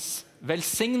er hans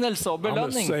velsignelse og I'm going to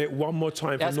belønning. say it one more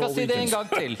time for Jeg skal si det en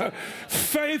Norwegians. gang til.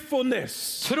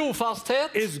 Faithfulness Trofasthet,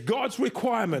 is God's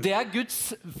requirement, det er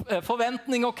Guds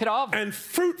forventning og krav. and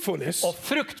fruitfulness Og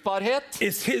fruktbarhet,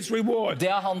 is his reward. det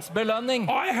er hans belønning.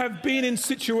 I have been in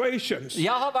situations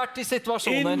Jeg har vært i in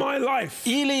situasjoner my life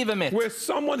i livet mitt where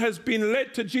someone has been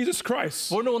led to Jesus Christ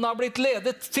hvor noen har blitt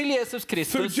ledet til Jesus through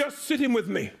Kristus just sitting with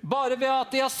me, bare ved at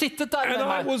de har sittet der and med I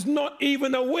meg. was not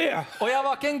even aware Og jeg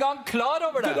var ikke engang klar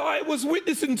over that det, I was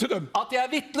witnessing to them. at jeg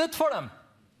vitnet for dem.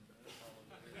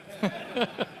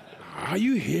 Are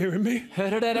you hearing me?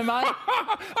 Hører dere meg?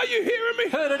 Are you hearing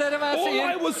me? Hører dere hva jeg All I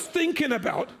sier? was thinking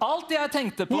about Alt jeg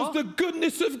tenkte på, was the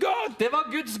goodness of God. det var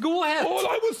Guds godhet. All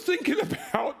I was thinking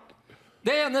about,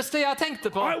 Det eneste jeg tenkte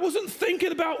på, I wasn't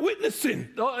thinking about witnessing.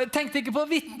 og jeg tenkte ikke på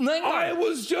vitne I engang.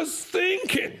 was just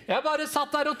thinking Jeg bare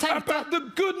satt der og tenkte about the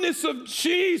goodness of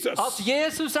Jesus. at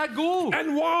Jesus er god. And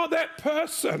while that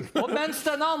person Og mens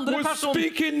denne andre was personen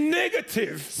speaking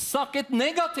negative, snakket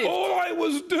negativt, all I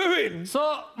was doing så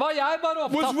var jeg bare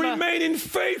was opptatt med remaining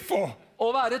faithful å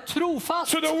være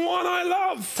trofast to the one I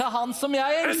love. til han som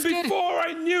jeg And elsker. before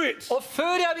I knew it, Og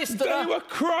før jeg visste they det, were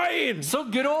crying så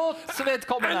gråt and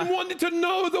vedkommende. wanted to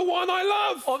know the one I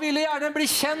love. Og ville gjerne bli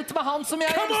kjent med han som jeg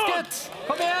Come on! elsket.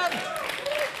 Kom igjen!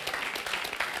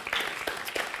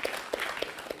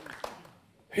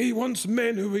 He wants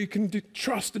men who he can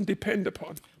trust and depend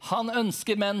upon. Han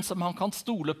ønsker menn som han kan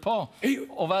stole på He-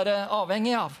 og være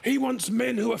avhengig av. He wants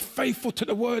men who are faithful to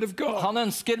the word of God. Han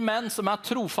ønsker menn som er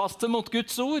trofaste mot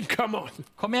Guds ord. Come on.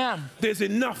 Kom igjen. There's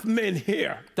enough men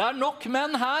here Det er nok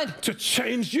menn her to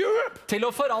change Europe. til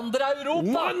å forandre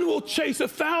Europa. One will chase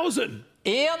 1,000.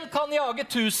 En kan jage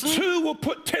 1000, Two will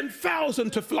put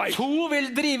 10,000 to flight. to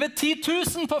vil drive 10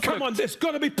 000 på Come on, flukt. there's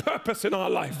got to be purpose in our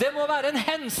life. Det må være en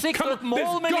hensikt Come og et on,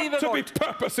 mål med there's livet got to be vårt.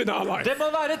 purpose in our life. Det må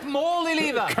være et mål i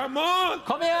livet. Come on,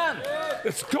 Kom igjen!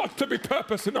 there's got to be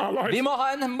purpose in our Vi life. må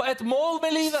ha et mål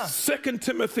med livet. 2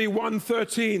 Timothy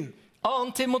 1:13.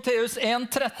 2. Timoteus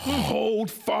 1,13. Hold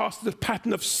fast the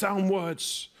pattern of sound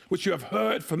words which you have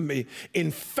heard from me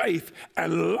in faith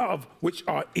and love which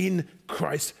are in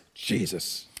Christ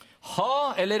Jesus.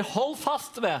 Ha eller hold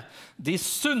fast ved de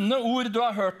sunne ord du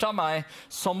har hørt av meg,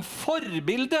 som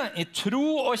forbilde i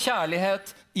tro og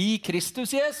kjærlighet i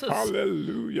Kristus Jesus.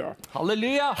 Hallelujah.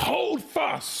 Halleluja! Hold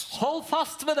fast. Hold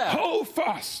fast ved det. Hold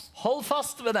fast. Hold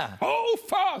fast ved det. Hold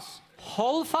fast.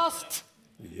 Hold fast.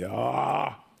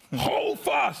 Yeah. Hold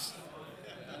fast.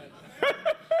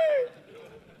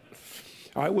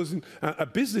 I was a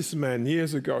businessman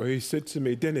years ago. He said to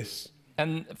me, Dennis,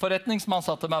 En forretningsmann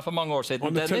sa til meg for mange år siden,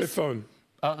 on the Dennis, telephone,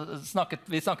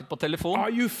 vi snakket på telefon,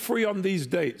 are you free on these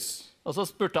dates? og så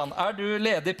spurte han, er du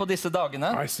ledig på disse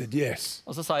dagene? I said, yes.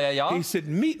 Og så sa jeg ja. He said,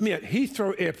 meet me at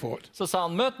Heathrow Airport Så sa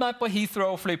han, møt meg på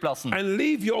Heathrow flyplassen, and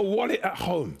leave your wallet at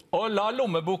home. og la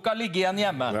lommeboka ligge igjen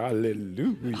hjemme.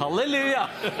 Hallelujah. Halleluja!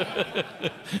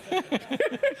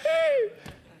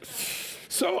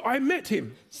 So I met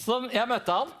him, Så jeg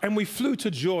møtte han, and we flew to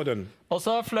Jordan. og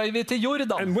så fløy vi til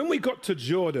Jordan. And when we got to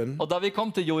Jordan, Og da vi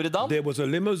kom til Jordan, there was a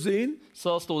limousine.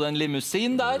 så sto det en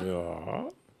limousin der. Yeah.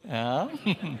 Ja.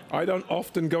 I don't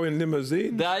often go in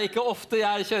limousine, Det er ikke ofte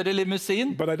jeg kjører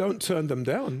limousin, but I don't turn them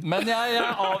down. men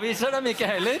jeg avviser dem ikke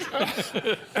heller.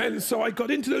 And so I got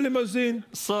into the limousine,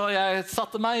 Så jeg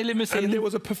satte meg i and there limousinen,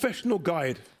 was a professional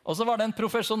guide. og så var det en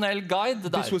profesjonell guide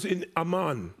This der. was in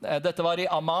Amman. Dette var i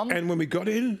Amman, And when we got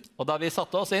in, og da vi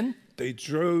satte oss inn, they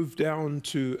drove down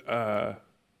to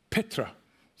Petra,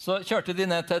 så kjørte de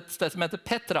ned til et sted som heter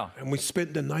Petra. and we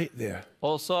spent the night there.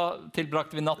 Og så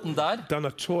tilbrakte vi natten der, Done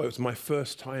a tour. It was my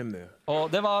first time there.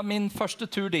 og det var min første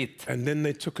tur dit. And then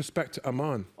they took us back to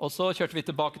Amman. Og så kjørte vi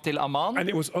tilbake til Amman, And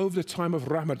it was over the time of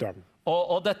Ramadan.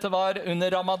 og dette var under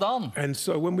Ramadan. And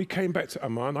so when we came back to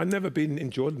Amman, I'd never been in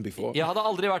Jordan before. Jeg hadde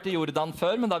aldri vært i Jordan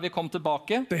før, men da vi kom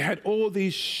tilbake, They had all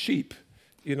these sheep,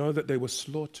 you know, that they were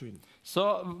slaughtering.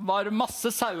 så var det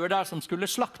masse sauer der som skulle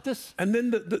slaktes. And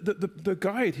then the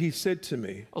guide, he said to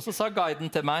me, Og så sa guiden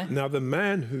til meg, now the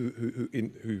man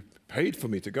who paid for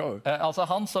me to go, altså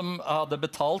han som hadde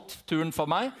betalt turen for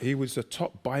meg, he was a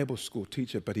top Bible school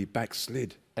teacher, but he backslid.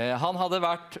 han hadde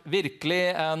vært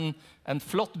virkelig en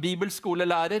flott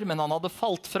bibelskolelærer, men han hadde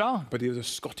falt fra. But he was a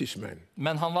Scottish man.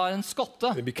 Men han var en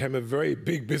skotte, He became a very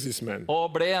big businessman.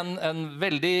 og ble en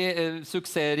veldig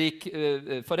suksessrik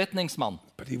forretningsmann.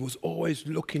 But he was always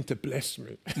looking to bless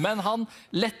me. Men han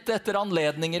lette etter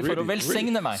anledninger for å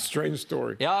velsigne meg. strange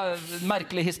story. Ja,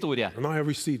 merkelig historie. And I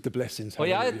received the blessings. Og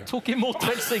jeg Hallelujah. tok imot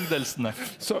velsignelsene.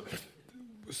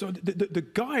 So the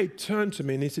guide turned to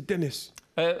me and he said, Dennis,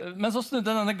 Men så snudde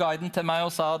denne guiden til meg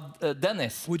og sa,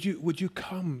 Dennis, would you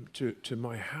come to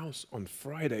my house on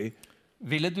Friday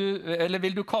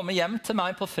vil du komme hjem til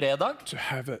meg på fredag to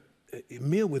have a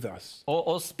meal with us?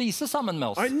 og spise sammen med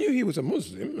I oss? knew he was a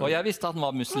Muslim. Og jeg visste at han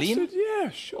var I muslim, said,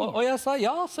 yeah, sure. og jeg sa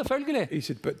ja, selvfølgelig. He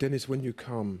said, but Dennis, when you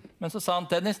come, Men så sa han,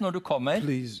 Dennis, når du kommer,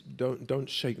 please don't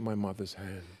shake my mother's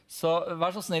hand, så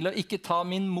vær så snill å ikke ta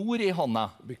min mor i hånda.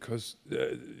 because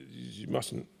you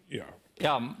mustn't, yeah.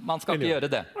 Ja, man skal ikke gjøre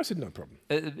det. I said, no problem.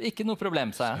 Ikke noe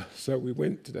problem, sa jeg. So we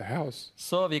went to the house,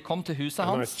 Så vi kom til huset and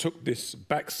I hans, took this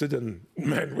backslidden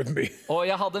man with me, og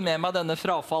jeg hadde med meg denne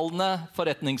frafallende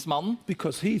forretningsmannen,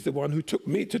 because he's the one who took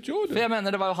me to for Jordan. jeg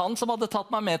mener det var jo han som hadde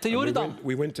tatt meg med til And Jordan.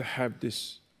 we went to have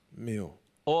this meal.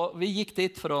 Og vi gikk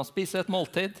dit for å spise et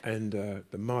måltid, And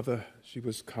the mother, she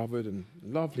was covered and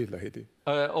lovely lady.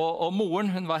 og moren,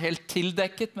 hun var helt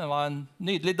tildekket, men var en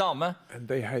nydelig dame, And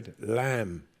they had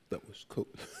lamb that was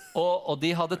cooked. og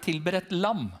de hadde tilberedt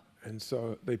lam, And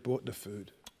so they brought the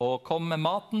food. og kom med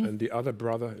maten, And the other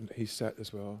brother, he sat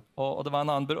as well. og det var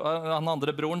han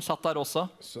andre broren satt der også.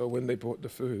 So when they brought the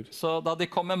food, Så da de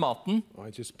kom med maten,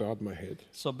 I just bowed my head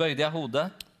så bøyde jeg hodet,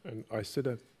 and I said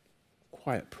a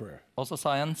quiet prayer. og så sa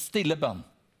jeg en stille bønn.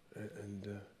 And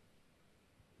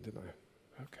then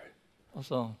okay. Og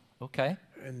så, ok.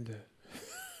 And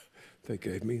they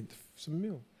gave me some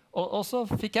meal. Og så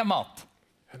fikk jeg mat,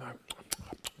 And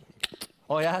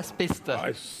og jeg spiste.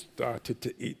 I started to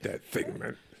eat that thing,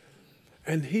 man.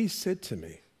 And he said to me,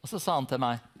 Og så sa han til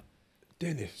meg,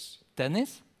 Dennis,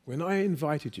 Dennis, when I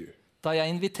invited you, da jeg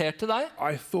inviterte deg,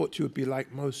 I thought you would be like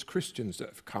most Christians that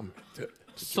have come.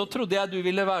 så trodde jeg du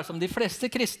ville være som de fleste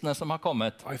kristne som har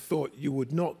kommet. I thought you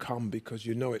would not come because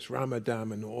you know it's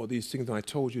Ramadan and all these things. And I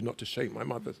told you not to shake my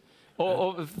mother.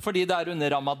 Og fordi det er under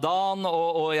ramadan,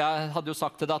 og jeg hadde jo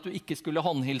sagt til deg at du ikke skulle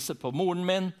håndhilse på moren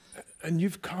min. And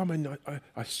you've come and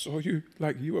I saw you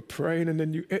like you were praying and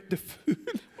then you ate the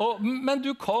food. Men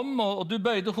du kom, og du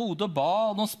bøyde hodet og ba,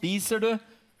 og nå spiser du.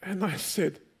 And I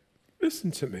said,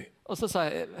 listen to me. Og så sa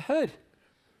jeg, hør,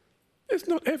 It's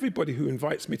not everybody who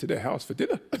invites me to their house for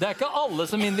dinner. det er ikke alle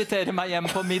som inviterer meg hjem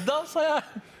på middag, sa jeg.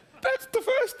 That's the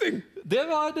first thing. Det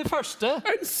var det første.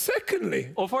 And secondly,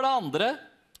 Og for det andre,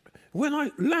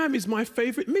 lamb is my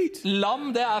favorite meat.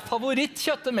 lam, det er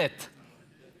favorittkjøttet mitt.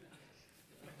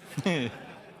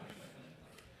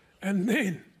 And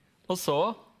then Og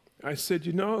så, I said,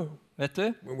 you know, vet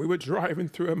du, when we were driving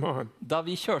through Amman da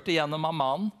vi kjørte gjennom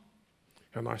Amman,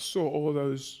 and I saw all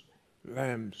those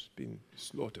lambs being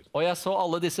slaughtered. og jeg så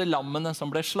alle disse lammene som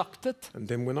ble slaktet, And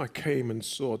then when I came and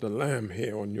saw the lamb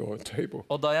here on your table,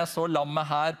 og da jeg så lammet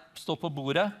her stå på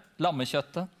bordet,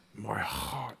 lammekjøttet, my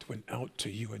heart went out to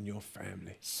you and your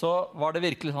family. så var det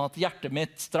virkelig sånn at hjertet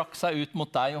mitt strakk seg ut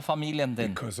mot deg og familien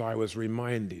din. Because I was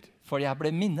reminded For jeg ble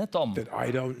minnet om that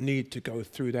I don't need to go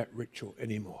through that ritual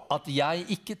anymore. at jeg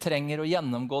ikke trenger å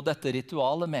gjennomgå dette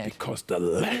ritualet mer. Because the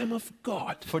Lamb of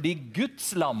God, Fordi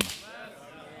Guds lam,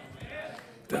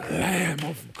 the Lamb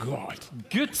of God,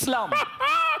 Guds lam,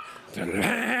 The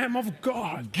Lamb of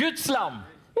God. Guds lam,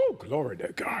 Oh, glory to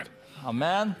God.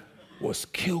 amen, Was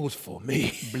killed for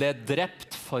me ble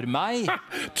drept for meg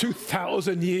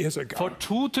 2,000 years ago. for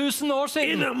 2000 år In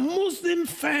siden a Muslim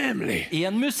family. i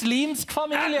en muslimsk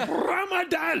familie At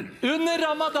Ramadan. under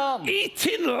ramadan.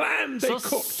 Eating lamb they Så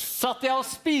cooked. satt jeg og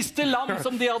spiste lam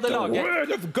som de hadde The laget.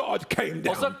 word of God came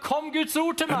Og så down. kom Guds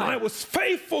ord til And I meg, was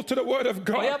faithful to the word of og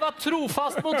jeg God. var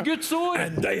trofast mot Guds ord.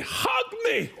 And they hugged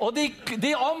me Og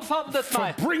de omfavnet for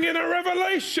meg bringing a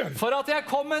revelation for at jeg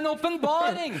kom med en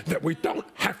åpenbaring. that we don't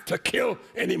have to kill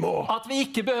anymore. At vi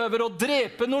ikke behøver å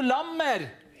drepe noe lam mer.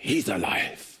 He's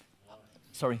alive.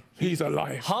 Sorry. He's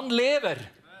alive. Han lever.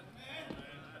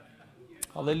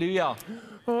 Halleluja.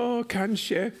 Oh,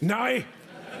 kanskje. Nei.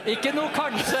 Ikke noe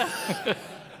kanskje.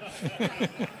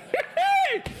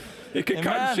 Ikke Amen.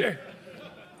 kanskje.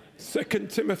 2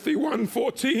 Timothy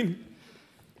 1:14.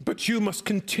 But you must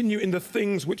continue in the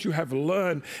things which you have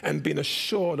learned and been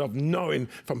assured of knowing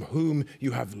from whom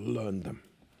you have learned them.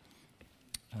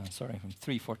 Sorry, from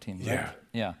 3:14. Right? Yeah.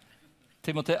 Yeah.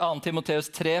 2. Timoteus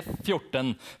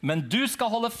 3:14. Men du skal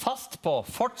holde fast på,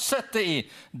 fortsette i,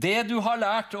 det du har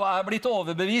lært og er blitt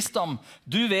overbevist om.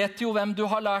 Du vet jo hvem du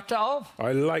har lært det av.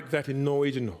 I like that in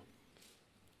Norwegian.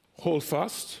 Hold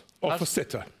fast or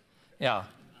fortsette. Ja.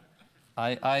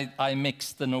 I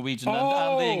mixed the Norwegian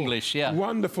and the English. Yeah.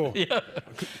 Wonderful.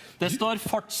 Det står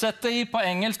 'fortsette i' på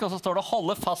engelsk, og så står det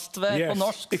 'holde fast ved' Yes. på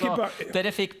norsk. Ikke Så bare-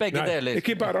 dere fikk begge Nei, deler.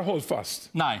 ikke bare hold fast.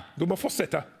 Nei. Du må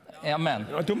fortsette. Amen.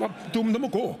 Ja, du må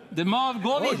gå. Du må gå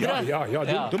Å, videre.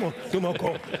 ja, du må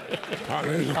gå.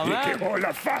 Halleluja. Amen. Ikke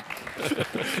holde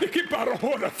fast. Ikke bare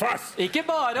holde fast. Ikke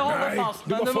bare holde Nei, fast, du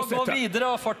men må du må gå fortsette. videre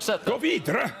og fortsette. Gå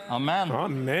videre. Amen.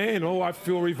 Amen. Oh, I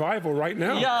feel revival right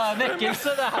now. Ja, vekkelse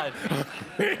det her.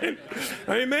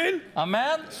 Amen.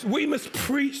 Amen. We must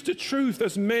preach the truth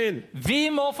as men. Vi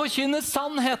må forkynne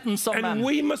sannheten som And menn.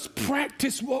 we must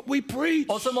practice what we preach.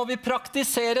 Og så må vi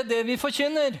praktisere det vi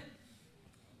forkynner.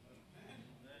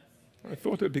 I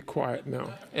thought it'd be quiet now.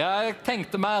 Jeg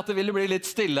tenkte meg at det ville bli litt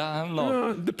stille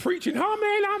nå. The preaching,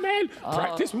 amen.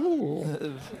 Practice. Ooh.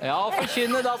 Ja, å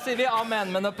forkynne, da sier vi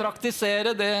amen, men å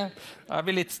praktisere, det er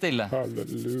vi litt stille.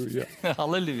 Hallelujah.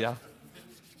 Halleluja.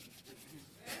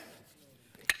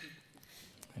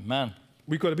 Amen.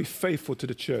 We've got to be faithful to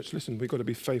the church. Listen, we've got to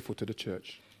be faithful to the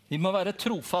church. Vi må være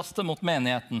trofaste mot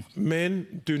menigheten. Men,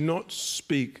 do not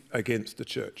speak against the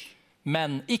church.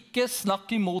 Men ikke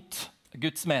snakk imot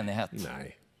Guds menighet.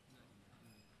 Nei.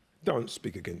 Don't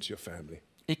speak against your family.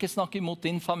 Ikke snakk imot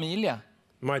din familie.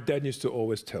 My dad used to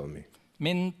always tell me,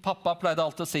 Min pappa pleide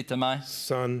alltid å si til meg,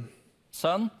 son,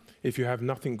 sønn, if you have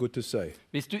nothing good to say,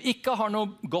 hvis du ikke har noe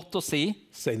godt å si,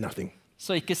 say nothing.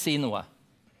 så ikke si noe.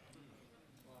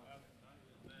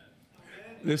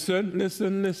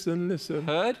 Listen.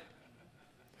 Hør,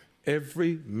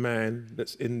 Every man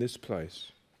that's in this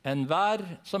place, enhver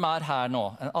som er her nå,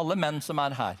 alle menn som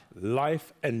er her,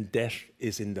 life and death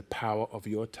is in the power of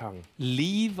your tongue.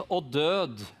 liv og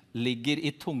død ligger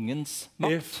i tungens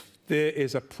makt. If there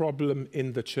is a problem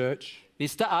in the church,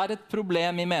 Hvis det er et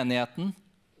problem i menigheten,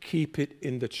 keep it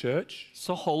in the church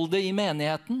så hold det i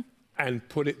menigheten, and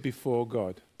put it before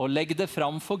God, og legg det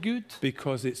fram for Gud.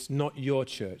 because it's not your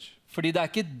church, Fordi det er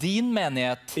ikke din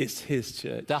menighet, it's his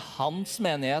church. det er hans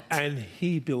menighet, And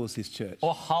he builds his church.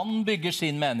 og han bygger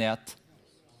sin menighet.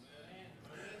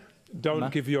 Don't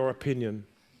give your opinion.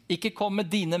 Ikke kom med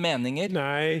dine meninger.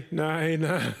 Nay.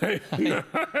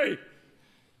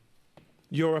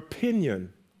 Your opinion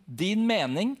Din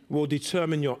mening will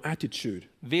determine your attitude,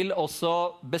 vil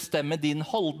også bestemme din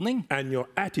holdning, and your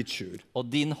attitude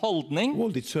og din holdning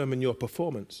will determine your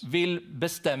performance. vil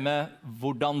bestemme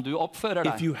hvordan du oppfører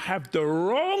If deg. you have the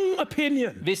wrong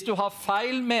opinion, Hvis du har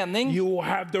feil mening, you will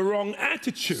have the wrong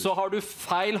attitude. så har du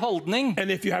feil holdning,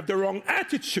 And if you have the wrong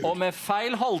attitude, og med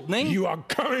feil holdning, you are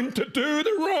going to do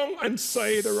the wrong and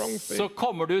say the wrong så thing.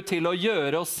 kommer du til å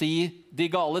gjøre og si de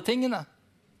gale tingene.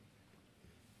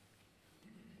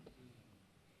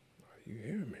 You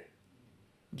hear me?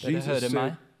 Dere Jesus hører said,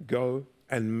 meg? go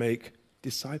and make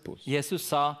disciples. Jesus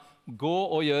sa, gå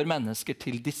og gjør mennesker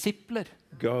til disipler.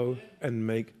 Go and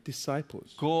make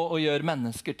disciples. Gå og gjør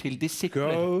mennesker til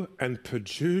disipler. Go and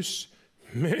produce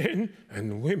men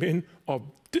and women of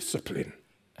discipline.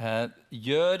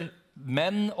 Gjør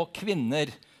menn og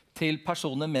kvinner til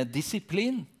personer med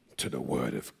disiplin, To the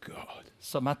word of God.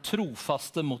 som er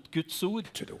trofaste mot Guds ord.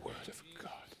 To the word of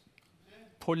God.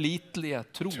 Pålitelige,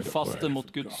 trofaste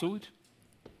mot Guds ord.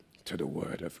 To the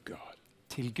word of God.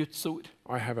 Til Guds ord.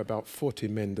 I have about 40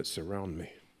 men that surround me.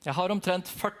 Jeg har omtrent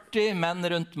 40 menn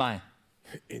rundt meg.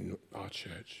 in our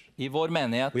church. I vår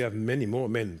menighet. We have many more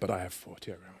men, but I have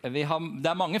 40 around.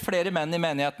 Det mange flere menn I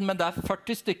menigheten, men det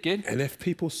 40 stykker. And if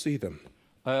people see them,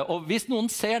 Og hvis noen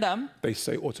ser dem, they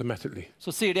say automatically,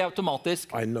 så sier de automatisk,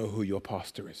 I know who your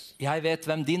pastor is. jeg vet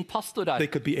hvem din pastor They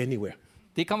could be anywhere.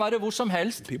 De kan være hvor som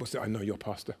helst, People say, I know your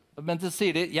pastor. men så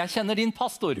sier de, jeg kjenner din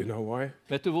pastor. You know why?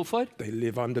 Vet du hvorfor? They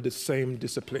live under the same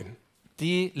discipline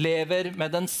De lever med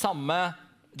den samme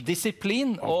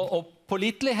disiplin og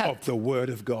pålitelighet, of the word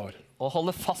of God. og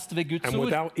holder fast ved Guds And ord.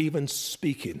 without even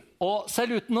speaking, Og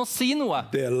selv uten å si noe,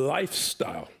 their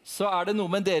lifestyle så det noe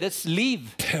med deres liv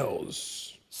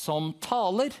tells som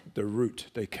taler the root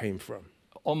they came from.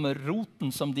 om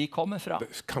roten som de kommer fra. They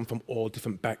come from all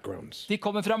different backgrounds. De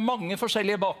kommer fra mange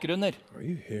forskjellige bakgrunner. Are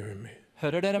you hearing me?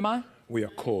 Hører dere meg? We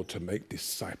are called to make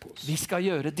disciples, Vi skal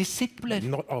gjøre disipler.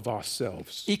 not of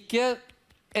ourselves, Ikke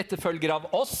etterfølgere av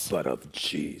oss, but of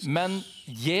Jesus. men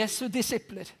Jesu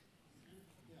disipler.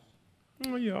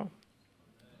 Oh, yeah.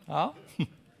 Ja.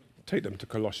 Take them to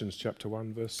Colossians chapter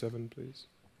 1, verse 7, please.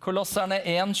 Kolosserne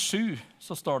 1,7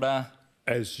 så står det,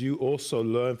 As you also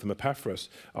learn from Epaphras,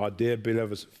 our dear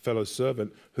beloved fellow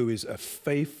servant, who is a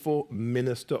faithful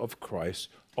minister of Christ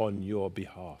on your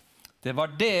behalf. det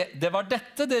var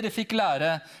dette dere fikk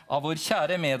lære av vår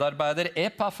kjære medarbeider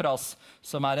Epafras,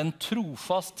 som en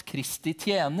trofast Kristi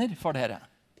tjener for dere.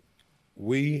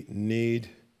 We need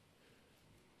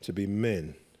to be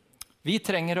men Vi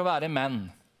trenger å være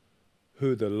menn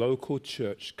who the local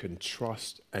church can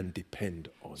trust and depend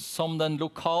on. som den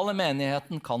lokale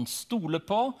menigheten kan stole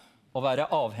på og være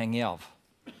avhengig av.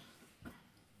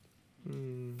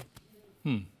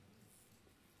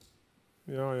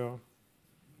 Yeah, yeah.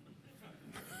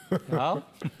 Ja,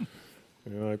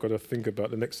 Yeah, I've got to think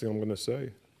about the next thing I'm going to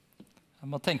say. jeg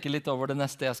må tenke litt over det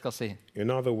neste jeg skal si. In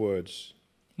other words,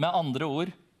 Med andre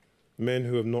ord, men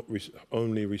who have not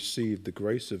only received the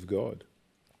grace of God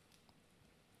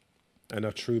and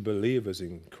are true believers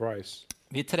in Christ,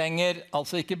 vi trenger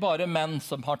altså ikke bare menn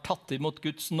som har tatt imot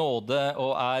Guds nåde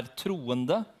og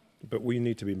troende, but we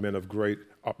need to be men of great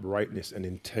uprightness and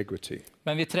integrity,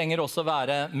 men vi trenger også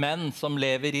være menn som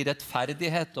lever i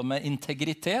rettferdighet og med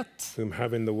integritet, whom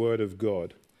having the word of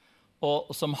God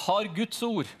og som har Guds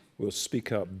ord, will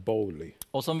speak out boldly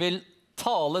og som vil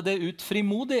tale det ut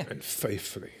frimodig, and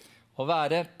faithfully, og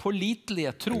være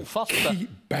pålitelige, trofaste, keep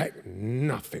back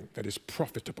nothing that is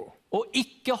profitable, og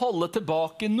ikke holde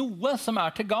tilbake noe som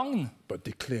til gagn, but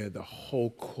declare the whole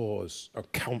cause of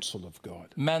counsel of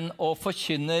God men å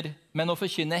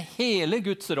forkynne hele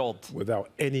Guds råd, without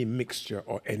any mixture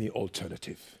or any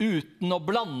alternative. uten å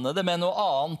blande det med noe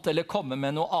annet, eller komme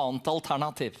med noe annet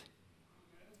alternativ.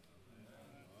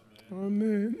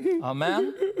 Amen.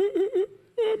 Amen.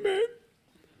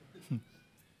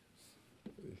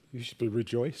 You should be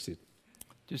rejoicing.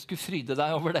 Du skulle fryde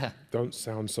deg over det. Don't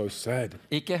sound so sad.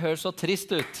 Ikke hør så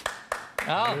trist ut.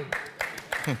 Ja.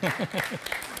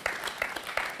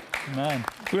 Amen.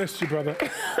 Bless you, brother.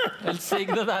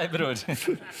 Velsigne deg, bror.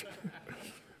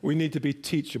 We need to be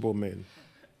teachable men.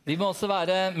 Vi må også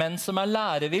være menn som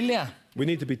lærevillige. We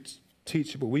need to be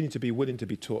teachable. We need to be willing to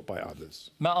be taught by others.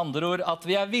 Med andre ord, at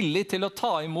vi villige til å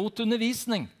ta imot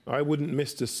undervisning. I wouldn't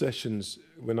miss the sessions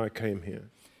when I came here.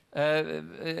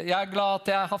 Jeg glad at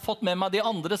jeg har fått med meg de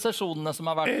andre sesjonene som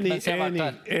har vært mens jeg har vært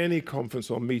her. Any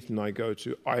conference or meeting I go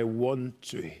to, I want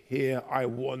to hear, I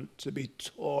want to be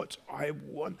taught,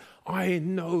 I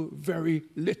know very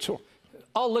little.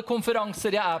 Alle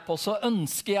konferanser jeg på, så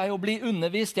ønsker jeg å bli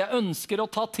undervist. Jeg ønsker å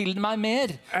ta til meg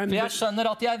mer. For jeg skjønner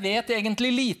at jeg vet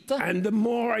egentlig lite. And the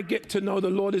more I get to know the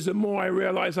Lord is the more I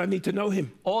realize I need to know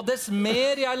him. Og dess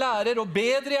mer jeg lærer, og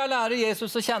bedre jeg lærer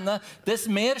Jesus å kjenne, dess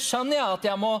mer skjønner jeg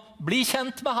at jeg må bli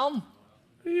kjent med han.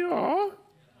 Ja.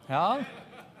 Ja.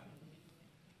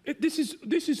 This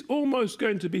is almost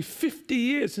going to be 50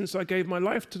 years since I gave my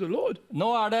life to the Lord.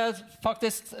 Nå det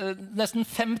faktisk nesten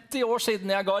 50 år siden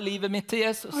jeg ga livet mitt til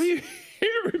Jesus. Are you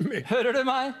hearing me? Hører du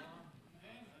meg?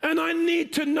 And I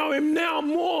need to know him now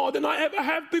more than I ever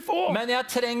have before. Men jeg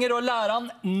trenger å lære han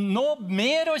nå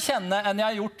mer å kjenne enn jeg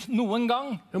har gjort noen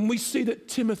gang. And we see that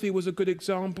Timothy was a good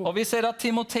example. Og vi ser at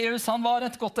Timotheus han var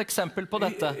et godt eksempel på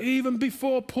dette. Even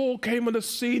before Paul came on the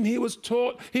scene, he was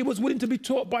willing to be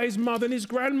taught by his mother and his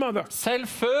grandmother. Selv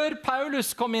før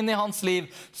Paulus kom inn i hans liv,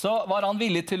 så var han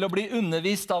villig til å bli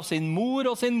undervist av sin mor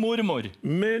og sin mormor.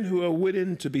 Men who are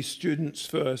willing to be students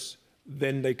first,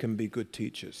 then they can be good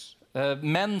teachers.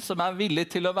 Menn som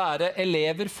villige til å være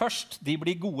elever først, de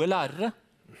blir gode lærere.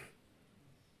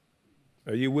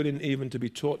 Are you willing even to be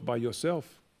taught by yourself?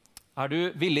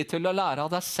 Du villig til å lære av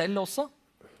deg selv også?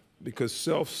 Because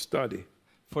self-study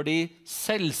Fordi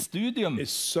selvstudium is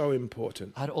so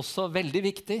important. også veldig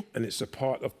viktig. And it's a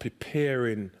part of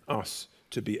preparing us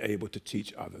to be able to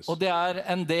teach others. Og det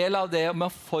en del av det med å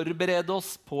forberede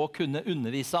oss på å kunne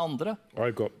undervise andre.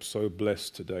 I got so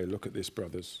blessed today. Look at this,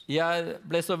 brothers. Jeg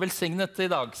ble så velsignet I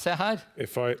dag. Se her.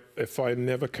 If I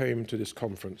never came to this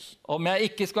conference, Om jeg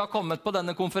ikke skulle ha kommet på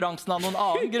denne konferansen av noen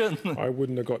annen grunn, I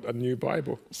wouldn't have got a new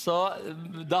Bible. så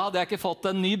da hadde jeg ikke fått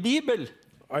en ny bibel.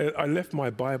 I left my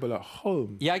Bible at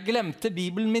home. Jeg glemte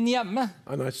Bibelen min hjemme.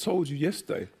 And I told you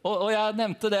yesterday. Og jeg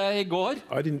nevnte det I går.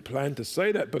 I didn't plan to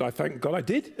say that, but I thank God I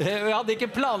did. Jeg hadde ikke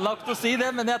planlagt å si det,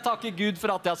 men jeg takker Gud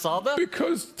for at jeg sa det.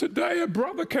 Because today a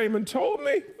brother came and told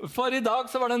me For I dag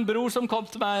så var det en bror som kom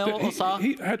til meg that og sa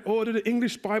he had ordered an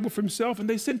English Bible for himself and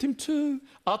they sent him 2.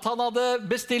 at han hadde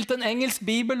bestilt en engelsk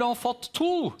bibel og fått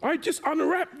 2. I just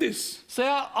unwrapped this. Så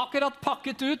jeg har akkurat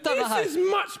pakket ut denne her. This is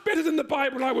much better than the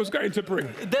Bible I was going to bring.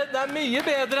 Det mye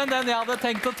bedre enn den jeg hadde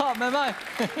tenkt å ta med meg.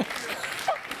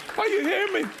 Are you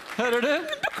hearing me? Hører du?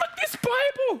 Look at this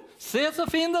Bible. Se så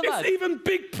fin den It's even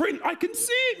big print. I can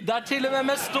see it. Det til og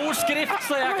med stor skrift,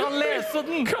 så jeg kan lese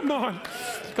den. Come on.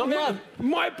 Kom igjen.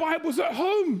 My Bible's at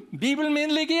home. Bibelen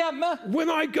min ligger hjemme. When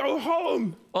I go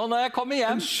home Og når jeg kommer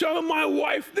hjem and show my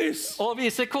wife this, og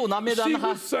viser kona mi she den will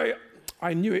her, say,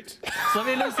 I knew it. så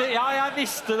vil hun si, ja, jeg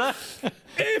visste det.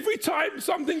 Every time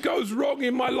something goes wrong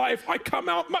in my life, I come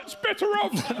out much better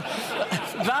off.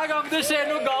 Hver gang det skjer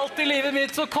noe galt I livet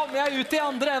mitt, så kommer jeg ut I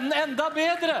andre enden enda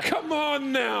bedre. Come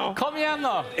on now. Kom igjen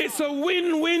da. It's a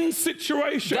win-win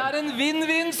situation. Det en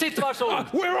win-win-situasjon.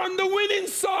 We're on the winning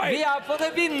Vi side. på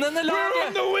det vinnende We're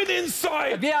on laget. the winning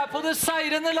side. Vi på det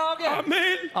seirende laget.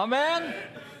 Amen. Amen.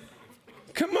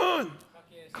 Come on.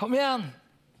 Kom igjen.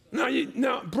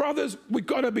 Now, brothers, we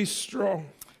got to be strong.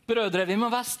 Brødre, vi må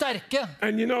være sterke.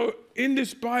 And you know, in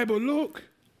this Bible, look,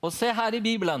 Og se her I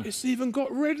Bibelen. it's even got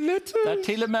red Det letters.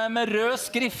 til og med rød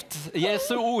skrift,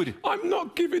 Jesu ord. I'm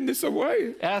not giving this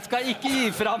away. Jeg skal ikke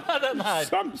gi fra meg den her.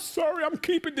 I'm sorry, I'm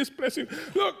keeping this blessing.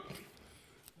 Look,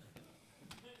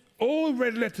 all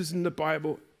red letters in the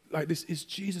Bible, like this, is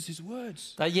Jesus'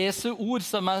 words. Det Jesu ord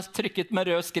som trykket med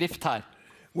rød skrift her.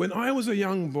 When I was a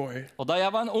young boy, Og da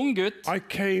jeg var en ung gutt, I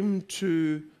came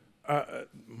to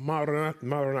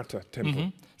Maranatha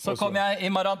Temple. så kom jeg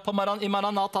I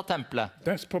Maranatha-tempelet.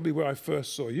 That's probably where I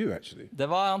first saw you, actually. Det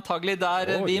var antagelig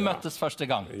der vi ja. møttes første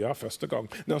gang. Yeah, first gang.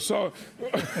 Now, so,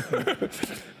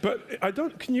 but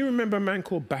can you remember a man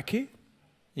called Baki?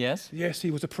 Yes? Yes,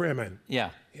 he was a prayer man. Ja.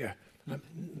 Yeah.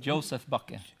 Joseph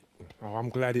Bakke. Oh, I'm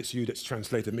glad it's you that's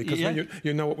translated me, because Yeah. then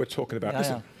you know what we're talking about. Ja,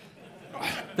 Listen, ja.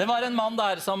 Det var en mann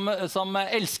der som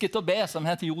elsket å be, som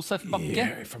het Josef Bakke.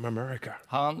 yeah, from America.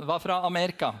 Han var fra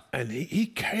Amerika. And he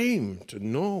came to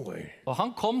Norway. Og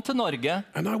han kom til Norge,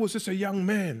 And I was just a young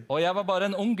man. og jeg var bare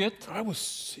en ung gutt. I was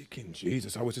seeking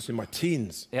Jesus. I was just in my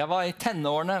teens. Jeg var I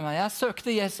tenårene, men jeg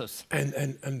søkte Jesus.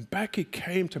 And Baki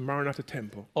came to Maranatha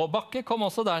Temple. Og Bakke kom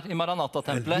også der I And he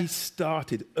Maranatha-tempelet.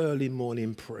 started early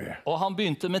morning prayer. Og han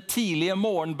begynte med tidlige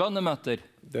morgenbønnemøter.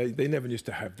 They never used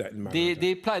to have that in Maranatha.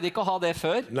 De pleide ikke å ha det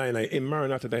før, No, in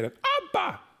Maranatha they had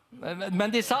Abba!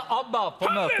 men de sa Abba på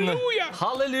møtene. Halleluja!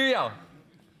 Halleluja!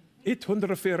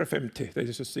 154. They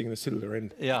just sing the silver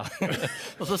end. Ja.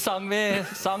 Og så sang vi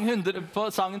sangen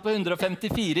på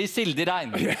 154 I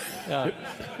silderegn. Ja.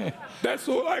 That's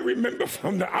all I remember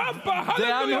from the Abba! Det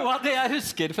Hallelujah! noe av det jeg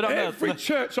husker fra Every møtene.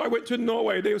 church I went to in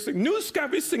Norway, they would sing, nu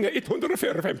skal vi synge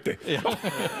 154.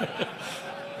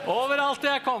 Overalt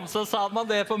jeg kom, så sa man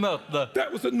det på møtene.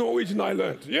 That was the Norwegian I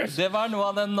learned, yes. Det var noe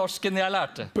av den norsken jeg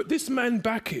lærte. But this man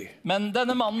Baki, Men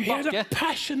denne mannen he had a Bakke,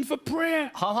 passion for prayer.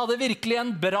 han hadde virkelig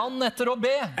en brann etter å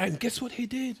be. And guess what he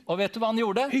did? Og vet du hva han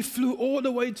gjorde? He flew all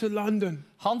the way to London.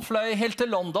 Han fløy helt til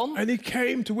London And he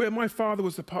came to where my father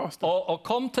was the pastor. og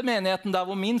kom til menigheten der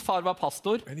hvor min far var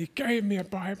pastor. And he gave me a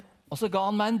Bible Og så ga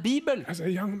han meg en bibel as a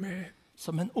young man.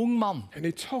 som en ung mann. And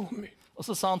he told me, Og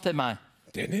så sa han til meg,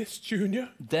 Dennis Jr.,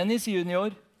 Dennis junior,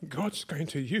 God's going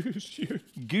to use you.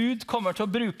 Gud kommer til å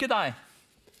bruke deg.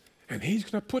 And he's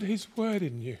going to put his word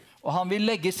in you. Og han vil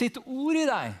legge sitt ord I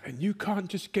deg. And you can't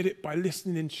just get it by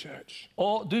listening in church.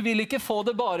 Og du vil ikke få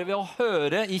det bare ved å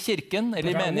høre I kirken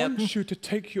eller But I I menigheten. want you to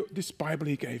take this Bible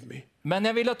he gave me. Men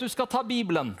jeg vil at du skal ta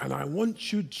Bibelen. And I want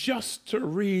you just to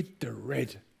read the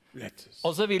red letters.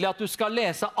 Og så vil jeg at du skal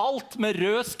lese alt med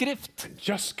rød skrift. And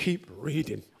just keep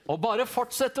reading Og bare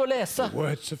fortsette å lese the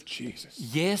words of Jesus.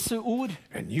 Jesu ord.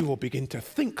 And you will begin to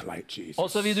think like Jesus. Og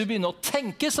så vil du begynne å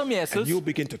tenke som And Jesus. you'll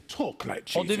begin to talk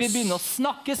like Og du vil begynne å Jesus.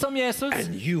 snakke som Jesus.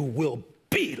 And you will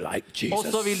be like Og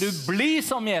så vil du Jesus. bli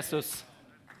som Jesus.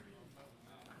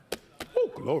 Oh,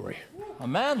 glory.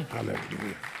 Amen.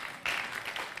 Hallelujah.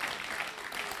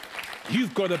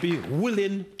 You've got to be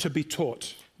willing to be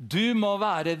taught. Du må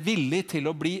være villig til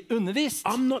å bli undervist.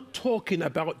 I'm not talking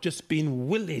about just being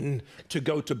willing to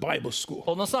go to Bible school.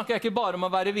 Og nå snakker jeg ikke bare om å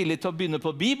være villig til å begynne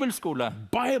på bibelskole.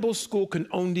 Bible school can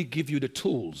only give you the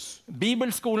tools.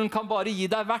 Bibelskolen kan bare gi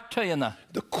deg verktøyene.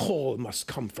 The call must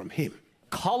come from him.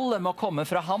 Kallet må komme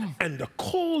fra ham. And the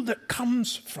call that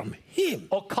comes from him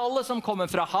Og kallet som kommer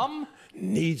fra ham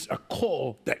needs a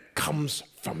call that comes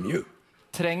from you.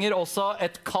 trenger også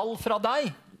et kall fra deg.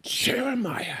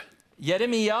 Jeremiah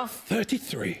Jeremia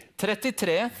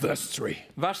 33, verse 3.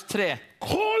 vers 3.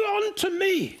 Call on to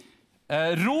me,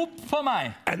 Rop på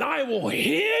meg, and I will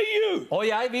hear you, og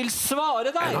jeg vil svare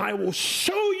and deg, I will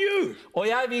show you og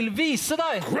jeg vil vise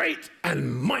deg great and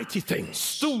mighty things.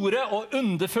 store og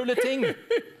underfulle ting.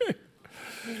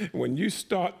 When you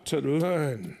start to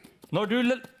learn Når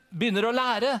du begynner å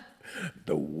lære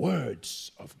the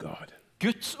words of God,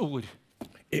 Guds ord,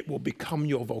 it will become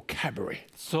your vocabulary,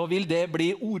 så vil det bli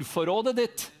ordforrådet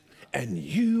ditt, and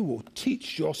you will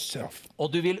teach yourself.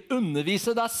 og du vil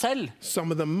undervise deg selv.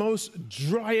 Some of the most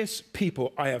driest people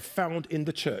I have found in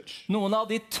the church Noen av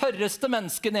de tørreste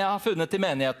menneskene jeg har funnet i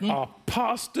menigheten, are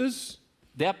pastors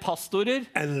det er pastorer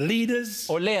and leaders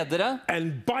og ledere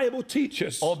and Bible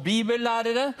teachers og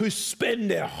bibellærere who spend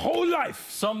their whole life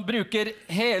som bruker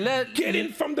hele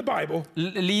getting from the Bible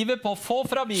livet på å få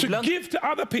fra to Bibelen give to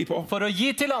other people for å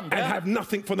gi til and andre, have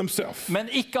nothing for themselves. men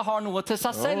ikke har noe til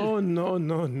seg selv. Oh, no,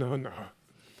 no, no, no.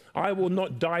 I will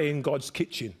not die in God's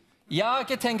kitchen. Jeg har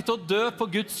ikke tenkt å dø på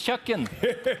Guds kjøkken.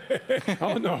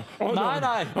 Oh, no. Oh, Nei, no.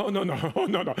 nei. Oh, no, no. Oh,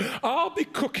 no, no. I'll be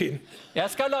cooking, Jeg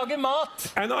skal lage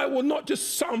mat, and I will not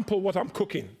just sample what I'm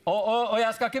cooking. og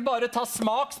jeg skal ikke bare ta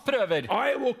smaksprøver.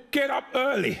 I will get up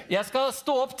early, Jeg skal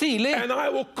stå opp tidlig, and I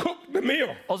will cook the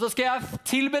meal, og så skal jeg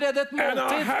tilberede et and I'll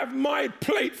måltid, have my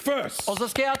plate first. og så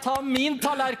skal jeg ta min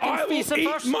tallerken, I will spise eat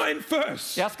først. mine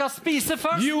first. Jeg skal spise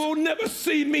først. You will never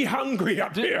see me hungry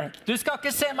up here. Du skal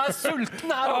ikke se meg sulten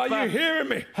her Are you oppe. hearing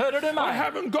me? Hører du I meg?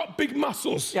 haven't got big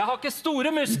muscles, Jeg har ikke store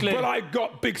but muskler, I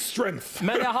got big strength.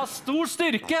 men jeg har stor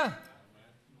styrke.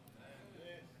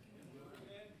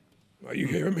 Are you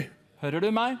hearing me? Hører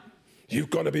du meg? You've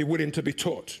got to be willing to be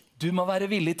taught. Du må være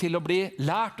villig til å bli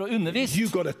lært og undervist.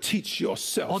 You've got to teach Og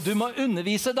yourself du må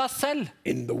undervise deg selv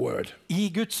in the word, i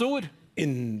Guds ord.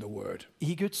 in the word,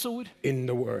 I Guds ord. in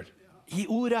the word, I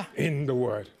ordet. in the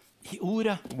word. I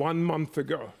ordet. 1 month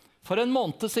ago, For en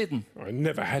måned siden. I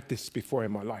never had this before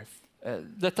in my life.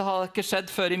 Dette har ikke skjedd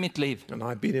før i mitt liv. And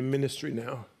I've been in ministry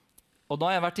now Og nå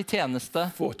har jeg vært i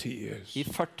tjeneste 40 years. i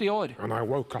 40 år. And I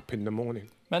woke up in the morning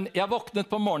Men jeg våknet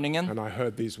på morgenen, and I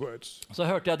heard these words. så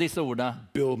hørte jeg disse ordene.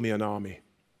 Build me an army.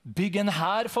 Bygg en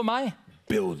hær for meg.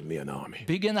 Build me an army.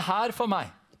 Bygg en hær for meg.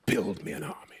 Build me an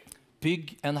army.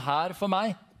 Bygg en hær for meg.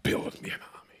 Build me an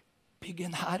army. Bygg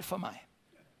en hær for meg.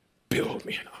 Build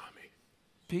me an army.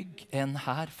 Bygg en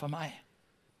hær for meg.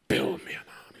 Build me an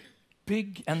army.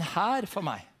 Bygg en hær for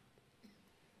meg.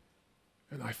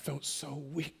 And I felt so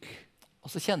weak. Og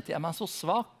så kjente jeg meg så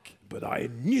svak. But I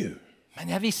knew Men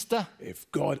jeg visste if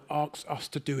God asks us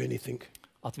to do anything,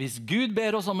 at hvis Gud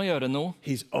ber oss om å gjøre noe,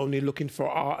 He's only looking for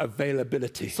our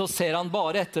availability så ser han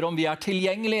bare etter om vi er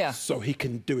tilgjengelige, so He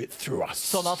can do it through us.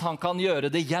 sånn at han kan gjøre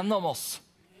det gjennom oss.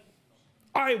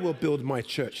 I will build my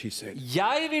church, He said,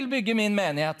 Jeg vil bygge min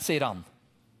menighet, sier han.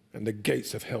 and the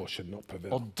gates of hell should not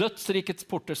prevail. Og dødsrikets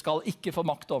porter skal ikke få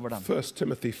makt over dem. 1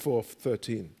 Timothy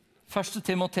 4:13. 1.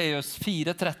 Timoteus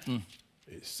 4,13.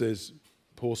 It says,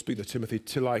 Paul speaks to Timothy,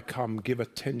 till I come, give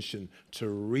attention to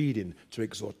reading, to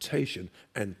exhortation,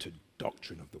 and to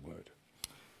doctrine of the word.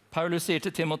 Paulus sier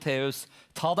til Timoteus,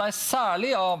 ta deg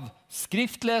særlig av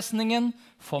skriftlesningen,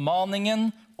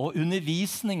 formaningen og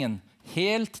undervisningen,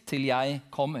 helt til jeg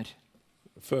kommer.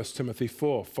 1 Timothy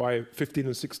 4:15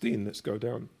 and 16. Let's go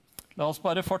down. La oss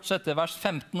bare fortsette, vers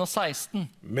 15 og 16.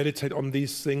 Meditate on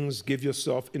these things, give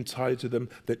yourself entirely to them,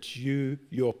 that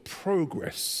your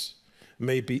progress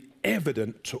may be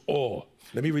evident to all.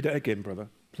 Let me read that again, brother,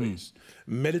 please.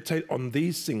 Meditate on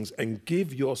these things and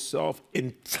give yourself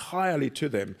entirely to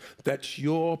them, that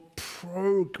your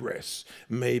progress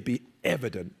may be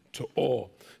evident to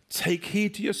all. Take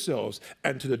heed to yourselves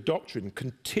and to the doctrine,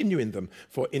 continuing them,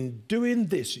 for in doing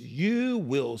this you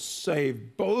will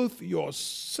save both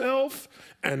yourself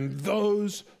and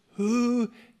those who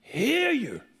hear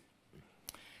you.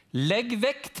 Legg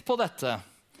vekt på dette.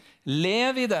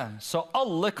 Lev i det, så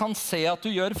alle kan se at du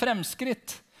gjør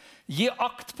fremskritt. Gi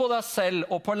akt på deg selv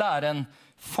og på læren.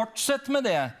 Fortsett med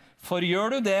det, for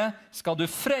gjør du det, skal du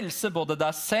frelse både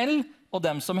deg selv og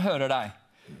dem som hører deg.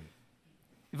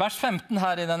 I vers 15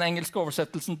 her i den engelske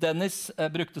oversettelsen Dennis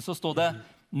brukte, så stod det,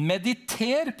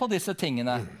 mediter på disse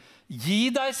tingene. Gi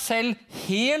deg selv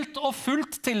helt og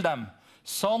fullt til dem,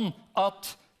 sånn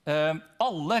at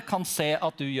alle kan se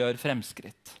at du gjør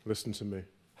fremskritt. Listen to me.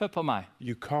 Hør på meg.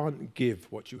 You can't give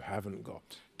what you haven't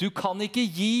got. Du kan ikke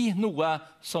gi noe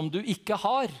som du ikke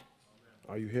har.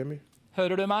 Are you hear me?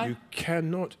 Hører du meg? You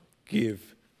cannot give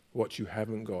what you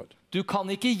haven't got. Du kan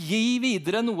ikke gi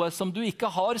videre noe som du ikke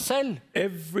har selv.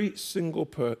 Every single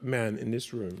man in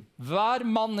this room, Hver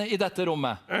mann i dette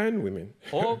rommet, and women,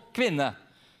 og kvinne,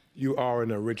 you are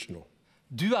an original.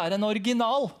 du er en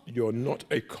original. You're not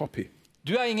a copy.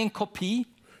 Du er ingen kopi.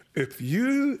 If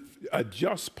you are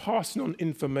just passing on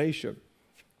information,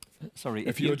 Sorry.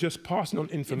 if you're just passing on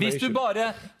Hvis du information,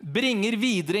 bare bringer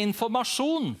videre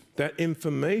informasjon, that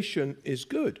information is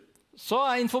good. så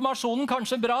er informasjonen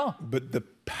kanskje bra. But the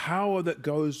power that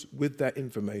goes with that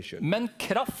information Men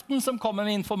kraften som kommer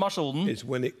med informasjonen, is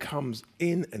when it comes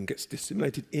in and gets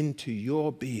disseminated into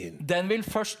your being. den vil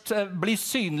først bli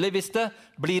synlig hvis det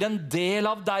blir en del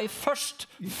av deg først,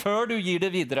 før du gir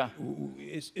det videre.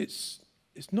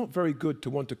 It's not very good to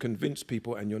want to convince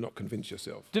people and you're not convinced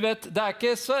yourself. Du vet, det er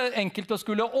ikke så enkelt å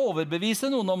skulle overbevise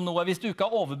noen om noe hvis du ikke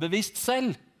er overbevist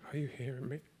selv. Are you hearing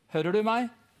me? Hører du meg?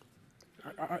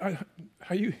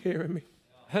 Are you hearing me?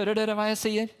 Hører dere hva jeg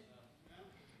sier?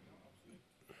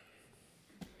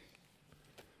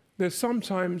 There's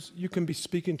sometimes you can be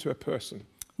speaking to a person.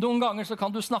 Noen ganger så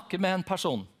kan du snakke med en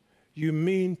person, You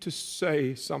mean to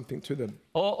say something to them,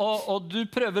 og du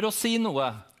prøver å si noe,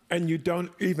 and you don't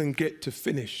even get to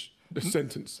finish the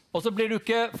sentence, og så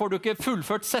får du ikke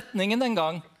fullført setningen en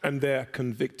gang, and they're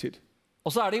convicted.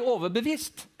 og så er de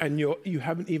overbevist. And you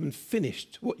haven't even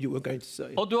finished what you were going to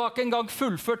say. Og du har ikke engang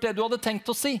fullført det du hadde tenkt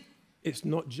å si. It's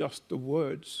not just the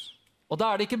words. Og da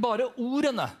er det ikke bare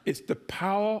ordene, It's the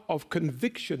power of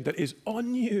conviction that is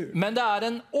on you. men det er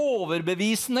en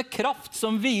overbevisende kraft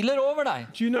som hviler over deg.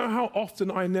 Do you know how often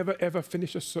I never ever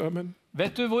finish a sermon?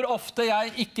 Vet du hvor ofte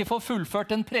jeg ikke får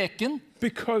fullført en preken?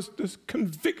 Because the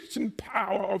conviction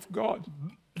power of God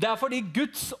Det er fordi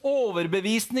Guds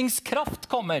overbevisningskraft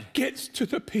kommer, gets to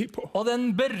the people. og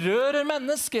den berører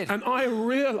mennesker. And I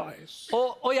realize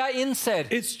Og jeg innser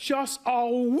it's just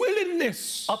our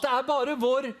willingness at det er bare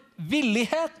vår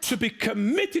villighet to be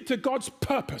committed to God's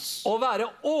purpose å være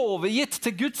overgitt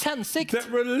til Guds hensikt, that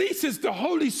releases the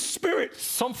Holy Spirit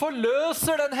som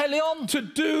forløser den hellige ånd to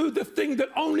do the thing that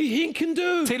only He can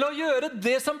do. til å gjøre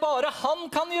det som bare han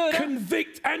kan gjøre.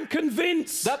 Convict and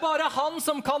convince Det er bare han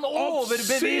som kan of sin,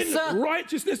 overbevise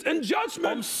righteousness and om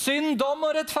judgment. synd, dom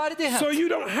og So rettferdighet. you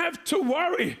don't have to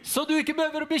worry Så du ikke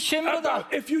behøver å bekymre about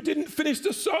deg if you didn't finish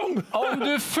the song. om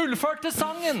du fullførte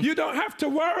sangen. You don't have to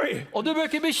worry Og du bør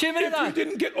ikke bekymre if you deg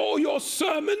didn't get all your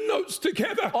sermon notes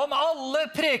together. om alle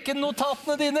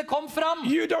prekennotatene dine kom fram.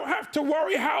 You don't have to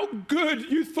worry how good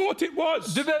you thought it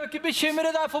was. Du behøver ikke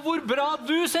bekymre deg for hvor bra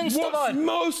du syns det What's var.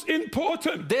 most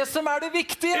important Det som er det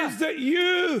viktige, is that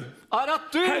you er at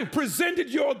du had presented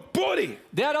your body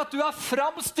Det er at du har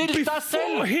framstilt deg before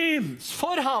selv Him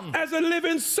for ham as a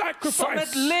living som et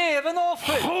sacrifice, levende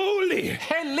offer, holy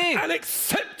hellig and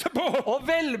acceptable og for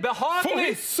velbehagelig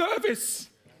His service.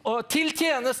 og til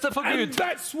tjeneste for And Gud.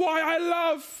 that's why I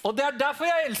love Og det er derfor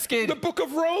jeg elsker the book of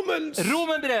Romans.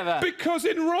 Romerbrevet. Because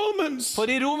in Romans, For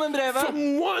i Romerbrevet,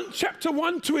 from chapter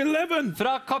 1 to 11,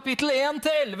 fra kapittel 1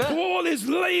 til 11, Paul is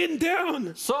laying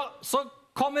down så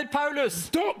kommer Paulus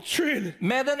doctrine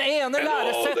med den ene all the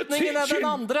læresetningen av den teaching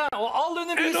andre, og all and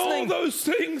all undervisning,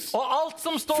 those things og alt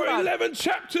som står for der, 11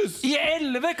 chapters. i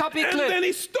 11 And kapitler. then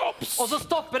he stops. Og så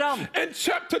stopper han, And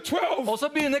chapter 12, og så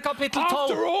begynner kapittel 12.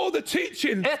 after all the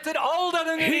teaching, Etter all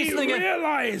den he undervisningen,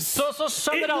 realized så it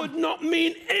skjønner would han not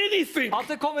mean anything at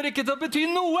det kommer ikke til å bety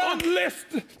noe, unless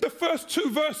the first two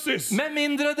verses. med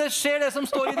mindre det skjer det som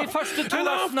står i de første to And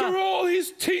after versene. all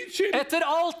his teaching, Etter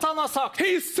alt han har sagt,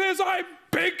 he says, I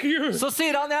beg you, så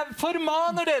sier han, jeg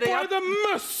formaner dere, by the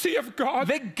mercy of God,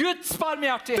 ved Guds that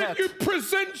barmhjertighet, you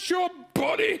present your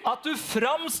body at du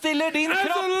framstiller din as a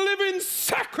kropp living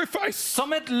sacrifice,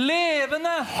 som et levende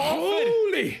offer,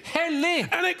 holy hellig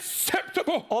and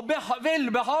acceptable og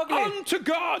velbehagelig unto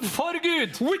God, for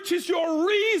Gud. which is your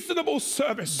reasonable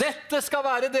service. Dette skal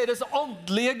være deres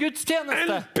åndelige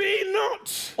gudstjeneste. And be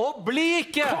not Og bli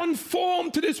ikke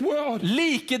conformed to this world,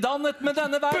 likedannet med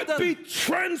denne but be verden,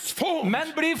 transformed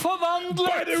men bli by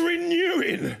forvandlet the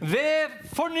renewing ved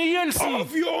fornyelsen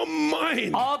of your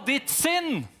mind. av ditt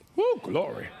sinn. Oh,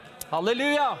 glory.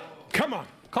 Halleluja. Come on,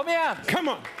 Kom igjen.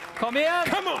 come on, Kom igjen.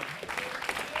 come on.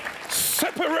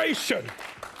 Separation,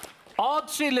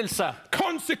 Adskillelse,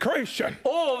 consecration,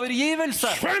 overgivelse,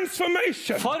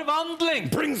 transformation forvandling.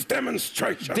 brings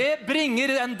demonstration. Det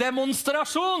bringer en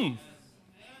demonstrasjon.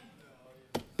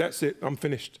 That's it, I'm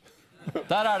finished.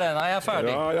 Der er den. Jeg er ferdig.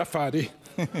 Ja, jeg er ferdig.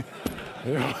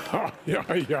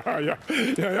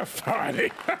 Jeg er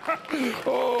ferdig.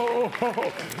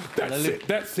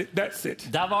 That's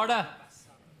it. Der var det.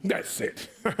 That's it.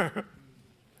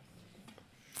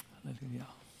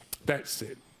 That's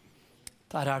it.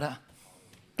 Der er det.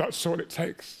 That's all it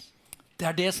takes. Det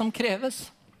er det som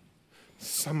kreves.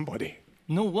 Somebody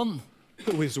Noen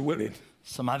who is willing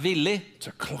som er villig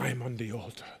to climb on the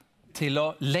altar til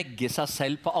å legge seg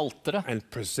selv på alteret and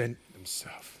present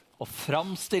themselves og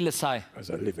framstille seg as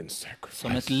a living som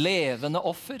sacrifice. et levende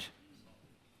offer.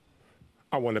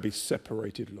 I want to be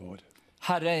separated, Lord,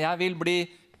 Herre, jeg vil bli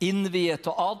innviet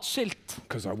og adskilt,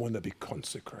 because I want to be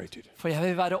consecrated for jeg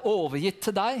vil være overgitt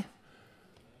til deg,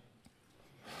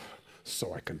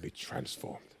 so I can be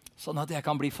transformed, sånn at jeg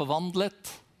kan bli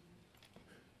forvandlet,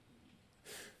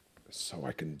 so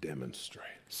I can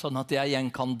demonstrate sånn at jeg igjen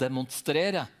kan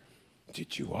demonstrere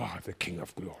that you are the King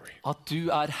of glory. at du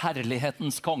er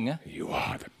herlighetens konge. You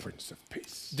are the Prince of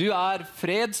Peace. Du er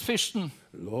fredsfyrsten.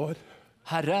 Lord,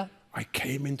 Herre, I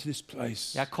came into this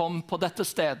place, jeg kom på dette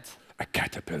sted a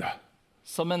caterpillar.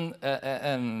 som en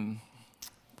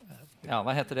ja,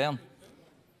 hva heter det igjen?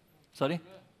 Sorry?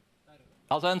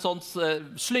 Altså en sånn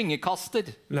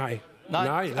slyngekaster. Nei,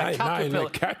 caterpillar.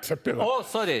 caterpillar.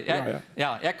 Sorry.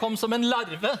 Jeg kom som en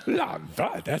larve. Lava,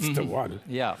 that's the one.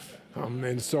 Ja.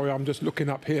 Amen. Sorry, I'm just looking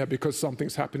up here because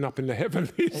something's happening up in the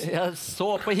heavenlies. Jeg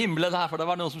så på himmelen her, for det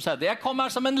var noe som skjedde. Jeg kom her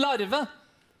som en larve.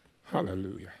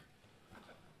 Hallelujah.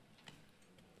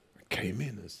 I came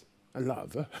in as a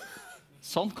lava.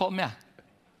 Sånn kom jeg.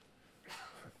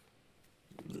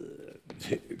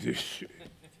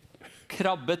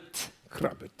 Krabbet.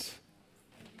 Krabbet.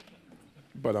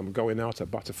 But I'm going out a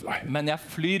butterfly. Men jeg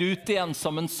flyr ut igjen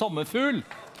som en sommerfugl.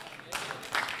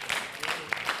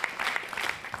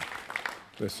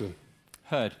 Listen,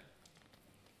 Hør.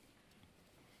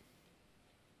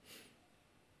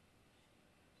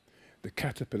 the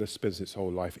caterpillar spends its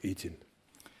whole life eating.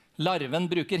 Larven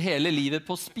bruker hele livet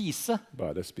på å spise.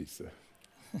 Bara spiser.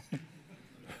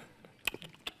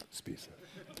 Spiser.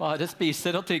 Bare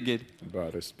spiser og tygger.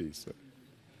 Bara spiser.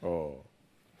 Oh.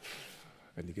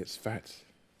 And he gets fat.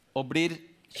 Og blir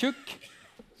tjukk.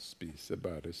 Spiser,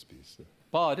 bara spiser.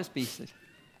 Bare spiser.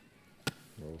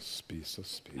 Oh, spiser,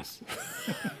 spiser.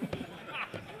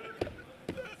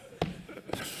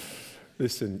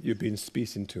 Listen, you've been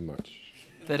spising too much.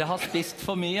 Dere har spist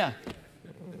for mye.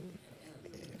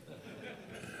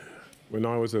 When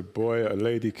I was a boy, a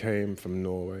lady came from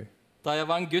Norway Da jeg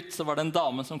var en gutt, så var det en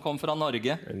dame som kom fra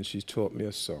Norge. and she taught me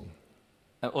a song.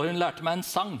 Og hun lærte meg en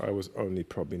sang. I was only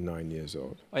probably 9 years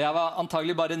old. Og jeg var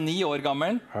antagelig bare 9 år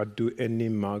gammel. Had do any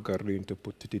margarine to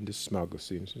put it in the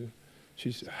smagazine?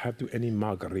 She's had do any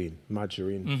margarine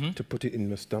to put it in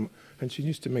my stomach, and she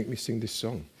used to make me sing this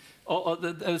song. Og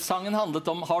sangen handlet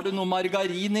om har du noe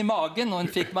margarin i magen? Og hun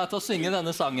fikk meg til å synge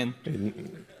denne sangen.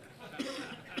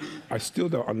 I still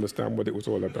don't understand what it was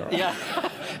all about.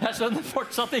 Jeg skjønner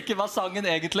fortsatt ikke hva sangen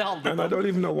egentlig handlet And I om. don't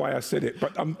even know why I said it,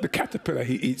 but the caterpillar,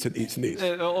 he eats and eats and eats.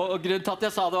 Og grunnen til at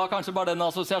jeg sa det var kanskje bare den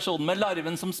assosiasjonen med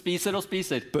larven som spiser og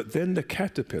spiser. But then the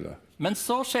caterpillar, Men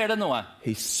så skjer det noe.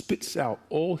 he spits out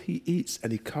all he eats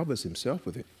and he covers himself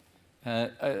with it.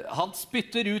 Han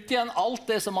spytter ut igjen alt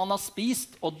det som han har spist,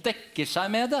 og dekker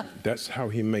seg med det. That's how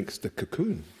he makes the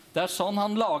cocoon. Det er sånn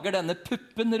han lager denne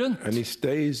puppen rundt. And he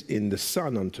stays in the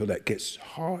sun until that gets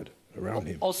hard around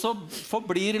him. Og så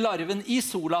forblir larven i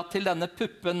sola til denne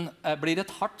puppen blir et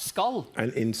hardt skall.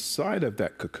 And inside of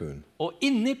that cocoon, Og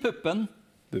inni puppen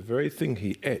the very thing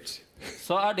he ate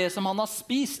så er det som han har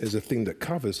spist, is a thing that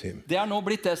covers him. det er nå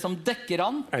blitt det som dekker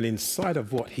han. And inside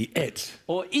of what he ate,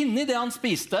 Og inni det han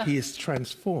spiste, he is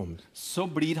transformed. så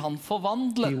blir han He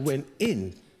forvandlet. went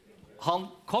in Han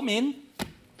kom inn,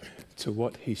 to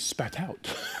what he spat out.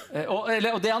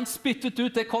 og det han spyttet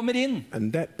ut, det kommer inn.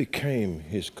 And that became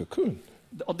his cocoon.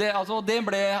 Og det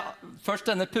ble først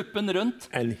denne puppen rundt,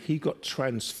 And he got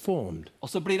transformed og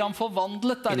så blir han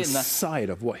forvandlet der inne. inside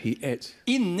of what he ate.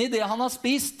 Inni det han har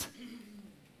spist.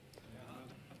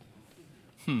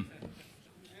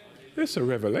 It's a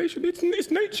revelation.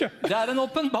 It's nature. Det er en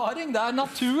åpenbaring, det er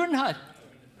naturen her.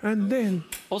 And then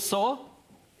Og så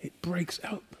it breaks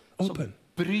out open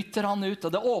bryter han ut,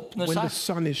 og det åpner when the seg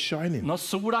sun is shining. når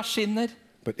sola skinner.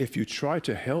 But if you try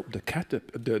to help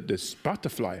the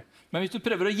butterfly Men hvis du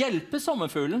prøver å hjelpe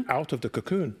sommerfuglen out of the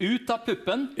cocoon, ut av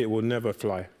puppen, it will never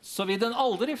fly. så vil den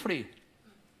aldri fly.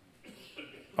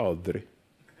 Aldri.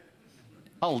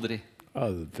 Aldri.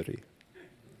 Aldri.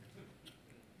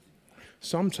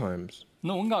 Sometimes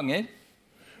Noen ganger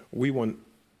we want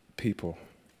people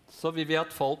så vil vi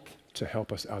at folk to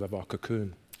help us out of our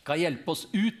cocoon. skal hjelpe oss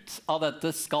ut av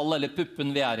dette skall eller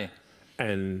puppen vi er I.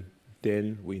 And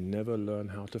then we never learn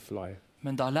how to fly.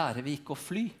 Men da lærer vi ikke å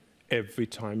fly. Every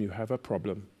time you have a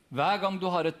problem, Hver gang du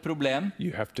har et problem,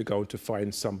 you have to go to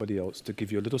find somebody else to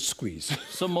give you a little squeeze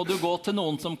så må du gå til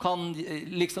noen som kan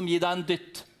liksom gi deg en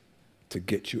dytt to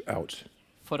get you out.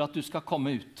 for at du skal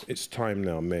komme ut. It's time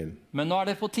now, men, Men nå er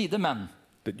det på tide, menn,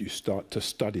 that you start to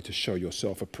study to show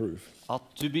yourself approved. at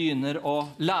du begynner å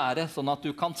lære sånn at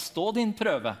du kan stå din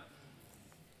prøve.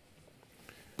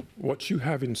 What you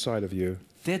have inside of you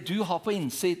Det du har på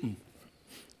innsiden,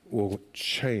 will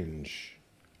change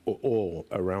all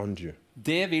around you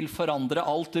det vil forandre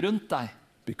alt rundt deg,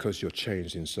 because you're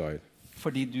changed inside.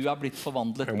 fordi du er blitt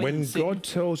forvandlet And på when innsiden. God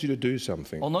tells you to do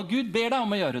something, Og når Gud ber deg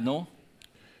om å gjøre noe,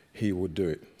 He will do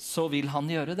it. så vil han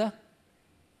gjøre det.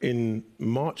 In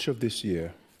March of this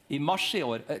year, I mars I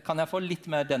år, kan jeg få litt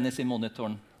mer Dennis I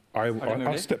monitoren?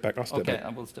 I'll step back. I'll step Okay, back.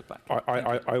 I will step back.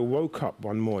 I woke up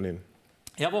one morning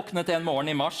Jeg våknet en morgen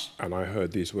I mars, and I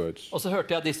heard these words. og så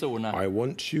hørte jeg disse ordene. I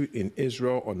want you in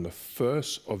Israel on the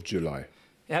 1st of July.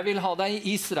 Jeg vil ha deg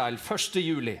I Israel 1.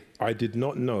 juli. I did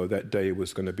not know that day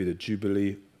was going to be the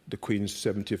Jubilee, the Queen's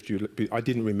 70th Jubilee. I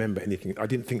didn't remember anything. I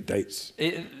didn't think dates.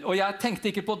 Og jeg tenkte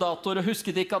ikke på datoer og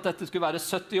husket ikke at dette skulle være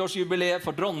 70-årsjubileet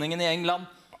for dronningen I England.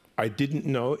 I didn't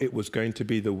know it was going to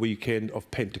be the weekend of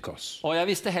Pentecost. Og jeg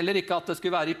visste heller ikke at det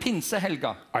skulle være I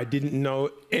pinsehelga. I didn't know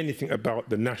anything about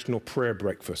the national prayer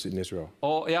breakfast in Israel.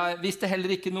 Og jeg visste heller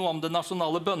ikke noe om det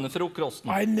nasjonale bønnefrokosten.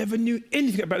 I never knew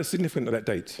anything about the significance of that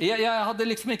date. Jeg hadde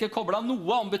liksom ikke koblet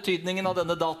noe om betydningen av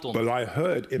denne datoen. But I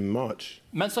heard in March,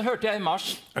 Men så hørte jeg I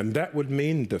mars, and that would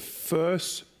mean the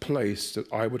first place that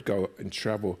I would go and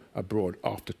travel abroad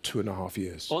after 2.5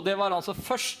 years. og det var altså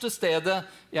første stedet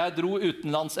jeg dro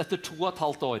utenlands etter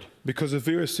 2,5 år. Because of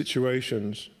various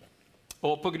situations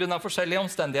Og på grunn av forskjellige and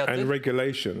omstendigheter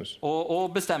regulations,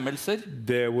 og bestemmelser,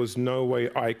 there was no way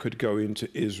I could go into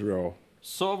Israel.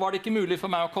 så var det ikke mulig for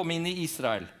meg å komme inn I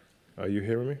Israel. Are you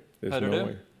hearing me? There's Hører no du?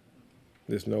 way.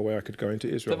 There's no way I could go into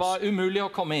Det Israel. var umulig å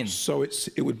komme inn. So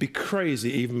it would be crazy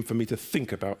even for me to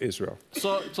think about Israel.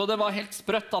 Så det var helt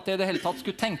sprøtt at jeg I det hele tatt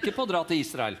skulle tenke på å dra til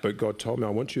Israel. But God told me, I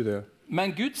want you there.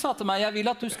 Men Gud sa til meg, jeg vil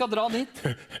at du skal dra dit.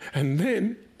 And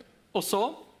then Og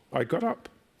så, I got up,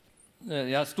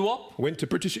 jeg sto opp, went to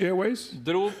British Airways,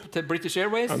 dro til British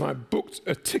Airways and I booked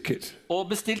a ticket og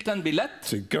bestilte en billett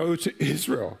to go to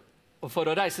Israel for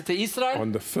å reise til Israel.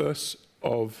 on the 1st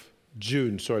of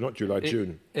June. Sorry, not July,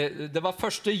 June. Det var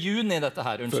 1. juni dette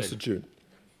her, 1st of unnskyld. June.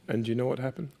 And do you know what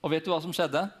happened? Og vet du hva som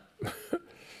skjedde?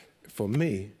 For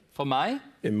me, For meg,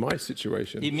 in my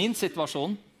situation, I min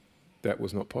situasjon, that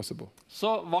was not possible.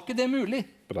 så var ikke det mulig.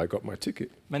 But I got my ticket.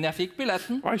 Men jeg fikk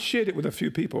billetten, I shared it with a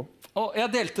few people, og jeg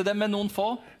delte det med noen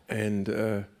få, and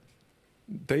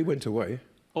they went away.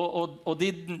 og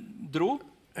de dro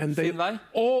And they sin vei.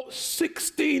 all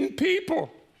 16 people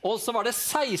Og så var det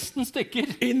 16 stykker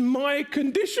in my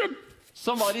condition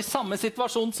som var I samme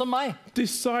situasjon som meg.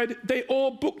 decided they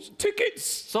all booked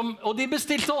tickets Og de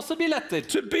bestilte også billetter.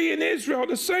 to be in Israel at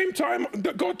the same time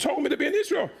that God told me to be in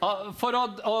Israel.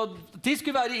 For de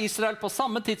skulle være I Israel på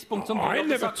samme tidspunkt som Gud I hadde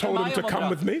never sagt til told them meg to om å come dra.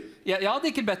 with me. Jeg hadde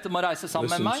ikke bedt dem å reise sammen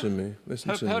med Listen to meg. me.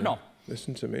 Listen to Hør me. nå.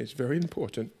 Listen to me. It's very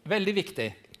important. Veldig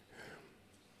viktig.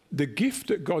 The gift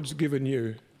that God's given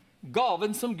you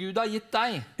Gaven som Gud har gitt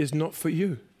deg, is not for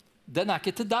you. den er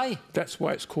ikke til deg. That's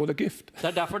why it's called a gift. Det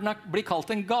er derfor den blir kalt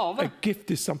en A gave.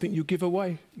 gift is something you give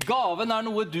away. Gaven er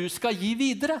noe du skal gi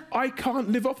videre. I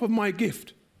can't live off of my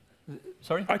gift.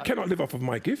 Sorry? I cannot live off of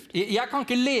my gift. Jeg kan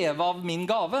ikke leve av min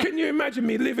gave. Can you imagine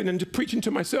me living and preaching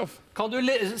to myself? Kan du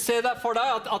se deg for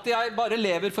deg at jeg bare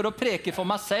lever for å preke for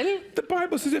meg selv? The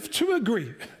Bible says if two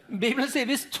agree, Bibelen sier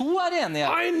hvis to er enige.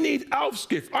 I need Alf's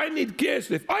gift, I need Gear's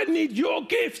gift, I need your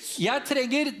gifts. Jeg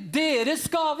trenger deres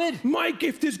gaver. My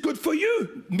gift is good for you.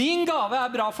 Min gave er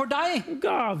bra for deg.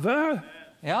 Gava,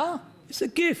 Ja, it's a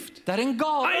gift. det er en I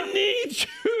gave. need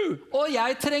you. Og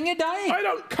jeg trenger deg. I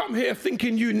don't come here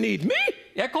thinking you need me.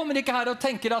 Jeg kommer ikke her og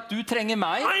tenker at du trenger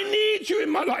meg. I need you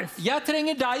in my life. Jeg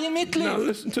trenger deg I mitt Now liv.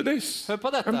 listen to this. Hør på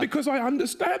dette. And because I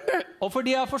understand that, Og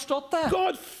fordi jeg har forstått det,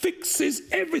 God fixes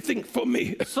everything for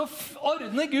me så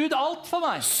ordner Gud alt for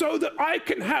meg. so that I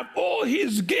can have all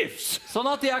his gifts.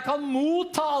 Sånn at jeg kan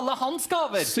motta alle hans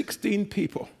gaver. 16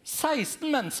 people.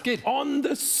 16 mennesker. On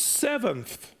the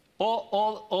 7th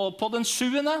Og på den 7.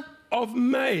 of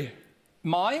May,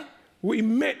 mai we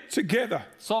met together,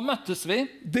 så møttes vi.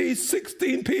 these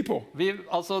 16 people,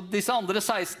 Altså disse andre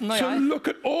 16 og to jeg. look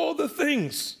at all the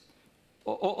things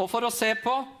Og for å se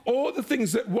på all the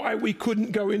things that why we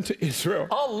couldn't go into Israel.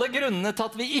 alle grunnene til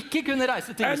at vi ikke kunne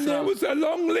reise til And there Israel. was a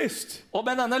long list. Og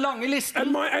med denne lange And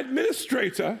listen, my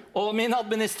administrator, og min he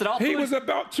administrator, was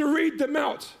about to read them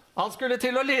out. han skulle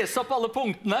til å lese opp alle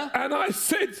punktene, And I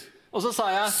said, og så sa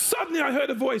jeg, suddenly I heard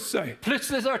a voice say,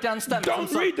 plutselig så hørte jeg en stemme som don't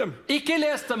sa, read them. ikke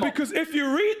les dem opp, Because if you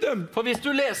read them, for hvis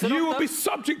du leser you will opp be dem,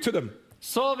 subject to them.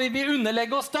 så vil vi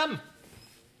underlegge oss dem.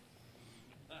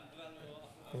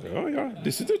 Oh, yeah,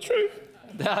 this is the truth.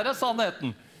 Det her er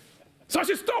sannheten. So I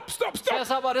said, stop, stop, Så jeg stop.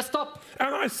 sa bare stopp.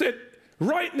 And I said,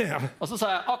 right now, Og så sa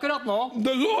jeg, akkurat nå,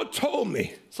 the Lord told me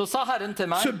så sa Herren til to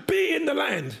meg be in the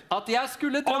land at jeg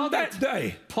skulle dra on that dit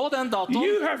day. på den datoen,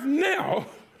 You have now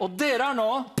og dere har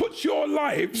nå put your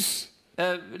lives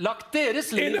lagt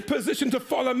deres in liv a position to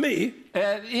follow me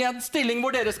i en stilling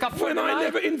hvor dere skal when følge I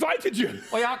never meg, invited you.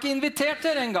 og jeg har ikke invitert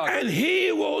dere engang. And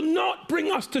he will not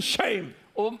bring us to shame.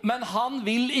 Men han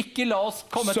vil ikke la oss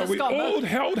komme So til we skamme. all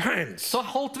held hands Så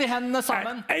holdt vi hendene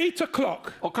sammen, at 8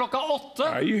 o'clock. og klokka 8,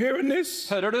 Are you hearing this?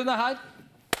 hører du det her?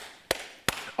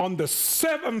 On the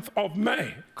 7th of May.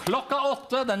 Klokka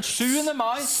 8, den 7.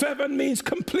 mai. 7 means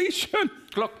completion.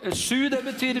 7 det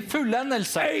betyr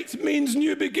fullendelse. 8 means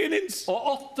new beginnings.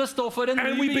 Og 8 står for en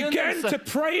And ny we began to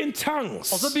begynnelse. pray in Og så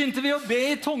tongues. begynte vi å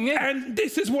be i tunger. And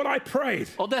this is what I prayed.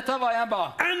 Og dette var jeg ba.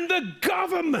 And the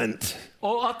government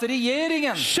Og at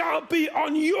regjeringen, shall be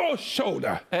on your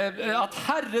shoulder. at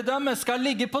herredømmet skal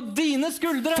ligge på dine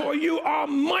skuldre. For you are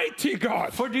mighty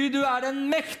God, Fordi du er en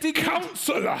mektig Gud.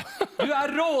 Counselor, Du er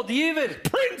rådgiver.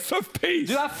 Prince of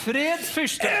Peace, Du er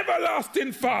fredsfyrste. everlasting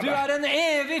Du Father. er en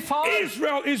evig far.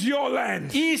 Israel is your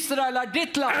land, Israel er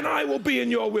ditt land. and I will be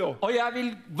in your will. Og jeg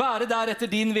vil være der etter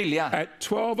din vilje. At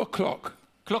 12 o'clock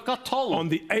Klokka 12, on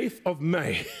the 8th of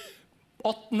May,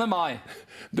 8. mai,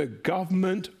 the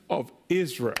government of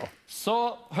Israel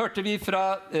så hørte vi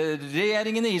fra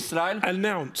regjeringen i Israel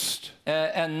announced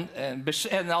en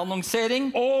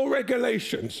annonsering all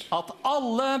regulations at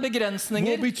alle will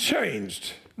begrensninger be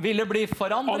changed ville bli on the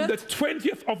forandret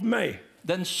 20th of May.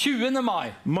 den 20.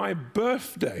 mai, My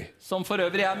birthday som for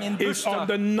øvrig er min is on bursdag.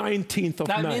 the 19th of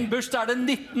Nei, May. min bursdag er den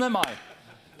 19. mai.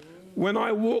 When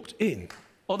I walked in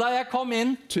Og da jeg kom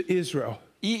inn to Israel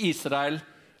i Israel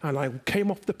and I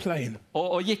came off the plane,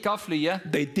 og gikk av flyet,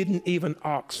 they didn't even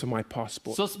ask for my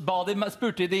passport. så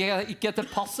spurte de ikke etter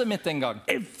passet mitt engang.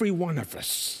 Every one of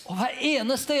us, Og hver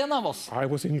eneste en av oss. I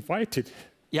was invited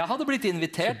Jeg hadde blitt to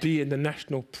invitert be in the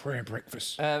national prayer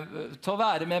breakfast. til å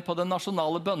være med på den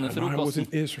nasjonale And I was bønnefrokosten.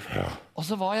 in Israel Og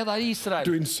så var jeg der i Israel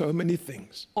doing so many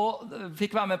things. og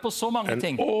fikk være med på så mange And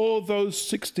ting. all those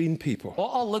 16 people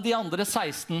Og alle de andre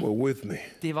 16, were with me,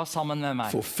 de var sammen med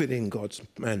meg. fulfilling God's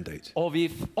mandate. Og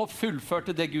vi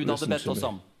fullførte det Gud hadde Listen bedt to oss me.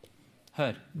 om.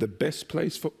 Hør. The best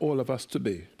place for all of us to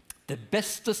be Det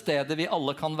beste stedet vi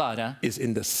alle kan være, is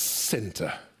in the center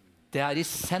det er i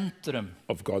sentrum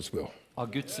of God's will.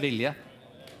 av Guds vilje.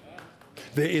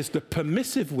 There is the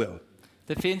permissive will.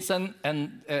 Det fins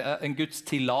en Guds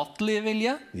tillatelige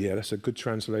vilje. Yeah, that's a good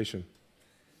translation.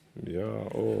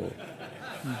 Yeah, oh.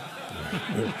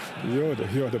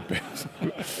 You're the best.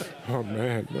 Oh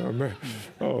man, oh man.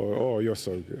 Oh, you're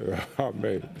so good. Oh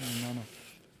man.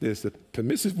 There's the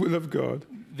permissive will of God,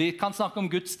 Vi kan snakke om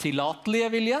Guds tillatelige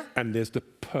vilje, and there's the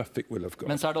perfect will of God.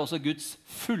 men så er det også Guds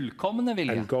fullkomne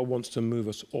vilje. And God wants to move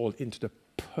us all into the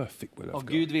perfect will of Og God.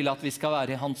 Gud vil at vi skal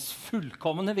være i hans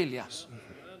fullkomne vilje.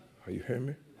 Are you hearing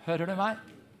me? Hører du meg?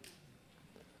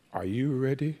 Are you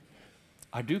ready?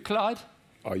 Er du klar?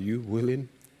 Are you willing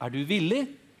Er du villig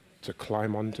to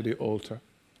climb onto the altar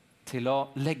til å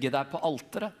legge deg på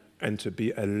alteret and to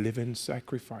be a living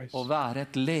sacrifice, og være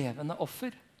et levende offer?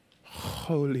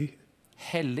 holy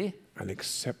Hellig, and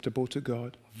acceptable to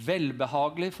God,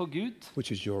 velbehagelig for Gud,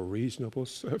 which is your reasonable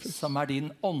service? som er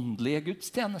din åndelige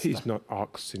gudstjeneste. He's not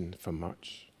asking for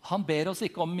much. Han ber oss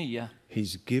ikke om mye.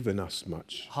 He's given us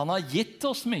much. Han har gitt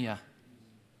oss mye.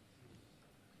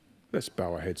 Let's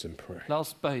bow our heads and pray. La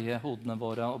oss bøye hodene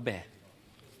våre og be.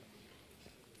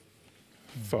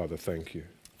 Father, thank you.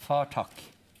 Far, takk.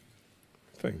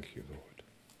 Thank you, Lord.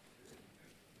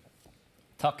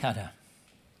 Takk, Herre.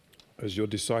 As your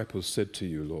disciples said to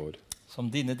you, Lord, Som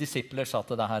dine disipler sa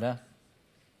til deg, Herre,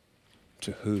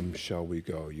 to whom shall we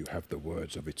go? You have the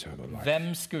words of eternal life.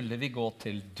 hvem skulle vi gå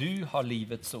til? Du har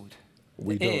livets ord.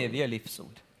 We Det don't, evige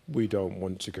livsord. we don't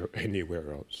want to go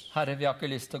anywhere else. Herre, vi har ikke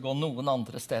lyst til å gå noen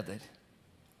andre steder.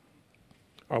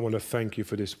 I want to thank you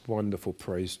for this wonderful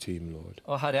praise team, Lord.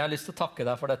 Og Herre, jeg har lyst til å takke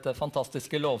deg for dette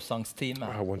fantastiske lovsangsteamet.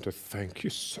 I want to thank you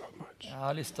so much. Jeg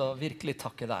har lyst til å virkelig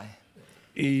takke deg.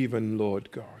 Even,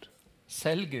 Lord God,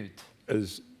 Selv Gud.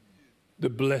 as the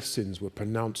blessings were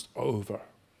pronounced over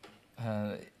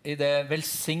I det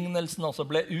velsignelsen også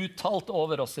ble uttalt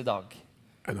over oss I dag.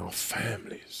 and our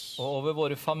families Og over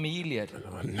våre familier and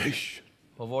our nation.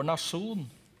 og vår nasjon.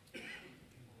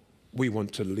 We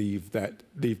want to leave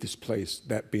this place,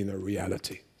 that being a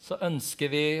reality. Så ønsker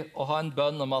vi å ha en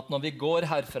bønn om at når vi går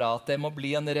herfra, at det må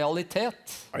bli en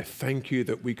realitet. I thank you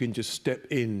that we can just step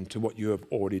into what you have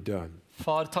already done.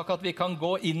 Far, takk at vi kan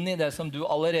gå inn I det som du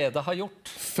allerede har gjort.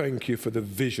 Thank you for the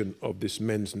vision of this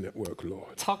men's network,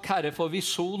 Lord. Takk, Herre, for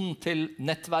visjonen til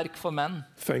nettverk for menn.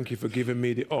 Thank you for giving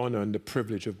me the honor and the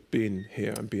privilege of being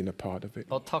here and being a part of it.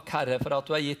 Og takk, Herre, for at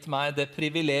du har gitt meg det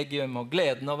privilegium og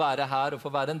gleden å være her og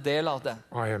få være en del av det.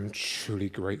 I am truly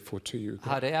grateful to you, God.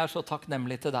 Herre, jeg så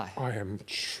takknemlig til deg. I am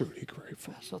truly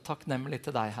grateful. Så takknemlig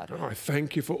til deg, Herre. I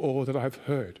thank you for all that I've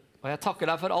heard Og jeg takker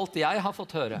deg for alt jeg har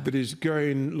fått høre, that is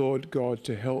going, Lord God,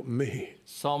 to help me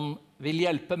som vil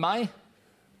hjelpe meg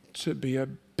to be a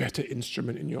better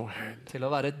instrument in your hand. til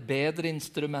å være et bedre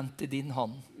instrument I din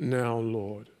hånd. Now,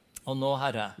 Lord, Og nå,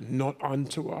 Herre, not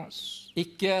unto us,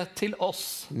 ikke til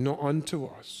oss, not unto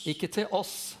us, ikke til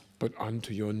oss, but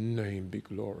unto your name be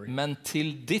glory. men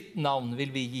til ditt navn vil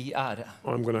vi gi ære.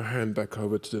 I'm going to hand back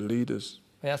over to the leaders.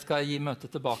 Og jeg skal gi møtet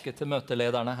tilbake til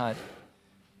møtelederne her.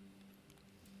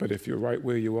 But if you're right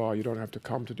where you are, you don't have to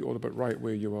come to the altar, but right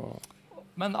where you are.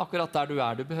 Men akkurat der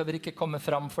du behøver ikke komme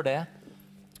fram for det.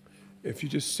 If you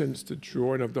just sense the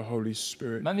drawing of the Holy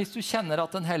Spirit Men hvis du kjenner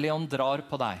at den hellige ånd drar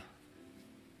på deg,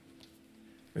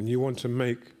 and you want to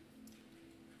make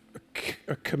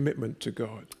a commitment to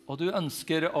God, og du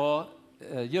ønsker å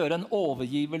gjøre en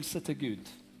overgivelse til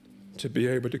Gud, to be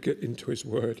able to get into His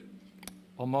Word.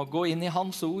 om å gå inn I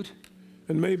hans ord,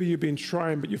 And maybe you've been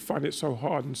trying, but you find it so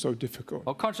hard and so difficult.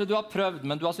 og kanskje du har prøvd,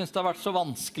 men du har syntes det har vært så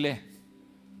vanskelig,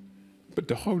 But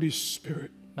the Holy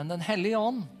Spirit men den hellige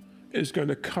ånd is going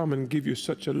to come and give you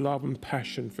such a love and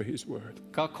passion for His Word.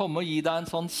 kan komme og gi deg en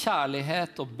sånn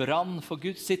kjærlighet og brann for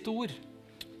Guds sitt ord,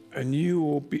 And you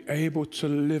will be able to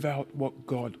live out what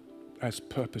God has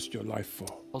purposed your life for.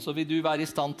 og så vil du være I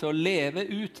stand til å leve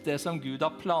ut det som Gud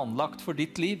har planlagt for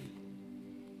ditt liv.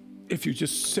 If you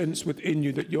just sense within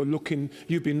you that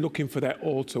you've been looking for that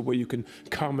altar where you can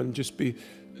come and just be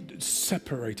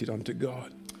separated unto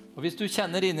God. Og hvis du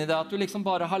kjenner inni deg at du liksom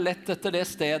bare har lett etter det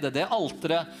stedet, det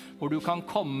alteret, hvor du kan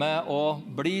komme og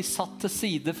bli satt til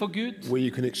side for Gud, Where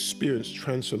you can experience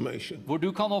transformation. hvor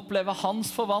du kan oppleve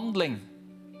hans forvandling,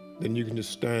 Then you can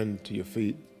just stand to your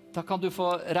feet. da kan du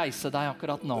få reise deg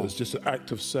akkurat nå. It's just an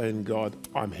act of saying, God,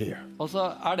 I'm here. Og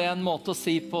så det en måte å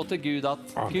si på til Gud at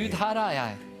Amen. Gud, her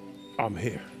jeg. I'm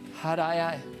here. Her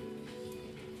jeg.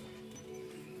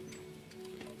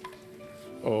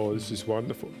 Oh, this is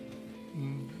wonderful.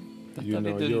 Dette You know,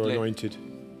 you're vidunderlig. anointed.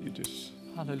 You just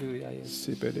Halleluja, Jesus.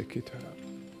 sibedekita.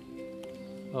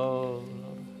 Åh.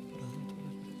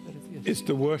 It's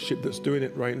the worship that's doing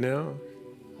it right now.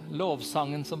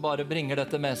 Lovsangen som bare bringer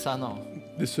dette med seg nå.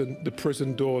 Listen, the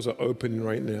prison doors are opening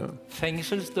right now.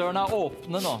 Fengselsdørene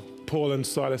åpne nå. Paul and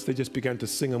Silas, they just began to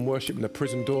sing and worship, and the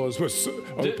prison doors were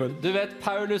open. Du vet,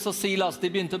 Paulus og Silas, de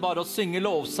begynte bare å synge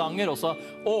lovsanger, og så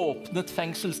åpnet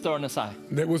fengselsdørene seg.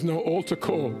 There was no altar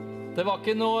call, Det var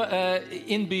ikke noe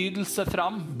innbydelse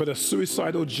fram, but a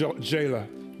suicidal jailer.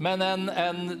 men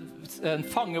en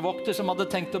fangevokter som hadde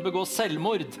tenkt å begå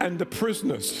selvmord. And the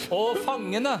prisoners Og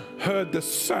fangene, heard the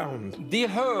sound de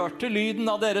hørte lyden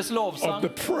av deres of lovsang. the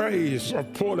praise of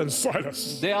Paul and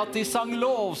Silas. Det at de sang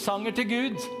lovsanger til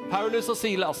Gud, Paulus og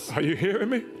Silas. Are you hearing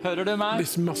me? Hører du meg?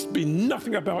 This must be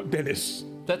nothing about Dennis.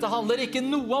 Dette handler ikke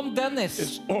noe om Dennis.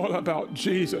 It's all about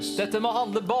Jesus. Dette må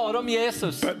handle bare om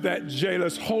Jesus. But that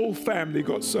jailer's whole family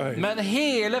got saved. Men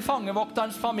hele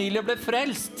fangevokterens familie ble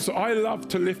frelst. So I love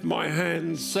to lift my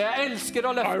hands. Så jeg elsker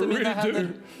å I løfte mine really hender. do.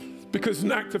 Because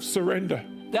it's an act of surrender.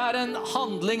 Det en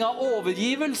handling av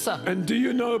overgivelse. And do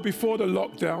you know, before the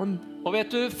lockdown, Og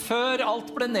vet du, før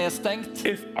alt ble nedstengt,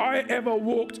 if I ever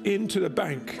walked into the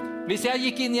bank hvis jeg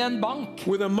gikk inn I en bank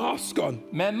with a mask on,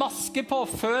 med maske på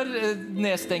før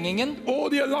nedstengingen, all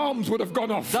the alarms would have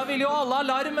gone off. da ville jo alle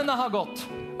alarmene ha gått.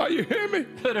 Are you hearing me?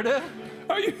 Hører du?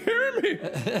 Are you hearing me?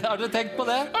 Har du tenkt på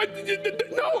det?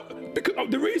 No, because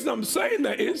the reason I'm saying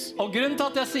that Og grunnen til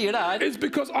at jeg sier det is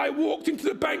because I walked into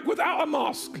the bank without a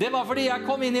mask. det var fordi jeg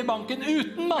kom inn I banken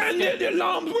uten And maske. the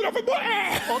alarms went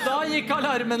off. Og da gikk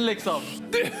alarmen liksom.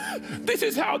 This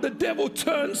is how the devil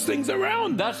turns things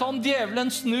around. Det sånn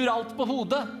djevelen snur alt på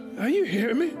hodet. Are you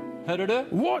hearing me? Hører du?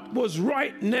 What was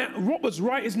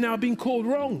right is now being called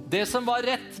wrong. Det som var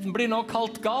rett blir nå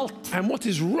kalt galt. And what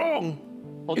is wrong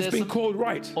it's been called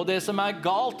right. Og det som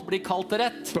galt blir kalt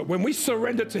rett. But when we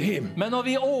surrender to Him, Men når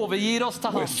vi overgir oss til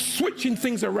we're ham, switching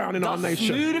things around in da our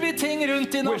nation. snur vi ting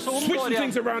rundt I We're nasjonen switching vår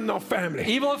things igjen. around in our family.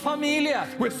 I vår familie.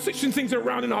 We're switching things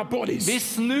around in our Vi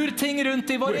bodies. snur ting rundt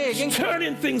I vår egen We're kropp.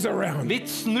 turning things around. Vi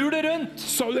snur det rundt.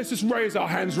 So let's just raise our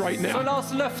hands right Så la now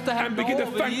oss løfte and hendene begin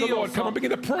og to thank the overgi Lord. oss. Come on,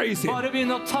 begin to praise Him. Bare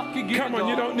begynne å takke Gud. Come on,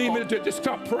 you don't need me to do it. Just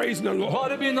start praising the Lord.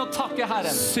 Bare begynne å takke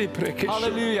Herren.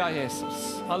 Halleluja,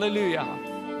 Jesus. Halleluja.